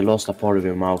looks like you lost a part of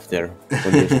your mouth there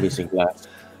when you're squeezing glass.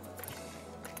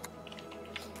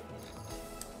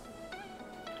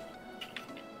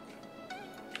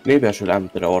 Maybe I should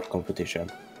enter the art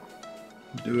competition.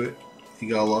 Do it. You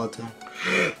got a lot of time.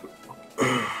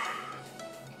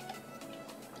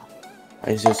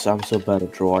 I'm so bad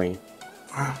at drawing.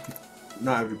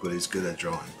 Not everybody's good at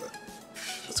drawing, but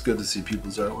it's good to see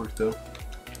people's artwork, though.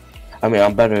 I mean,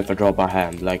 I'm better if I draw by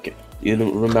hand. Like, you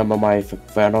remember my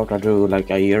fan art I drew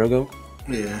like a year ago?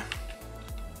 Yeah.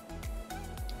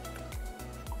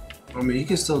 I mean, you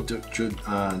can still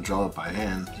draw it by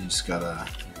hand. You just gotta.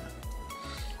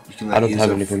 You can, like, I don't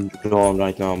have anything drawn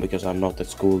right now because I'm not at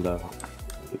school though.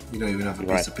 You don't even have a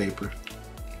piece of paper.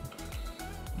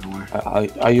 Nowhere.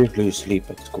 I usually sleep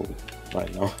at school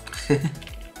right now.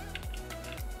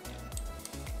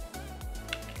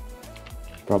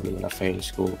 Probably gonna fail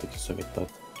school because of it, but.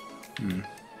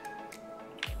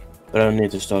 But I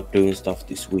need to start doing stuff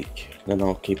this week. Then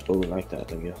I'll keep going like that,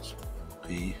 I guess.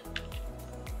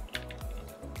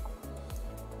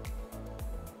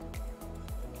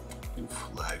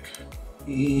 Lag.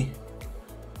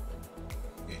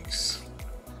 Thanks.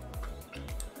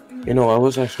 You know, I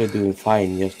was actually doing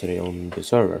fine yesterday on the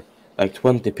server. Like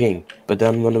 20 ping. But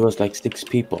then when it was like 6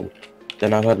 people,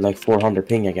 then I had like 400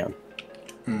 ping again.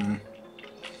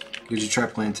 Did you try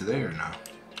playing today or no?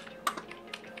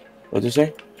 What did you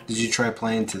say? Did you try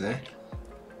playing today?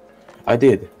 I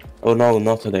did. Oh no,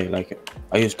 not today. Like,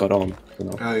 I just got on, you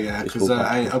know. Oh yeah, because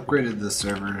I upgraded the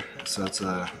server, so it's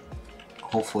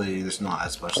hopefully there's not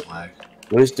as much lag.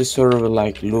 Where is the server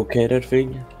like located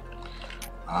thing?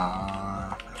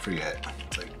 I forget.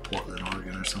 It's like Portland,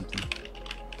 Oregon or something.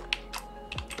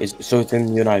 So it's in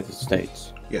the United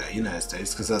States? Yeah, United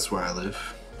States, because that's where I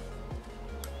live.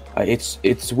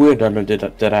 It's weird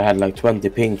that I had like 20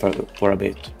 ping for a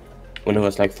bit. when it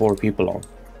was like 4 people on.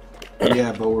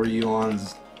 Yeah, but were you on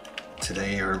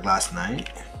today or last night?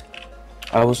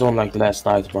 I was on like last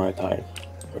night my time,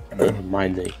 my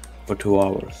day, for 2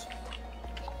 hours.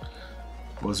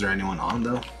 Was there anyone on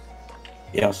though?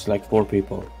 Yes, like 4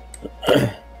 people.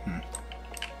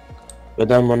 But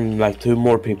then when like 2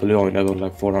 more people joined, I got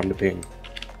like 400 ping.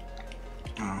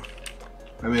 Oh.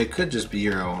 I mean, it could just be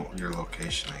your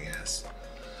location, I guess.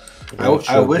 Yeah,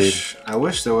 I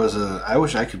wish there was a. I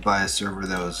wish I could buy a server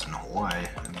that was in Hawaii.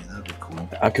 I mean, that'd be cool.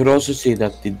 I could also see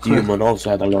that the demon also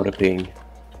had a lot of ping.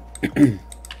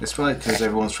 It's probably because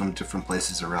everyone's from different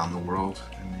places around the world.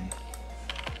 I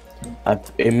mean,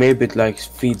 It maybe it like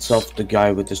feeds off the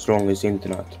guy with the strongest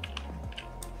internet.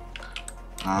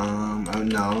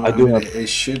 no. I do have. It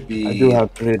should be. I do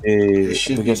have pretty. It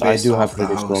should Because be I based do have off the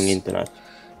pretty strong host. internet.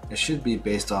 It should be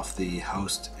based off the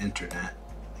host internet.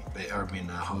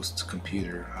 Host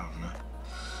computer. I don't know.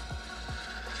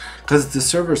 Because the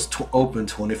server's open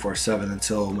 24/7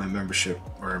 until my membership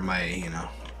or my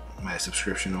my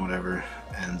subscription or whatever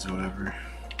ends or whatever.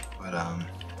 But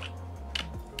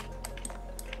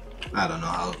I don't know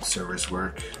how servers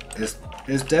work.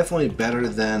 It's definitely better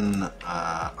than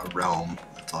a Realm.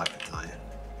 That's all I can tell you.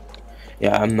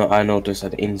 Yeah, I noticed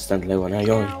that instantly when I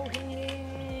joined.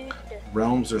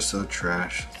 Realms are so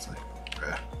trash. It's like,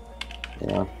 bruh.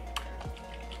 Yeah.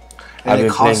 And I've it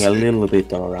been playing costs- a little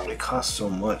bit on a round. It costs so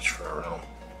much for a Realm.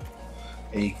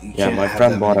 And you Yeah, can't my have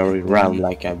friend that bought a many- round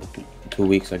like 2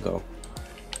 weeks ago.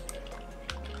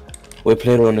 We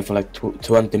played only for like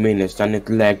 20 minutes, and it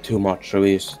lagged too much, so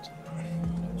he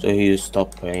just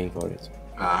stopped paying for it.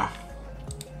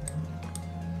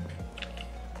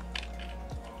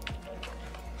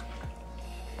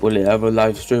 Will you ever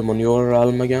live stream on your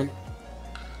realm again?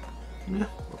 Yeah,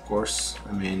 of course.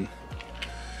 I mean,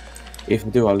 If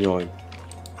you do, I'll join.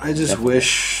 I just Definitely.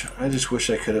 wish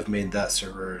I could have made that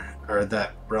server or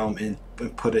that realm and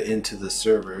put it into the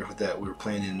server that we're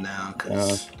playing in now,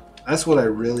 because that's what I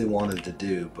really wanted to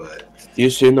do. But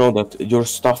You should know that your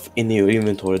stuff in your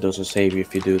inventory doesn't save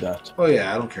if you do that. oh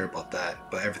yeah, I don't care about that.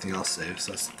 But everything else saves.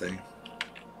 That's the thing.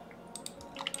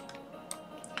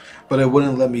 But it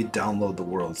wouldn't let me download the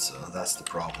world, so that's the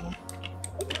problem.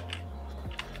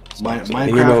 Minecraft,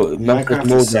 You know, Minecraft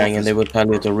Mojang itself and is- they will tell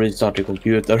you to restart your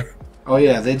computer. Oh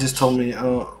yeah, they just told me.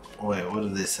 Oh wait, what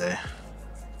did they say?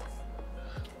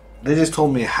 They just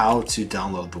told me how to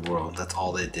download the world. That's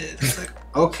all they did. It's like,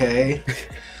 okay,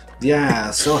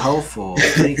 yeah, so helpful.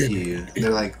 Thank you.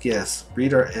 They're like, yes,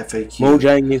 read our FAQ.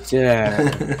 Mojang is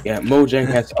yeah, Mojang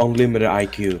has unlimited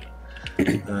IQ.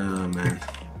 Oh man,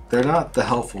 they're not the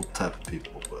helpful type of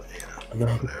people, but No.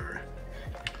 whatever.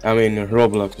 I mean,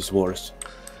 Roblox is worse.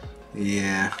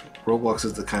 Yeah, Roblox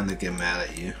is the kind that get mad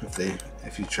at you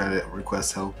if you try to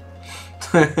request help.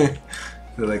 They're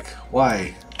like,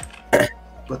 why?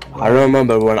 But I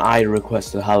remember when I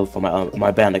requested help for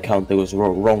my banned account that was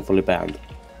wrongfully banned.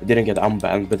 It didn't get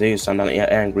unbanned, but they sent an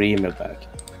angry email back.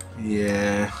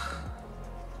 Yeah.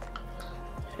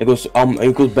 It was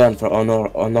banned for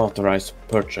unauthorized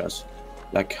purchase.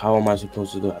 Like, how am I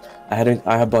supposed to do that? I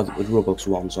had bought Roblox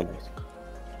once on it.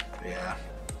 Yeah,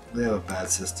 they have a bad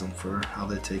system for how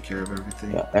they take care of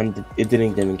everything. Yeah, and it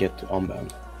didn't even get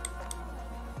unbanned.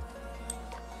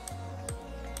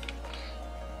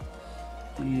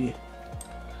 Yeah.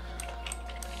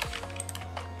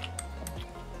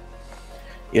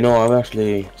 You know, I've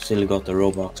actually still got the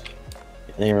Robux.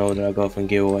 You know, that I got from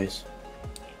giveaways.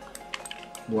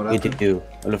 What We happened? did do.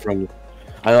 Well, from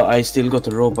I still got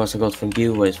the Robux I got from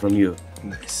giveaways from you.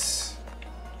 Nice.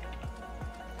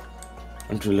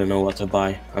 I don't really know what to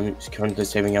buy. I'm currently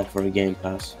saving up for a Game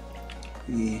Pass.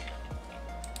 Yeah.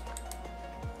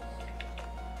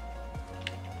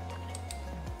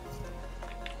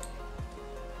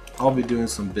 I'll be doing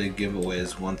some big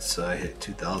giveaways once I hit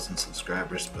 2,000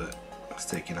 subscribers, but it's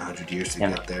taking 100 years to Yeah.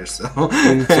 get there, so...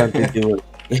 Instantly do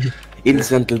it.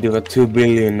 Instantly do a 2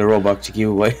 billion Robux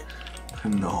giveaway.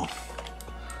 No.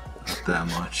 Not that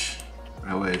much.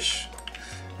 I wish.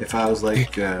 If I was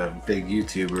like a big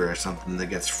YouTuber or something that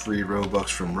gets free Robux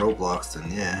from Roblox,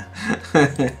 then yeah.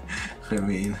 I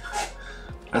mean,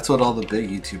 that's what all the big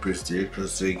YouTubers do,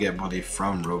 because they get money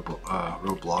from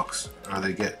Roblox, or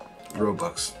they get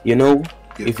Robux. You know,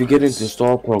 gift if you get cards. into the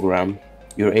Star program,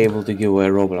 you're able to give away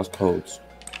Roblox codes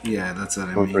Yeah, that's what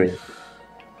I for mean. free.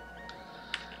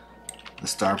 The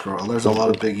Star Pro. There's a lot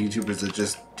of big YouTubers that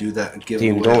just do that, give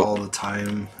Team, away don't- all the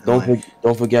time. and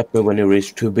Don't forget me when you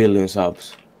reach 2 billion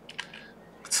subs.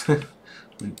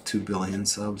 like 2 billion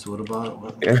subs. What about?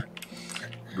 What? Yeah.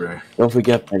 Bruh. Don't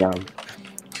forget me, man.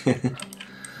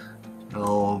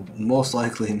 I'll most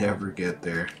likely never get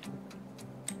there.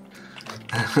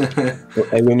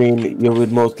 I mean, you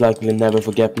would most likely never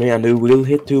forget me, and you will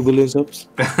hit 2 billion subs.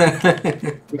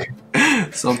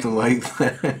 Something like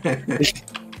that.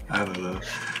 I don't know.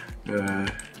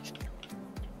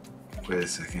 Wait a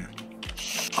second.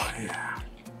 Oh yeah.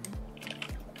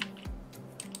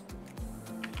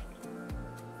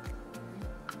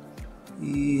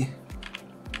 There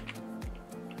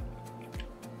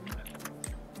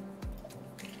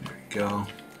we go.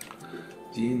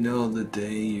 Do you know the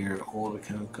day your old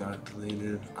account got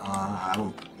deleted? I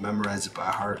don't memorize it by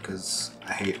heart because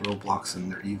I hate Roblox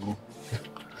and they're evil.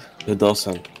 Who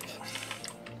doesn't?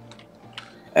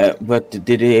 But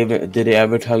did they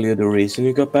ever tell you the reason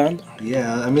you got banned?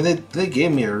 Yeah, I mean they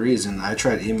gave me a reason. I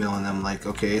tried emailing them like,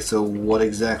 okay, so what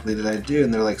exactly did I do?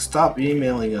 And they're like, stop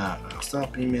emailing us.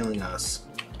 Stop emailing us.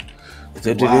 So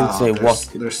they didn't say what.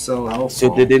 They're so helpful. So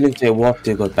they didn't say what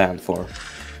they got banned for.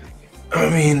 I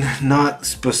mean, not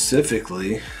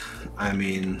specifically. I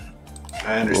mean,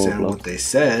 I understand what they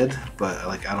said, but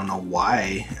like I don't know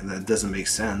why, and that doesn't make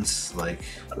sense. Like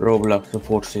Roblox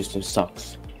support system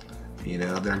sucks. You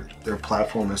know, their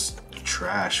platform is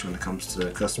trash when it comes to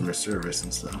customer service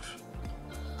and stuff.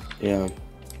 Yeah.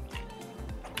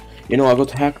 You know, I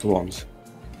got hacked once.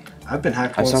 I've been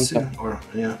hacked once too.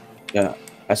 Yeah,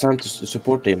 I sent a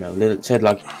support email. It said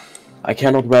like, I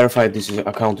cannot verify this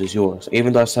account is yours,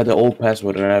 even though I said the old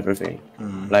password and everything.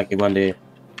 Like when they.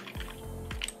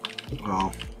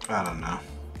 Well, I don't know.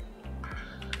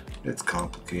 It's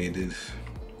complicated.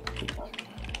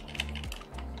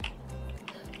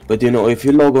 But you know, if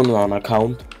you log on to an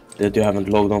account that you haven't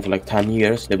logged on for like 10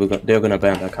 years, they're gonna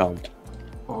ban the account.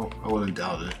 Well, I wouldn't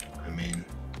doubt it. I mean,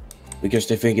 because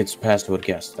they think it's password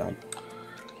guessed then.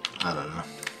 I don't know.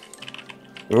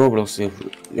 Roblox, you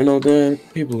know, the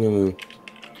people who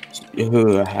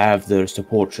have their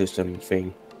support system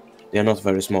thing, they're not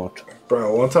very smart.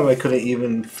 Bro, one time I couldn't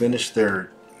even finish their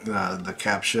the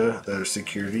CAPTCHA, their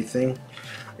security thing.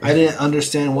 I didn't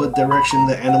understand what direction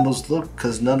the animals looked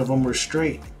because none of them were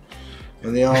straight.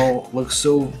 And they all look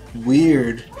so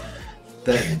weird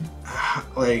that,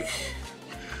 like,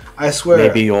 I swear.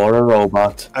 Maybe you're a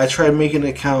robot. I tried making an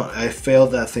account. I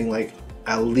failed that thing like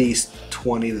at least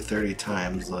 20 to 30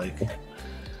 times. Like,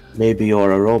 maybe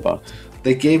you're a robot.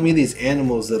 They gave me these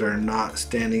animals that are not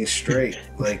standing straight.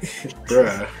 Like,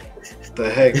 bruh, the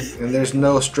heck? And there's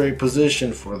no straight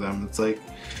position for them. It's like,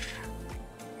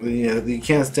 you know, you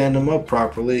can't stand them up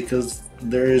properly because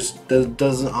that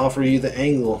doesn't offer you the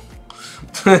angle.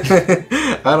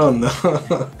 I don't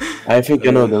know. I think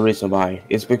you know the reason why.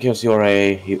 It's because you're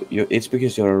it's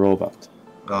because you're a robot.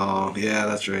 Oh yeah,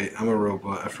 that's right. I'm a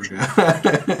robot. I forgot.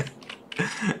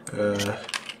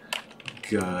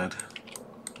 God,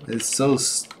 it's so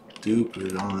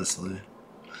stupid, honestly.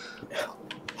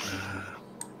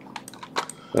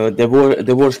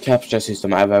 The worst CAPTCHA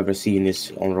system I've ever seen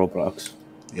is on Roblox.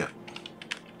 Yeah.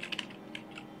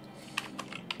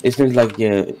 Isn't it like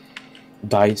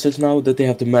dices now that they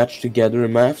have to match together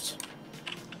in maths?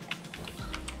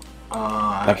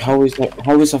 Like how is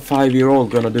a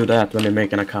 5-year-old gonna do that when they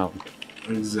make an account?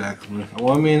 Exactly.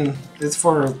 Well, I mean, it's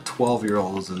for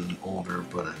 12-year-olds and older,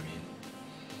 but I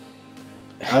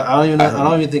mean, I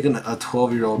don't even think a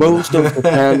 12-year-old. Most of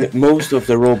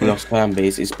the Roblox fan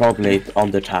base is probably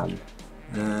under 10.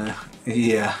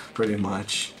 Yeah, pretty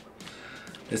much.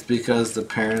 It's because the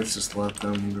parents just let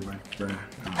them. I don't know.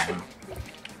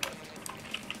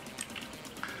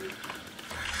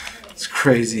 It's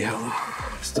crazy how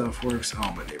stuff works.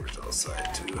 Oh, my neighbor's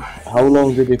outside too. How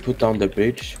long did they put down the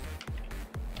bridge?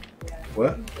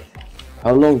 What?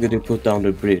 How long did they put down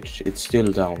the bridge? It's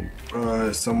still down.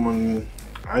 Someone.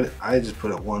 I just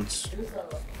put it once.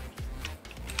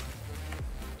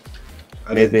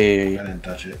 I didn't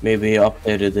touch it. Maybe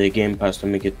updated the Game Pass to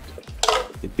make it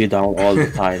be down all the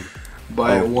time.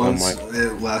 Buy it once,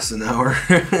 it lasts an hour.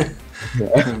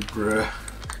 Bruh.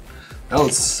 That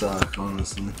would suck,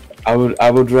 honestly. I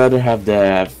would rather have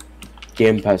the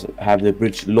Game Pass have the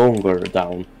bridge longer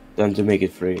down than to make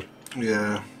it free.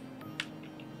 Yeah.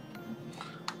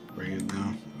 Bring it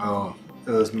down. Oh,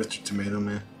 that was Mr. Tomato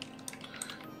Man.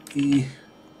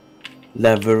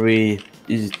 Levery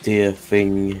is the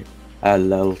thing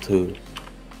LL2.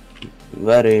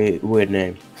 Very weird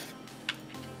name.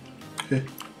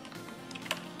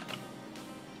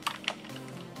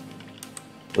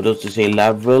 What does it say?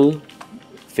 Level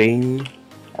thing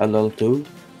LL2?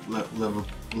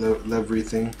 Levery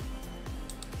thing.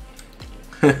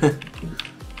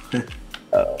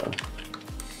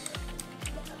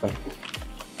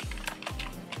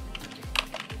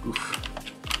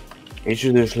 He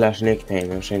should do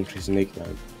 /nickname and change his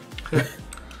nickname.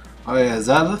 Oh yeah, is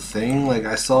that a thing? Like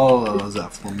I saw, was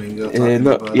that Flamingo talking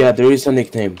No, about yeah, there is a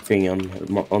nickname thing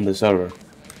on the server.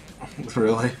 it?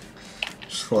 Really?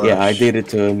 Yeah, I Slash did it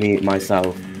to me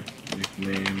myself.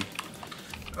 nickname.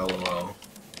 LOL.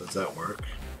 Does that work?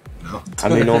 No. I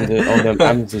mean on the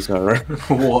empty server.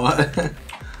 What?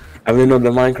 I mean on the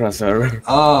Minecraft server.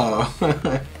 Oh.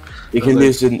 You can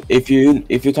use it if you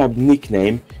type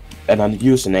nickname and then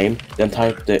username, then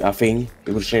type a thing.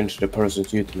 It will change the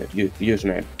person's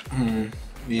username.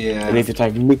 Yeah. And if you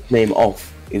type nickname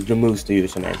off, it removes the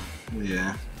username.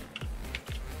 Yeah.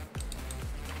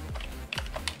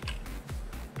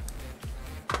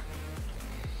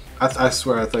 I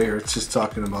swear I thought you were just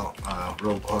talking about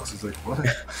Roblox. I was like, what?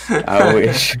 I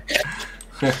wish.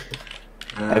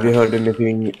 Have you heard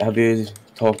anything? Have you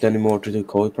talked anymore to the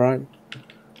Code Prime?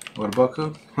 What about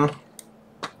Code? Huh?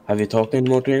 Have you talked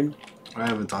anymore to him? I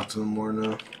haven't talked to him more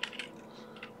now.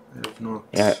 I have not.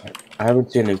 Yeah, I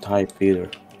haven't seen him type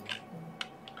either.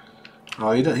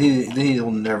 Oh,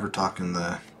 he'll never talk in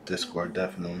the Discord,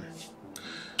 definitely.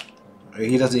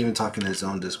 He doesn't even talk in his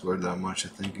own Discord that much, I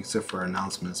think, except for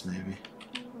announcements, maybe.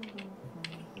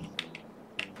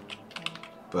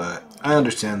 But I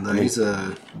understand, though. He's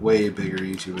a way bigger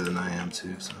YouTuber than I am,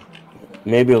 too, so...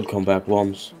 Maybe he'll come back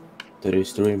once to the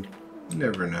stream. You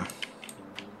never know.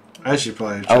 I should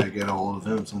probably try to get a hold of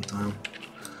him sometime.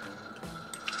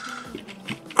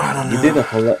 I don't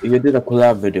know. You did a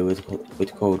collab video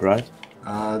with Code, right?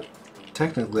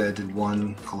 Technically I did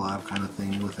one collab kind of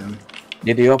thing with him.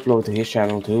 Did he upload to his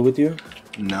channel too with you?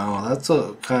 No, that's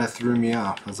what kind of threw me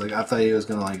off. I was like, I thought he was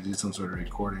gonna like do some sort of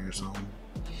recording or something,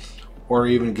 or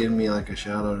even give me like a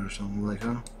shout out or something. Like,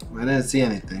 huh? I didn't see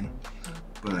anything,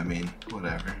 but I mean,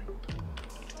 whatever.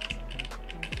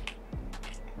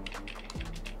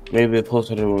 Maybe he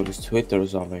posted it on his Twitter or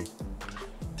something.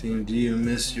 Team, do you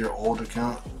miss your old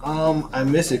account? I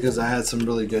miss it because I had some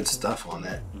really good stuff on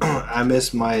it. I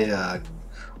miss my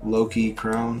Loki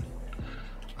crown.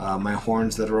 My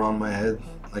horns that are on my head.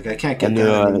 Like, I can't get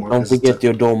that anymore. Don't forget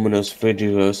your Dominus,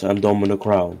 Frigiverse, and Domino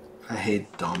crown. I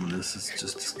hate Dominus. It's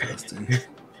just disgusting.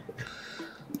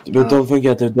 But don't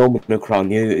forget the Domino crown.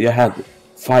 You had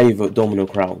 5 Domino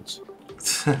crowns.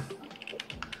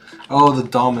 Oh, the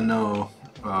Domino.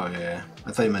 Oh, yeah.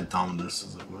 I thought you meant Dominus. I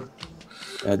was like, what?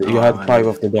 You had 5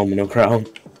 of the Domino crown.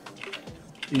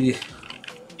 E.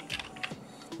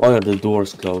 Why are the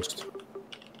doors closed?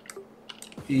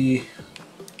 E.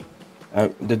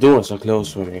 The doors are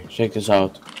closed for me. Check this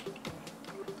out.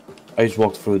 I just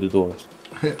walked through the doors.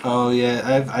 Oh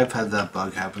yeah, I've had that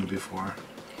bug happen before.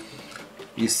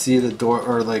 You see the door,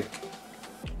 or like,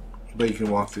 but you can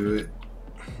walk through it.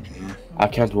 Yeah. I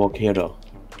can't walk here though.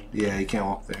 Yeah, you can't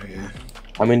walk there. Yeah.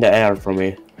 I'm in the air from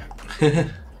me.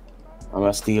 I'm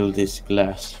gonna steal this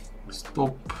glass.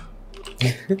 Stop.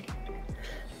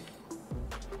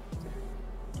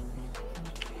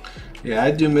 Yeah,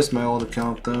 I do miss my old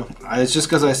account though. It's just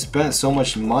because I spent so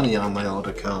much money on my old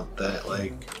account that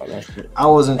like I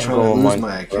wasn't trying to lose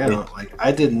my account. Like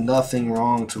I did nothing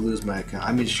wrong to lose my account.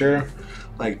 I mean, sure,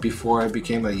 like before I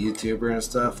became a YouTuber and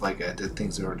stuff, like I did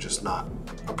things that were just not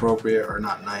appropriate or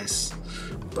not nice.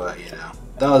 But you know,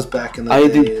 that was back in the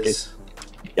days.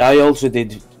 I also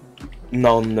did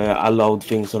non-allowed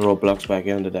things on Roblox back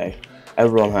in the day.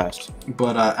 Everyone has.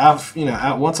 But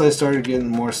once I started getting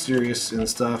more serious and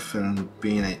stuff, and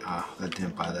being I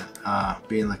didn't buy that.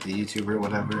 Being like a YouTuber,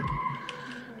 whatever.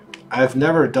 I've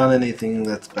never done anything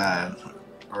that's bad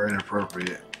or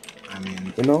inappropriate. I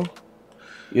mean, you know,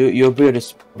 your beard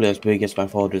is probably as big as my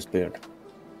father's beard.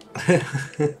 But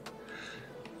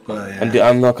yeah. And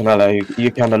I'm not gonna lie,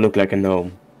 you kind of look like a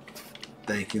gnome.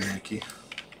 Thank you.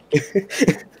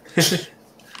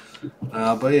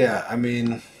 But yeah, I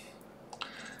mean.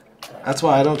 That's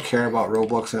why I don't care about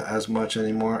Roblox as much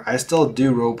anymore. I still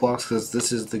do Roblox because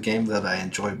this is the game that I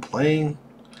enjoy playing.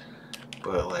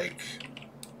 But like,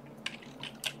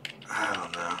 I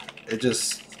don't know.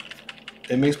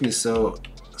 It makes me so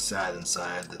sad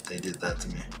inside that they did that to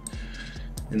me.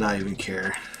 And not even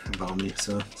care about me,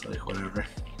 so it's like, whatever.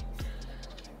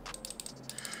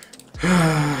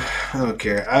 I don't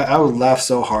care. I would laugh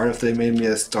so hard if they made me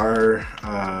a star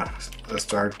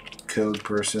code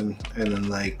person, and then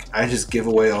like I just give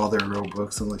away all their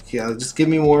Robux. I'm like, yeah, just give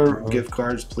me more gift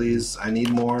cards, please. I need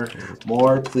more,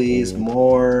 please,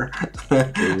 more.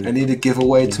 I need to give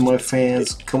away to my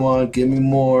fans. Come on, give me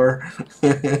more.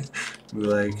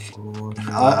 Like,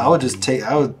 I would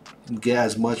get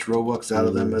as much Robux out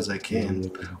of them as I can,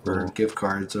 or gift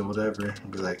cards or whatever.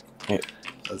 And be like,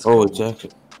 let's go.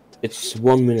 It's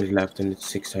 1 minute left and it's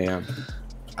 6 AM.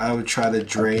 I would try to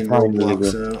drain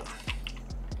Roblox out.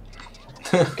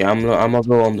 Okay, I'm gonna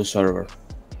go on the server.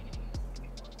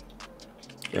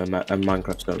 Yeah, a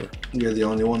Minecraft server. You're the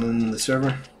only one in the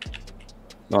server?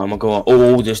 No, I'm gonna go on.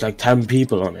 Oh, there's like 10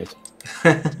 people on it.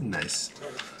 Nice.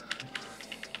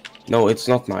 No, it's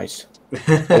not nice.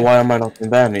 Oh, why am I not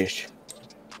vanished?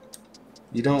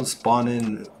 You don't spawn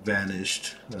in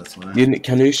vanished. That's why.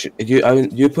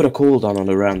 You put a cooldown on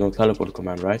the random teleport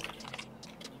command, right?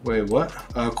 Wait, what?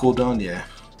 Cooldown, yeah.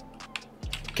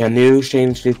 Can you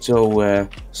change it so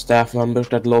staff members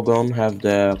that log on have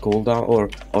the cooldown or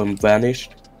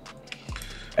vanished?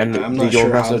 And I'm not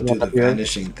sure how to do the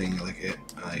vanishing thing like.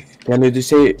 Can you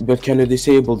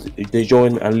disable the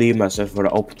join and leave message for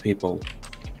the opt people?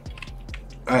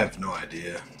 I have no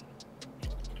idea.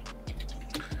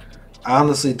 I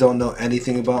honestly don't know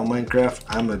anything about Minecraft.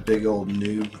 I'm a big old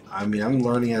noob. I mean, I'm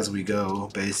learning as we go,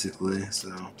 basically.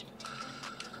 So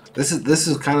this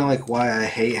is kind of like why I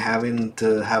hate having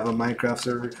to have a Minecraft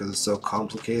server, because it's so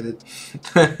complicated.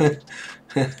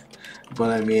 But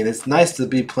I mean, it's nice to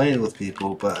be playing with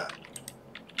people, but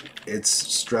it's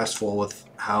stressful with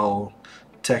how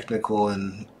technical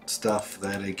and stuff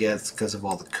that it gets because of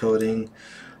all the coding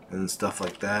and stuff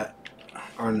like that.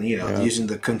 Or, you know, using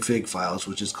the config files,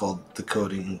 which is called the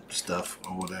coding stuff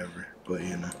or whatever. But,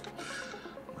 you know,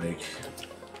 like,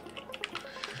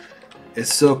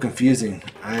 it's so confusing.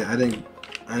 I didn't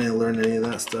learn any of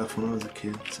that stuff when I was a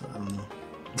kid, so I don't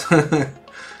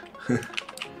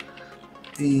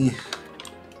know.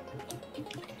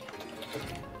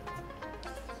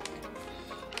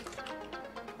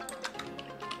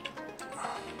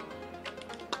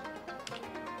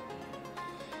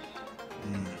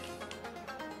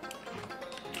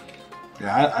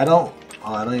 Yeah, I don't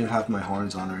even have my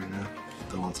horns on right now,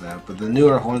 the ones I have. But the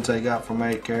newer horns I got for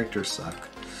my character suck.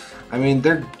 I mean,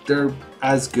 they're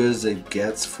as good as it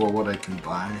gets for what I can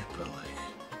buy, but like,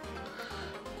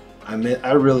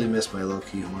 I really miss my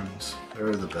low-key horns. They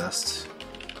were the best.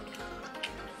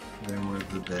 They were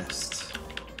the best.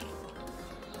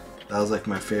 That was like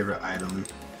my favorite item,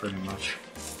 pretty much.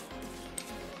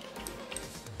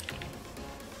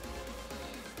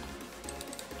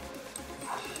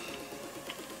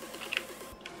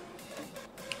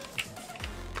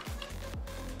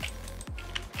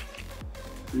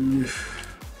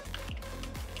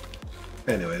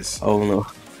 Anyways. Oh no.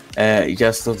 He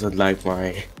just doesn't like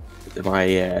my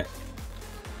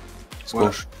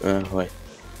squash. Wait.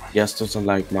 Just doesn't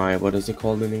like my, what is it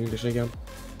called in English again?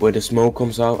 Where the smoke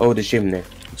comes out? Oh, the chimney.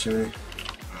 The chimney.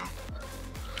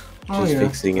 Just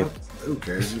fixing it. Who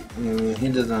cares? I mean, he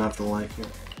doesn't have to like it.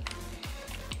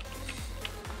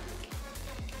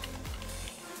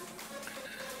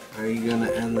 Are you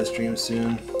gonna end the stream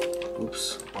soon?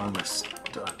 Oops. Why am I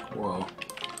stuck? Whoa.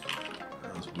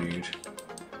 That was weird.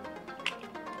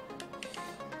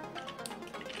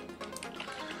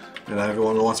 And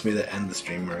everyone wants me to end the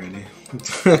stream already.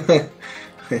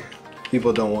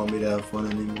 People don't want me to have fun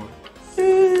anymore.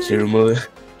 She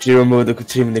removed the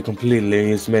chimney completely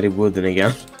and just made it wooden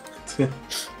again.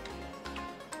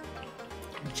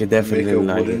 She definitely didn't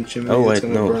like it. Oh wait,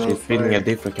 no, she's building a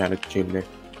different kind of chimney.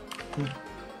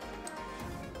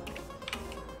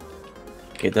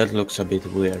 Okay, that looks a bit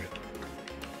weird.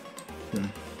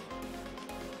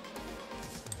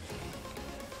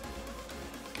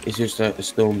 It's just a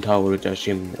stone tower with a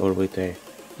chimney, or with a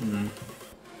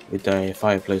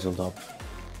fireplace on top.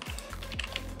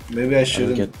 Maybe I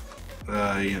shouldn't.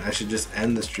 I should just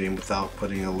end the stream without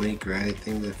putting a link or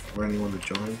anything for anyone to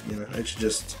join. You know, I should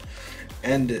just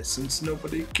end it since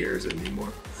nobody cares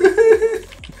anymore.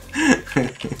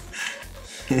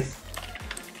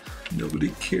 Nobody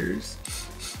cares.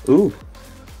 Ooh.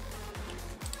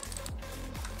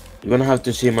 You're gonna have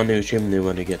to see my new chimney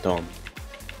when you get on.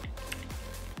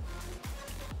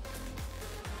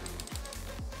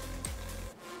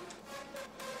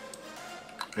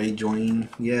 I join.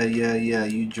 Yeah,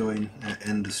 you join and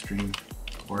end the stream.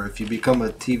 Or if you become a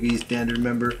TV standard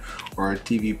member or a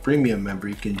TV premium member,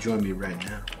 you can join me right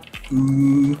now.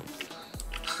 Ooh.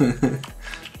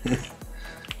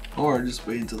 Or just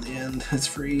wait until the end. It's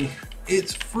free.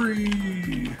 It's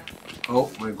free. Oh,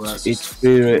 my glasses.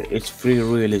 It's free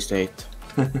real estate.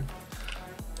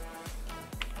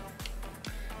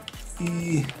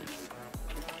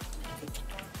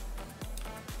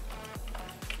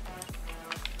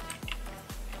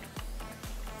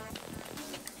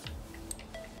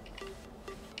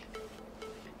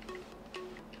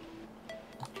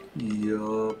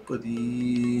 Yo,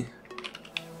 buddy.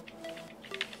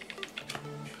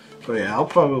 Oh yeah, I'll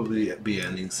probably be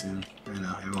ending soon. I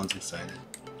know, everyone's excited.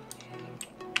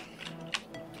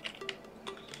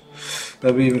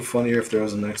 That'd be even funnier if there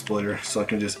was an exploiter, so I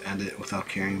can just end it without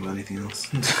caring about anything else.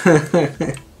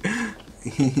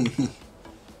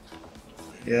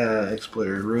 Yeah,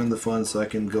 exploiter, ruin the fun so I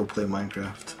can go play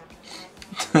Minecraft.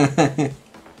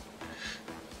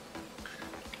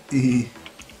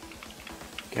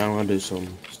 Okay, I'm gonna do some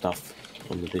stuff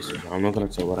on the Discord. I'm not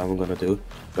gonna say what I'm gonna do,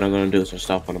 but I'm gonna do some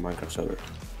stuff on the Minecraft server.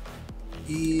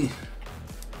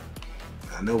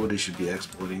 Nobody should be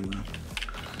exploiting them.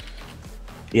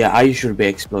 Yeah, I should be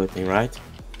exploiting, right?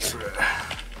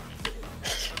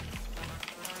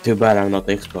 Too bad I'm not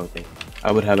exploiting.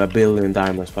 I would have 1 billion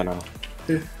diamonds by now.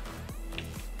 Yeah.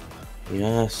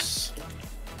 Yes.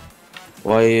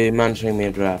 Why are you mentioning me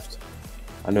a draft?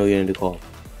 I know you're in the call.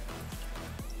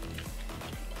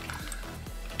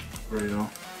 Right on.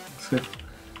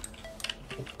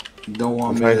 Don't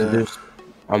want I'm me trying to do.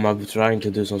 I'm trying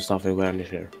to do some stuff in awareness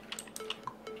here.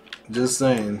 Just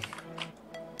saying.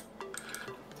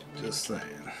 Just saying.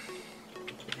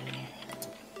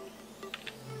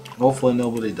 Hopefully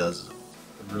nobody does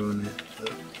ruin it.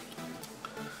 But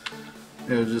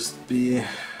it would just be.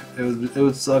 It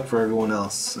would suck for everyone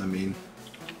else. I mean.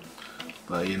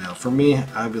 But you know, for me,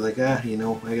 I'd be like, you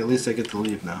know, at least I get to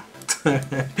leave now.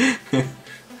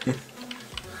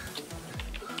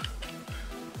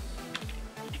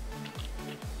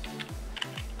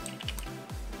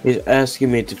 He's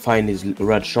asking me to find his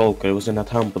red shulker. It was in a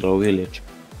temple or village.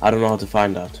 I don't know how to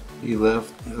find that. You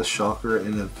left a shocker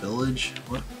in a village?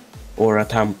 What? Or a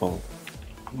temple.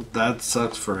 That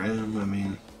sucks for him. I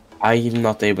mean, I'm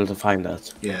not able to find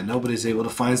that. yeah, nobody's able to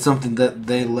find something that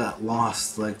they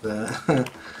lost like that.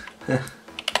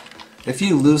 If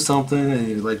you lose something and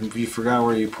you forgot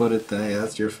where you put it, then hey,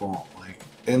 that's your fault. Like,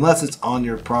 unless it's on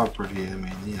your property, I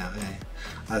mean, yeah, hey,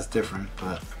 that's different.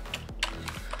 But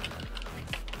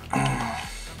I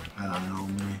don't know,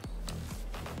 man.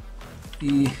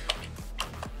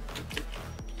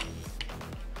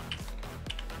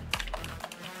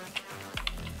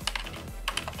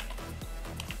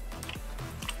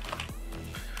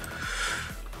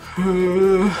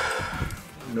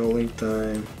 No link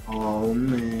time. Oh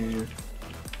man.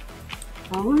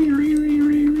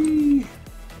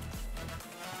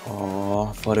 Oh,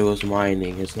 I thought it was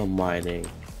mining. It's not mining.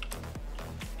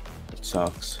 It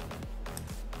sucks.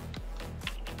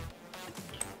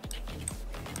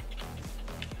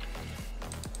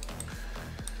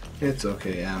 It's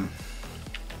okay,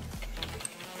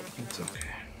 It's okay.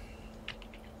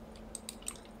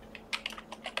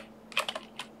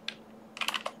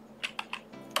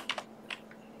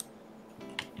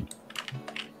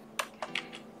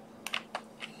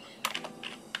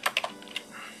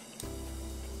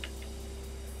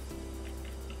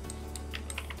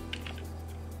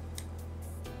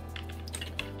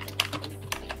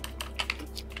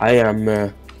 I am.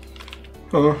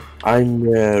 I'm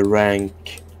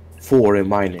rank 4 in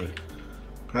mining.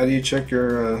 How do you check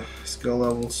your skill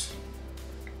levels?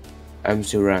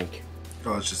 MC rank.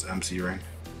 Oh, it's just MC rank.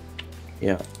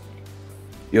 Yeah.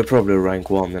 You're probably rank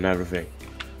 1 and everything.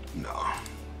 No.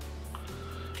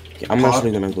 Okay, I'm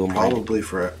actually gonna go mining. Probably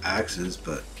for axes,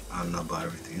 but I don't know about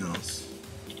everything else.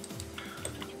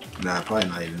 Nah, probably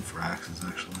not even for axes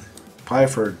actually. Probably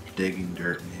for digging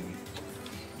dirt maybe.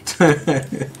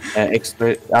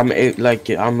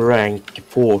 I'm rank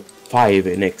 5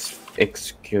 in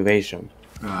excavation.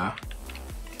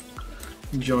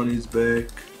 Johnny's back.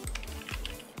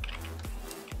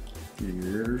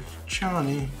 Here's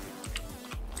Johnny.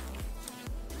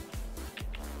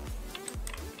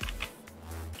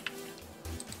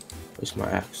 Where's my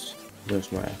axe?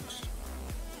 Where's my axe?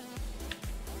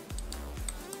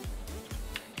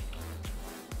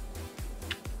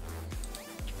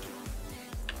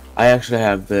 I actually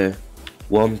have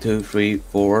 1, 2, 3,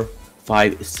 4,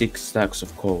 5, 6 stacks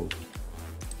of coal.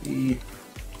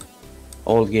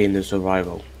 All gained in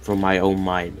survival from my own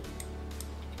mine.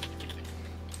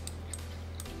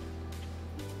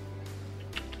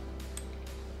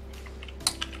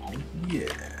 Oh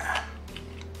yeah.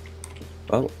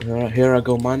 Well, here I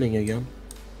go mining again.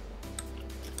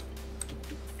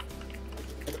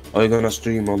 Are you gonna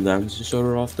stream on the MC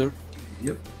server after?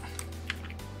 Yep.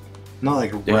 Not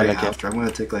like right after. I'm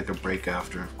gonna take like a break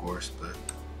after, of course, but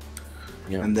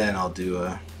yeah. And then I'll do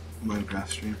a Minecraft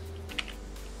stream.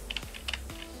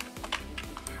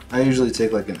 I usually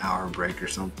take like an hour break or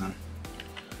something.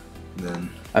 Then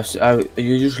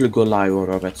you usually go live when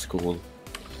I'm at school.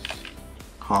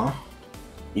 Huh?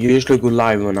 You usually go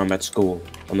live when I'm at school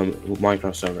on the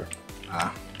Minecraft server.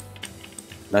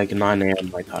 Like 9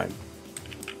 AM my time.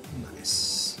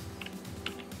 Nice.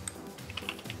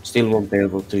 Still won't be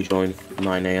able to join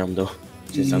 9 AM though,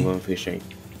 since I'm going fishing.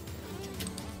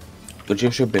 But you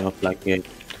should be up like at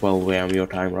 12 AM your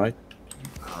time, right?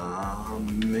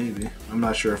 Maybe. I'm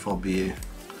not sure if I'll be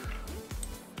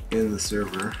in the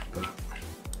server, but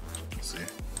we'll see.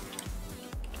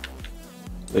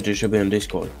 But you should be on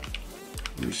Discord.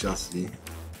 We shall see.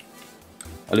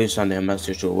 At least send a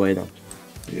message your way then.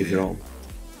 If you're on.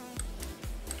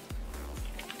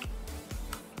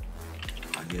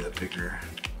 I need a bigger.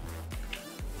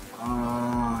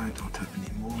 I don't have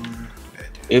any more. Yeah, I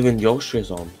do. Even Josh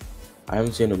is on. I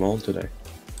haven't seen him on today.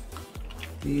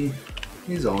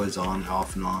 He's always on,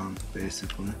 off and on,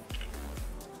 basically.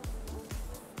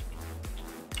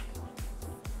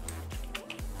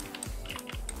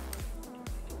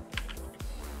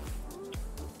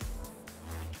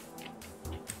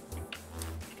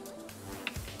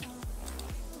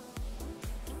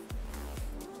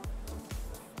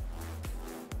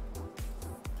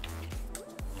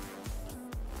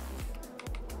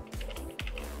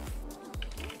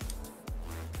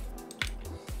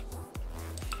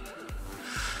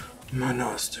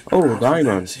 Oh,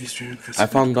 diamond! I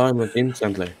found diamond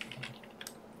instantly.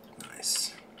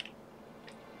 Nice.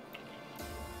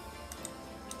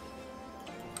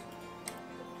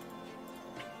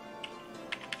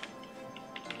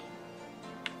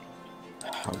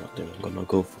 I'm not even gonna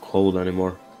go for cold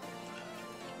anymore.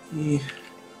 Yeah.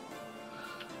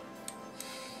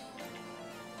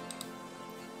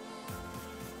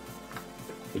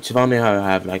 It's funny how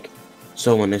I have like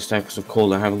so many stacks of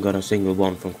coal. I haven't got a single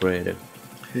one from creative.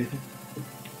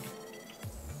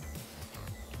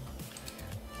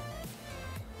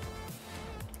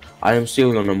 I am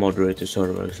still gonna moderate the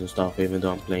servers and stuff, even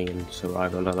though I'm playing in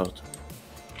survival a lot.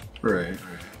 Right.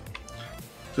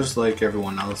 Just like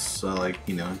everyone else, like,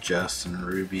 you know, Jess and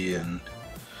Ruby and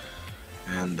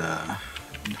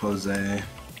Jose.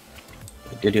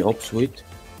 Did he up sweet?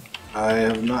 I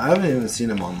haven't even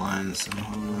seen him online, so I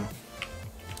don't know.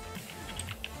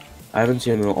 I haven't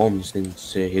seen him on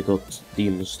since he got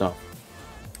demon stuff.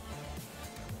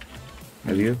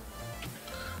 Have you?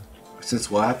 Since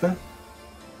what happened?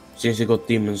 Since he got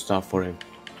demon stuff for him.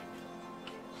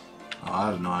 Oh, I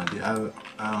have no idea. I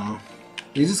don't know.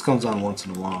 He just comes on once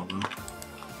in a while, though.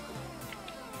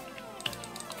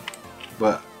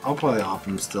 But I'll probably off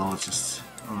him still. It's just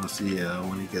I want to see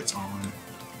when he gets on.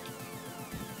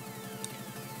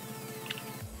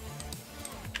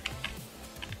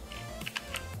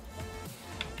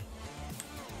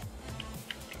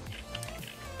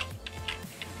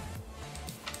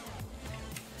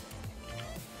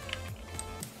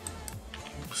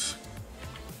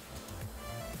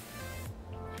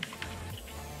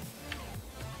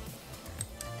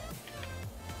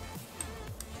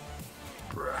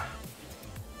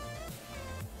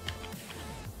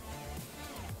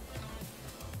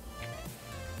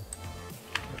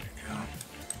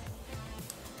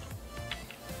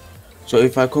 So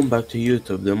if I come back to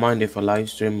YouTube, do you mind if I live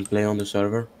stream and play on the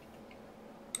server?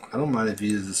 I don't mind if you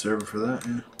use the server for that,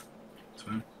 yeah. It's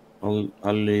fine.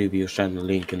 I'll leave your channel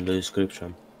link in the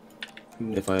description.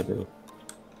 Cool. If I do.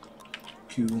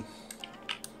 Cool.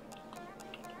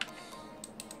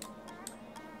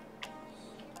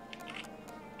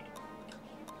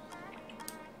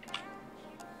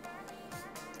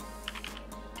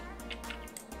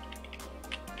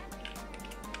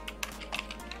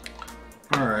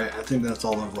 Alright, I think that's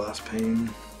all of last pain.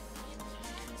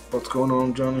 What's going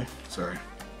on, Johnny? Sorry.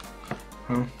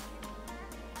 Huh?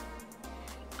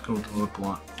 Come to look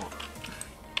what?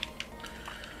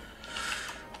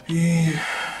 Yeah.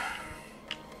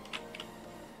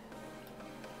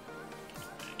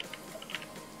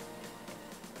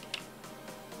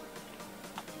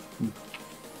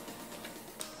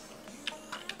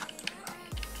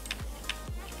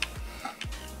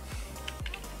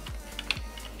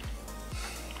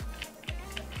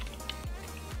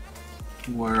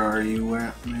 Where are you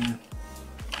at, man?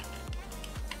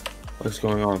 What's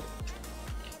going on?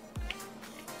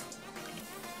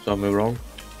 Something wrong?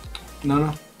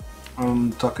 No.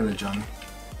 I'm talking to Johnny.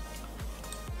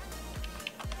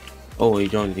 Oh, he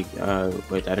joined the...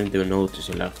 wait, I didn't even notice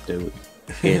he left the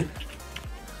game.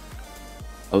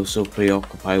 I was so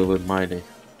preoccupied with mining.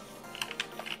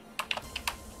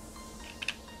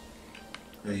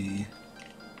 Hey.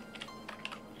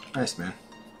 Nice, man.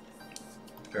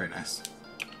 Very nice.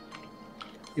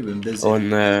 You've been busy.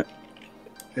 On,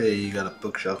 Hey, you got a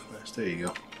bookshelf. Nice. There you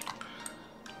go.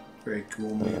 Very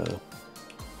cool, man.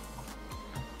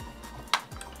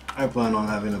 I plan on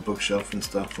having a bookshelf and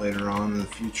stuff later on in the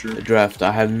future. The draft,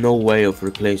 I have no way of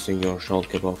replacing your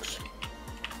Schalke box.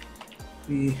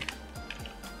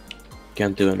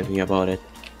 Can't do anything about it.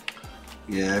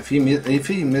 Yeah, if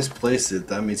he misplaced it,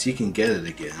 that means he can get it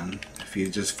again. if he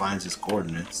just finds his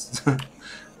coordinates.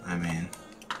 I mean,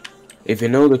 if you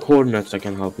know the coordinates, I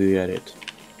can help you get it.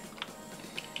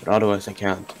 But otherwise, I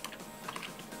can't.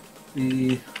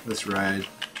 Let's ride,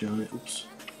 Johnny. Oops.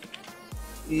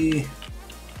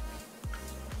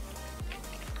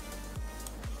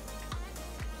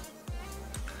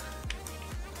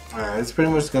 Alright, it's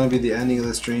pretty much gonna be the ending of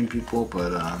the stream, people.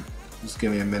 But just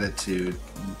give me a minute to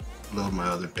load my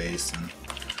other base and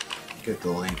get the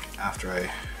link after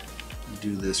I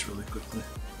do this really quickly.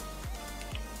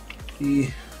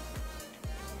 You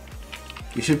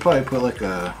should probably put like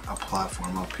a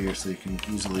platform up here so you can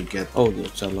easily get. Oh,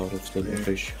 that's a lot of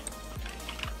silverfish.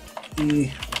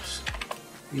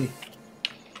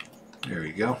 There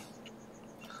we go.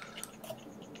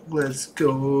 Let's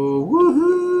go.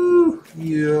 Woohoo!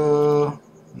 Yeah.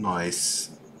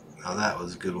 Nice. Now that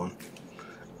was a good one.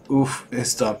 Oof, it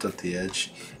stopped at the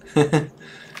edge.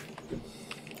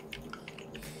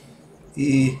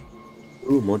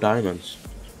 Ooh, more diamonds.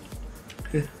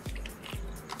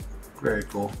 Very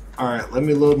cool. Alright, let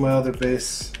me load my other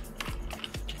base.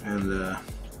 And,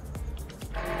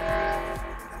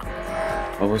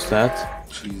 what was that?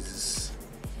 Jesus.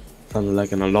 Sounded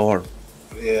like an alarm.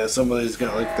 Yeah, somebody's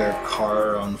got like their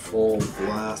car on full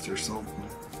blast or something.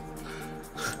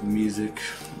 Music,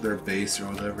 their bass or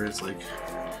whatever. It's like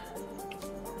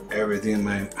everything in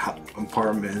my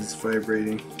apartment is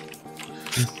vibrating.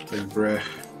 Like, bruh.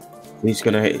 He's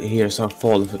gonna hear stuff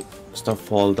fall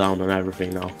down and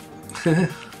everything now.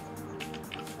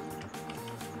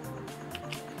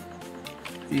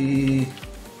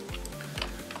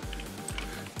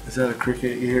 Is that a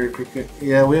cricket? You hear a cricket?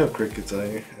 Yeah, we have crickets out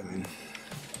here. I mean,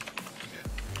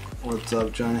 what's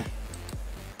up, Johnny?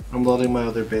 I'm loading my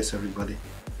other base, everybody.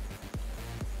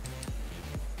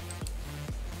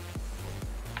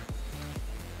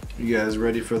 You guys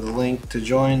ready for the link to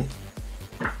join?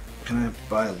 Can I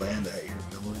buy land at your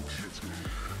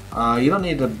village? You don't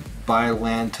need to buy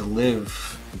land to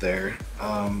live there.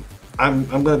 I'm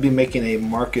gonna be making a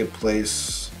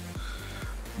marketplace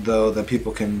though that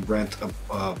people can rent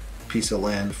a piece of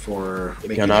land for.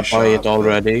 Can I buy it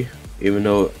already? Even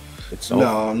though it's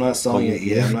no, I'm not selling it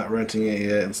yet. I'm not renting it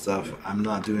yet and stuff. I'm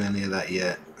not doing any of that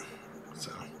yet.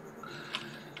 So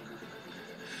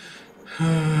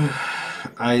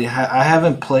I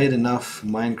haven't played enough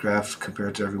Minecraft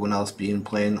compared to everyone else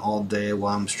playing all day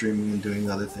while I'm streaming and doing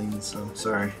other things. So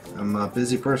sorry, I'm a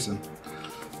busy person.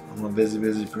 I'm a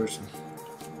busy person.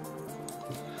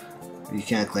 You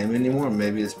can't claim anymore.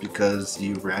 Maybe it's because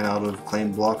you ran out of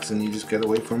claim blocks and you just gotta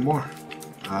wait for more.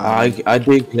 I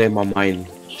did claim a mine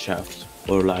shaft,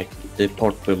 or like the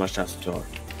port where my shafts are,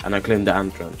 and I claimed the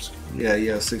entrance.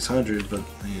 Yeah, 600, but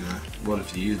you know, what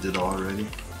if you used it already?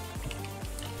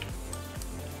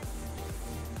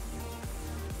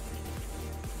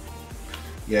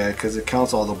 Yeah, because it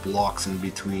counts all the blocks in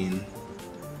between,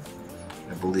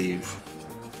 I believe.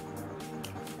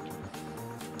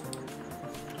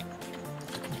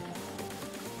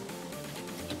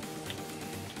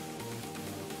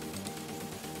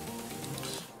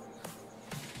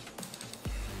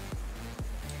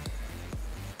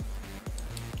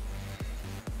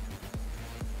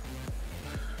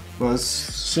 Well,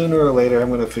 sooner or later I'm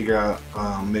going to figure out,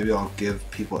 maybe I'll give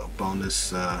people a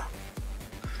bonus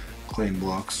claim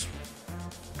blocks.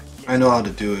 I know how to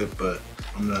do it, but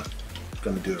I'm not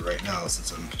going to do it right now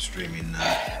since I'm streaming.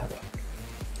 I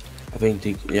think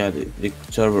the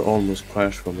server almost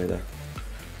crashed for me there.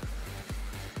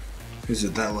 Is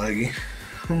it that laggy?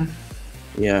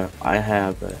 Yeah, I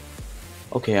have...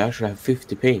 okay, I actually have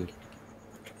 50 ping.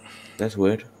 That's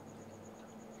weird.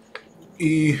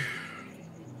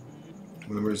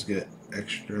 Members get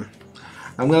extra.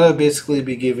 I'm gonna basically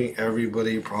be giving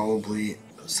everybody probably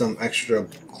some extra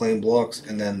claim blocks,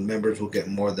 and then members will get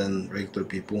more than regular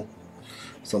people.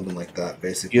 Something like that,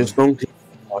 basically. Just don't.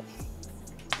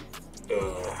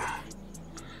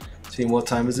 Team, what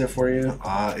time is it for you?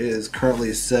 It is currently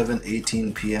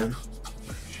 7:18 p.m.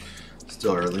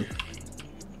 Still early.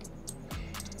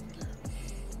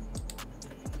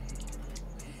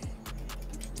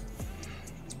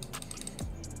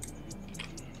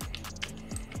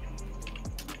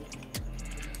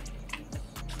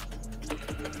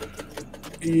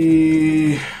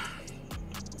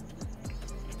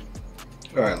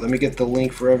 Alright, let me get the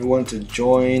link for everyone to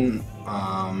join.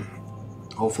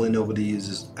 Hopefully nobody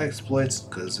uses exploits,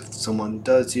 because if someone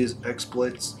does use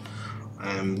exploits,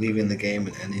 I'm leaving the game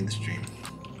and ending the stream.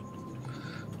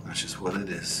 That's just what it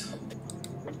is.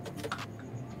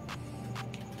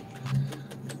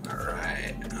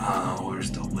 Alright,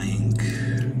 where's the link?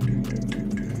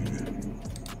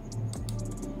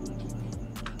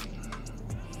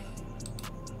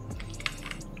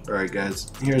 Alright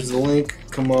guys, here's the link.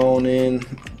 Come on in,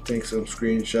 take some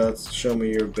screenshots, show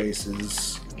me your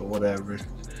bases or whatever.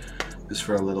 Just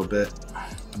for a little bit.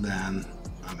 Then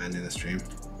I'm ending the stream.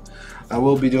 I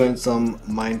will be doing some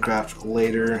Minecraft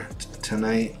later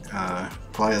tonight,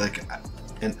 probably like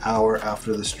an hour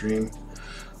after the stream,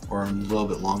 or a little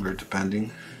bit longer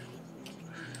depending.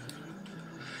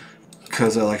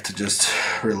 Because I like to just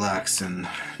relax and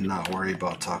not worry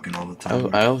about talking all the time.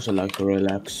 I also like to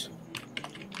relax.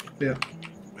 Yeah,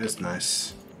 it's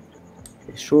nice.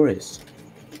 It sure is.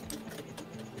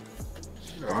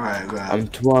 Alright, I'm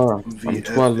 12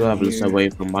 levels here. away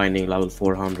from mining level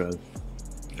 400.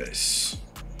 Nice.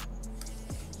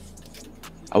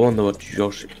 I wonder what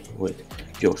Josh... Wait,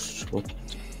 Josh, what...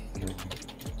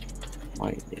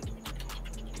 mining.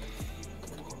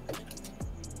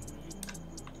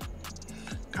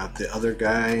 Got the other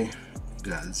guy.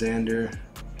 Got Xander.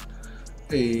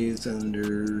 Hey,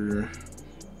 Xander.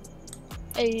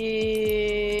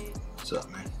 Hey. What's up,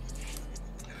 man?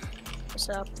 What's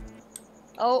up?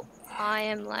 Oh, I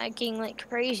am lagging like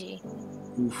crazy.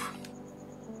 Oof.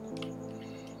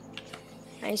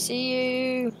 I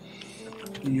see you.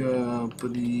 Yeah,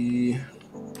 buddy.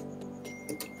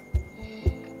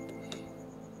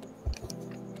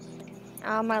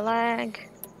 Ah, my lag.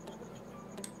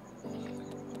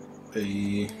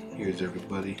 Hey, here's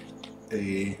everybody.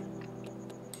 Hey.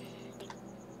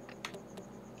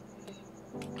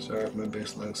 Sorry if my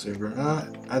base lag server.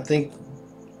 I think,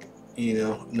 you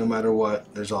know, no matter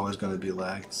what, there's always going to be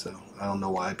lag. So I don't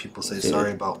know why people say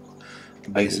sorry about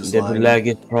bases The lagging. lag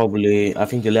is probably... I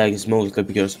think the lag is mostly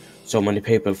because so many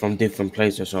people from different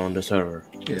places are on the server.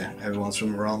 Yeah, everyone's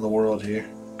from around the world here.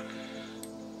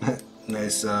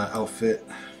 Nice outfit.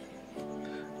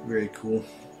 Very cool.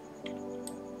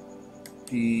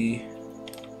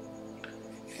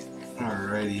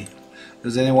 Alrighty.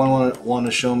 Does anyone want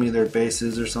to show me their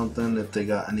bases or something? If they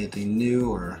got anything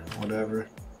new or whatever.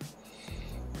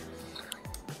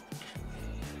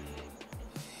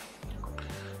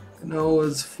 No,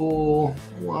 it's full.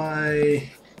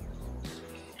 Why?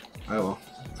 Oh well.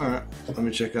 Alright. Let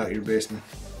me check out your basement.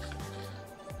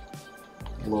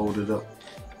 Load it up.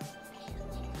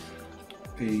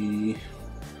 Hey.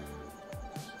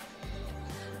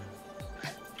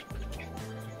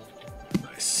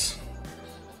 Nice.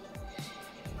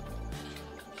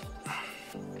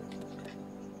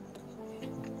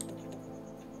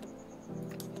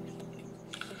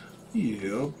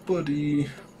 Yeah, buddy.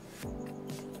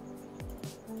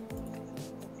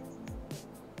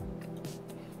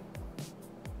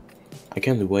 I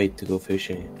can't wait to go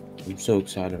fishing. I'm so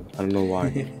excited. I don't know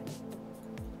why.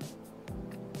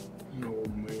 No,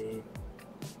 man.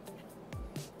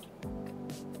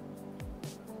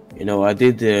 You know, I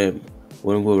did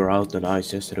when we were out on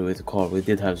ice yesterday with the car. We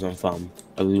did have some fun,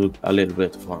 a little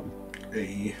bit of fun.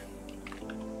 Hey.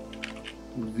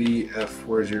 VF,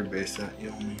 where's your base at,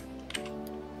 Yomi?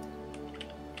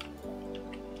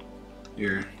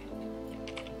 Here.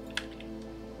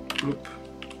 Oop.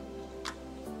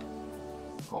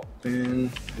 Hop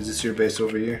in. Is this your base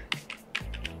over here?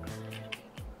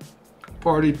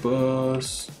 Party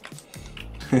bus.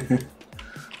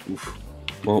 Oof.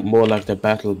 More like the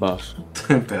battle bus.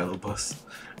 Battle bus,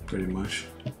 pretty much.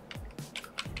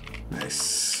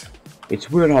 Nice. It's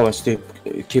weird how I still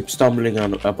keep stumbling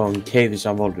upon caves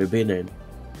I've already been in,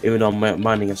 even though I'm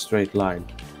mining a straight line.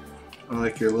 I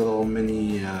like your little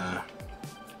mini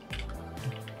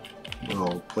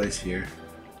little place here.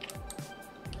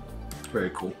 Very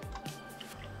cool.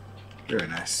 Very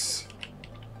nice.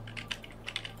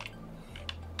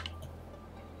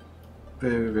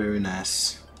 Very, very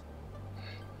nice.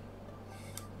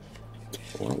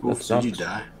 Well, Oof, that did you sucks.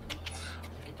 die?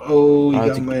 Oh, you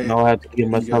got my... Now I have to give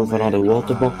myself another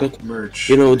water bucket. Merch.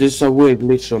 You know, there's a weird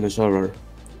glitch on the server.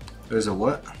 There's a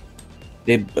what?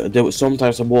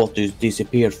 Sometimes the water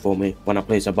disappears for me when I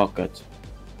place a bucket.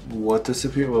 What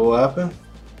disappeared? What happened?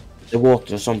 The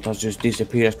water sometimes just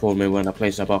disappears for me when I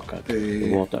place a bucket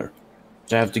with water.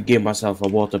 So I have to give myself a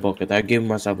water bucket. I've given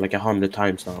myself like 100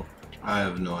 times now. I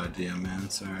have no idea, man.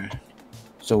 Sorry.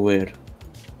 So weird.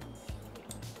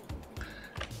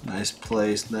 Nice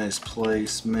place,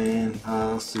 man.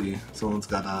 Let's see. Someone's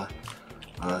got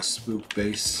a spook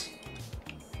base.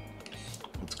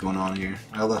 What's going on here?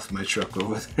 I left my truck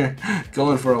over there.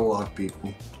 Going for a walk,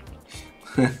 people.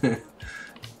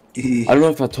 I don't know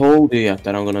if I told you yet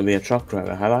that I'm gonna be a truck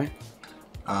driver, have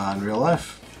I? In real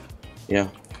life? Yeah.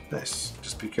 Nice.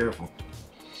 Just be careful.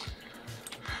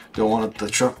 Don't want the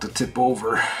truck to tip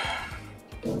over. I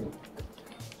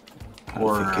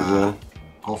don't think it will.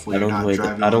 Hopefully you're not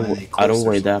driving on any I don't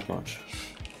weigh cliffs that much.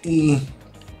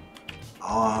 Oh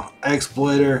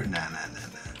exploiter. Nah.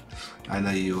 I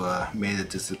know you made it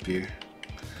disappear.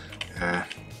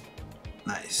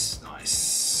 Nice.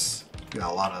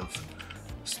 Got a lot of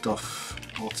stuff,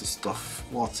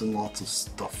 lots and lots of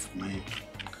stuff, man.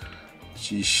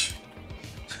 Sheesh.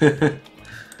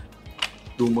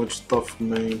 Too much stuff,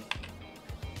 man.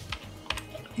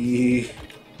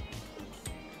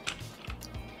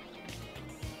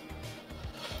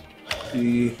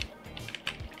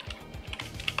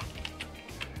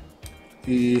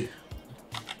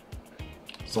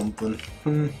 Something.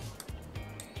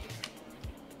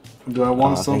 Do I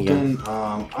want something?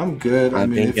 I'm good. I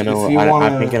mean, if you want,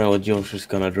 I think I know what Josh is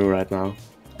gonna do right now.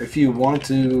 If you want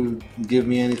to give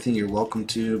me anything, you're welcome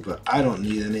to. But I don't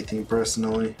need anything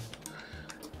personally.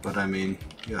 But I mean,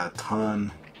 you got a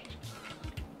ton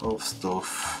of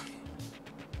stuff.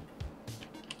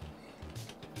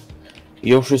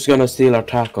 Josh is gonna steal our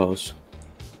tacos.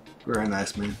 Very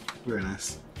nice, man. Very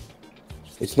nice.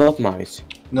 It's not nice.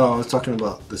 No, I was talking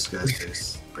about this guy's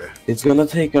face. Bruh. It's gonna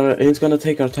take our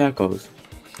tacos.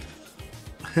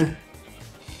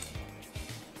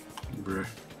 Bruh.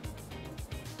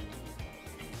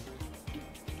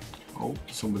 Oh,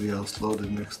 somebody else loaded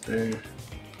next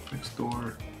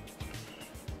door.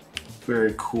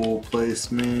 Very cool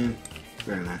place, man.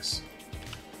 Very nice.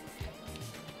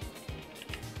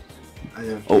 I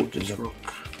have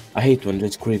I hate when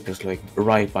this creep is like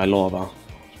right by lava.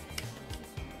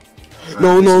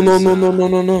 Right,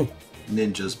 No.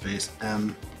 Ninja space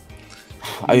M.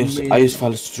 I just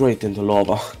fell straight into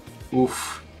lava.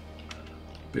 Oof.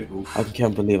 Big oof. I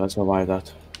can't believe I survived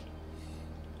that.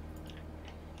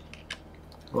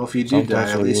 Well, if you do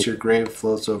die, at least your grave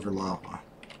floats over lava.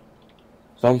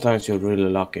 Sometimes you're really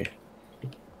lucky.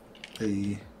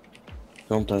 Hey.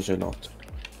 Sometimes you're not.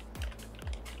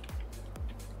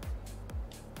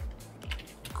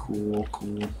 Cool.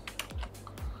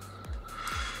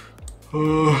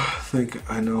 Oh, I think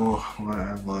I know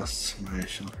why I lost my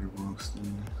shulker box.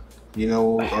 You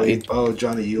know, oh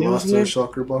Johnny, you lost your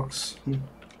shulker box?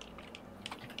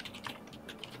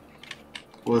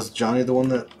 Was Johnny the one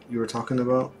that you were talking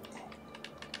about?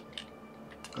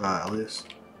 Elias?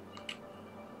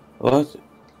 What?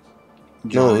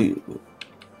 Johnny. No.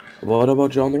 What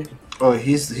about Johnny? Oh,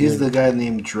 he's the guy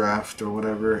named Draft or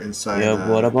whatever inside. Yeah,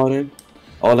 what about him?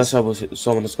 All I said was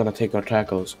someone is gonna take our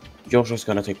tacos. Joshua's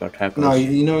gonna take our tacos. No,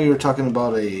 you know you were talking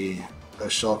about a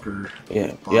shulker.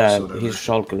 Yeah, box, his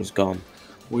shulker is gone.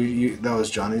 That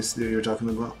was Johnny's that you were talking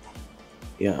about?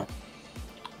 Yeah.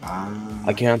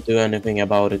 I can't do anything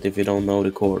about it if you don't know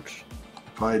the codes.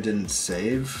 Probably didn't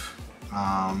save.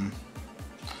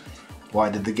 Why,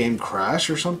 did the game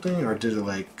crash or something? Or did it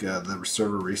like the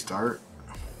server restart?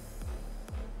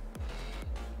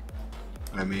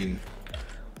 I mean,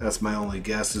 that's my only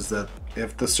guess, is that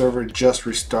if the server just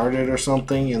restarted or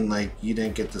something and like you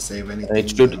didn't get to save anything,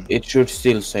 it should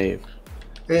still save.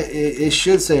 It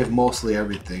should save mostly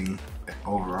everything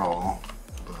overall,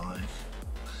 but like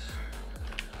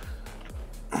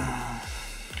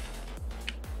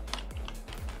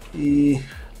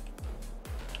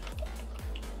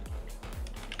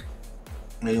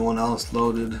anyone else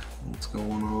loaded? What's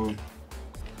going on?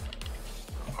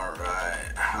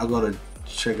 Alright, I'll go to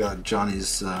check out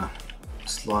Johnny's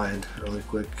slide really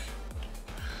quick,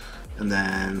 and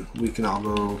then we can all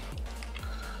go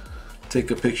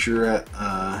take a picture at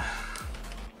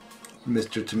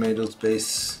Mr. Tomato's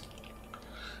base.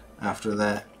 After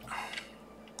that,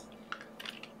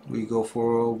 we go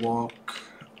for a walk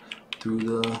through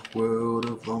the world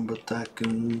of Lumber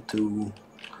Tycoon 2.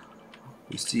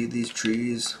 We see these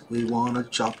trees, we wanna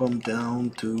chop them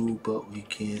down too, but we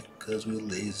can't cause we're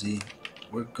lazy.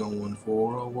 We're going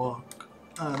for a walk.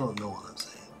 I don't know what I'm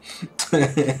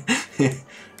saying.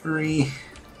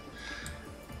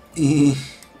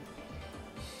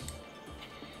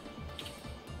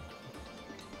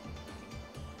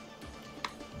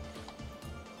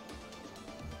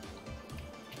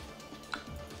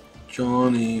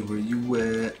 Johnny, where you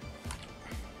at?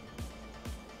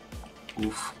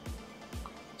 Oof.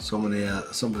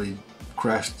 Somebody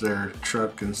crashed their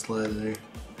truck and slid there.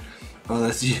 Oh,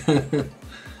 that's you.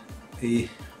 Hey,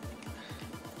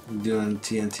 I'm doing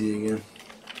TNT again.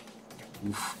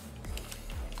 Oof.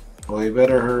 Well, you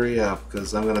better hurry up,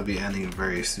 because I'm gonna be ending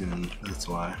very soon. That's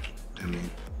why. I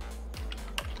mean.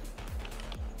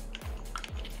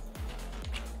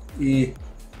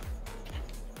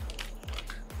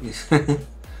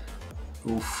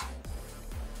 Oof.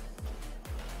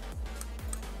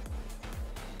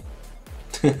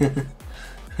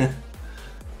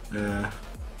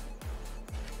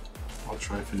 I'll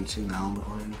try finishing the helmet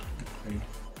line. Okay.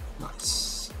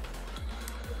 Nice.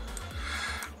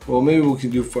 Well, maybe we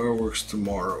can do fireworks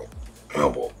tomorrow. How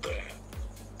about that?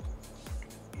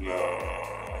 No.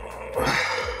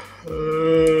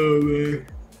 Oh, man.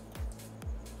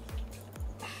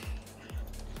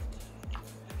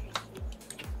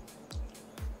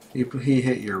 He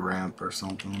hit your ramp or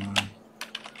something, man.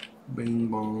 Bing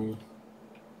bong.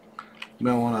 You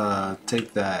might want to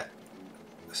take that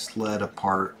sled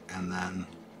apart and then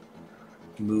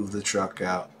move the truck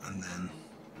out, and then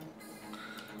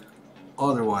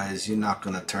otherwise you're not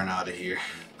gonna turn out of here.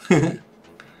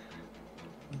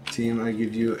 Team, I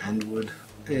give you Endwood.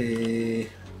 Hey,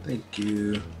 thank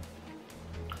you.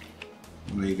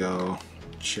 Let me go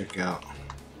check out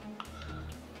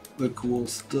the cool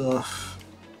stuff.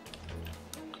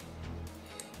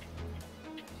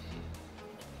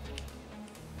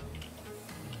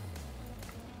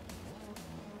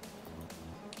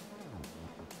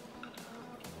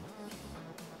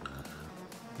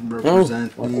 No,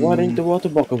 why didn't the water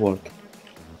bucket work?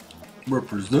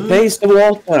 Represent. Place the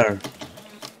water.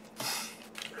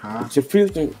 Huh? It's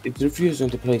refusing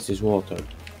to place this water.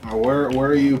 Where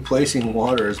are you placing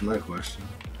water is my question.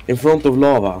 In front of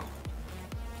lava.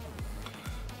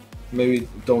 Maybe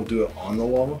don't do it on the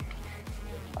lava.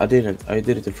 I didn't. I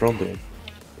did it in front of it.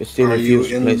 It still Are you refused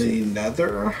to in place the it.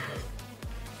 nether?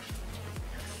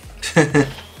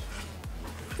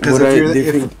 Because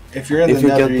if you're in the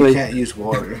nether, you can't use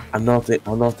water. I'm not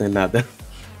in nether.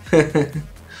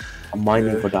 I'm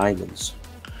mining for diamonds.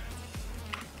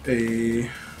 Hey,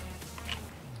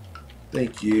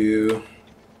 thank you.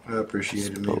 I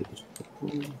appreciate it, man.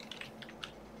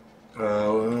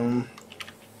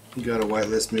 You gotta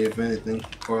whitelist me if anything,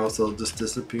 or else I'll just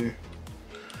disappear.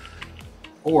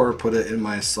 Or put it in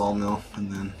my sawmill,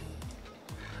 and then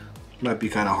might be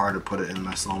kind of hard to put it in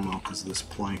my sawmill because of this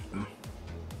plank, though.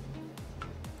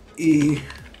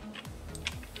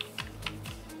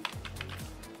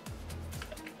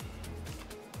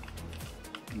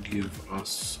 Give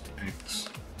us X.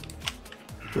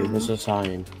 Give us a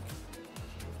sign.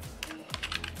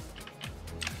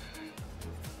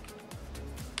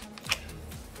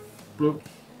 Bloop.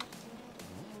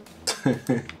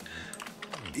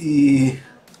 E.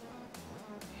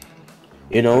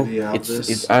 You know,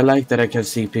 I like that I can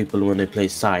see people when they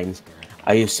place signs.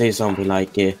 I used to say something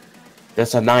like,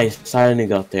 "That's a nice sign you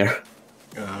got there."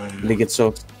 They get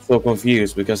so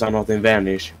confused because I'm not in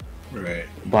Vanish. Right.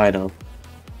 By them.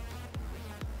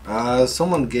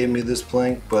 Someone gave me this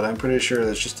plank, but I'm pretty sure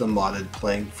that's just a modded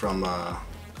plank from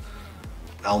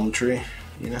Elm Tree,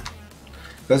 you know?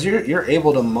 Because you're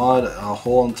able to mod a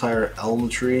whole entire Elm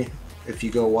Tree if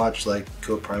you go watch like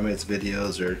Code Primate's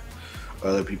videos or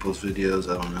other people's videos,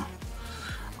 I don't know.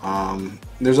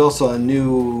 There's also a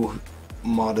new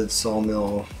modded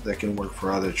sawmill that can work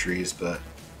for other trees, but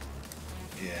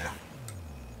yeah.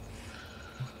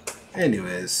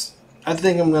 Anyways, I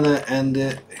think I'm gonna end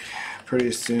it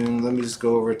pretty soon. Let me just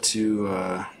go over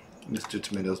to Mr.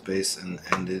 Tomato's base and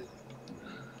end it.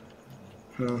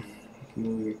 Yeah.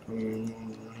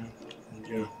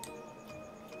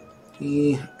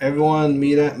 Everyone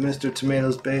meet at Mr.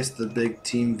 Tomato's base, the big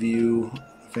Team View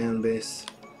fan base.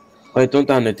 Wait, don't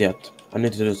end it yet. I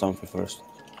need to do something first.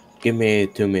 Give me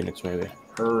 2 minutes, maybe.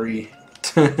 Hurry.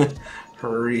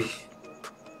 Hurry.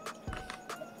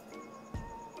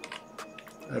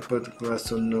 I put the glass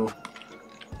so no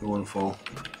one fall.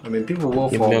 I mean, people will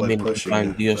fall by pushing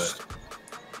it, just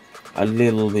a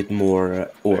little bit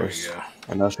more ores,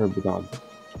 and that should be done.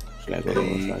 So I got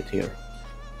one right here.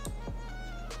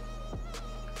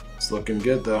 It's looking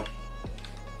good though.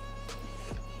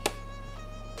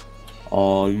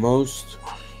 Almost.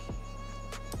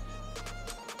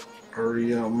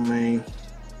 Hurry up, man.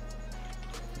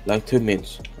 Like 2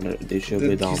 minutes, and they should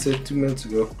be done. You said 2 minutes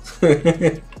ago.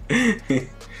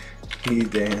 He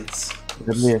dance.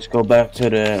 Let me just go back to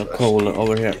the coal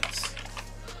over here.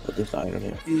 Put this iron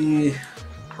here.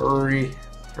 Hurry.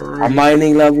 Hurry. I'm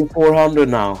mining level 400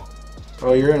 now.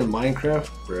 Oh, you're in Minecraft?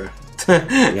 Bruh.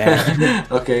 Yeah.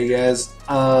 Okay, guys.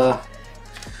 I'm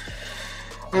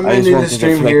ending the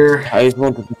stream here. I just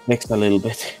wanted to flex a little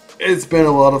bit. It's been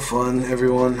a lot of fun,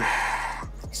 everyone.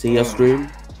 See ya, stream.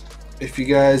 If you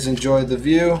guys enjoyed the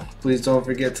view, please don't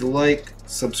forget to like,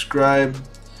 subscribe,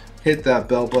 hit that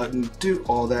bell button, do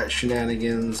all that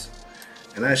shenanigans,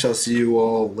 and I shall see you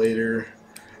all later.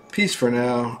 Peace for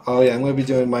now. Oh yeah, I'm going to be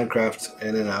doing Minecraft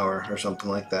in an hour or something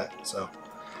like that. So,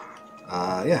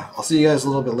 yeah, I'll see you guys a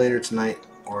little bit later tonight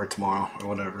or tomorrow or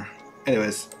whatever.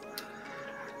 Anyways,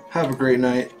 have a great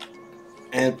night,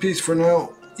 and peace for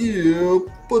now. Yeah,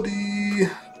 buddy.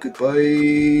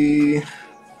 Goodbye.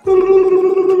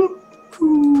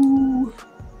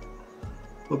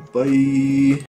 Bye-bye.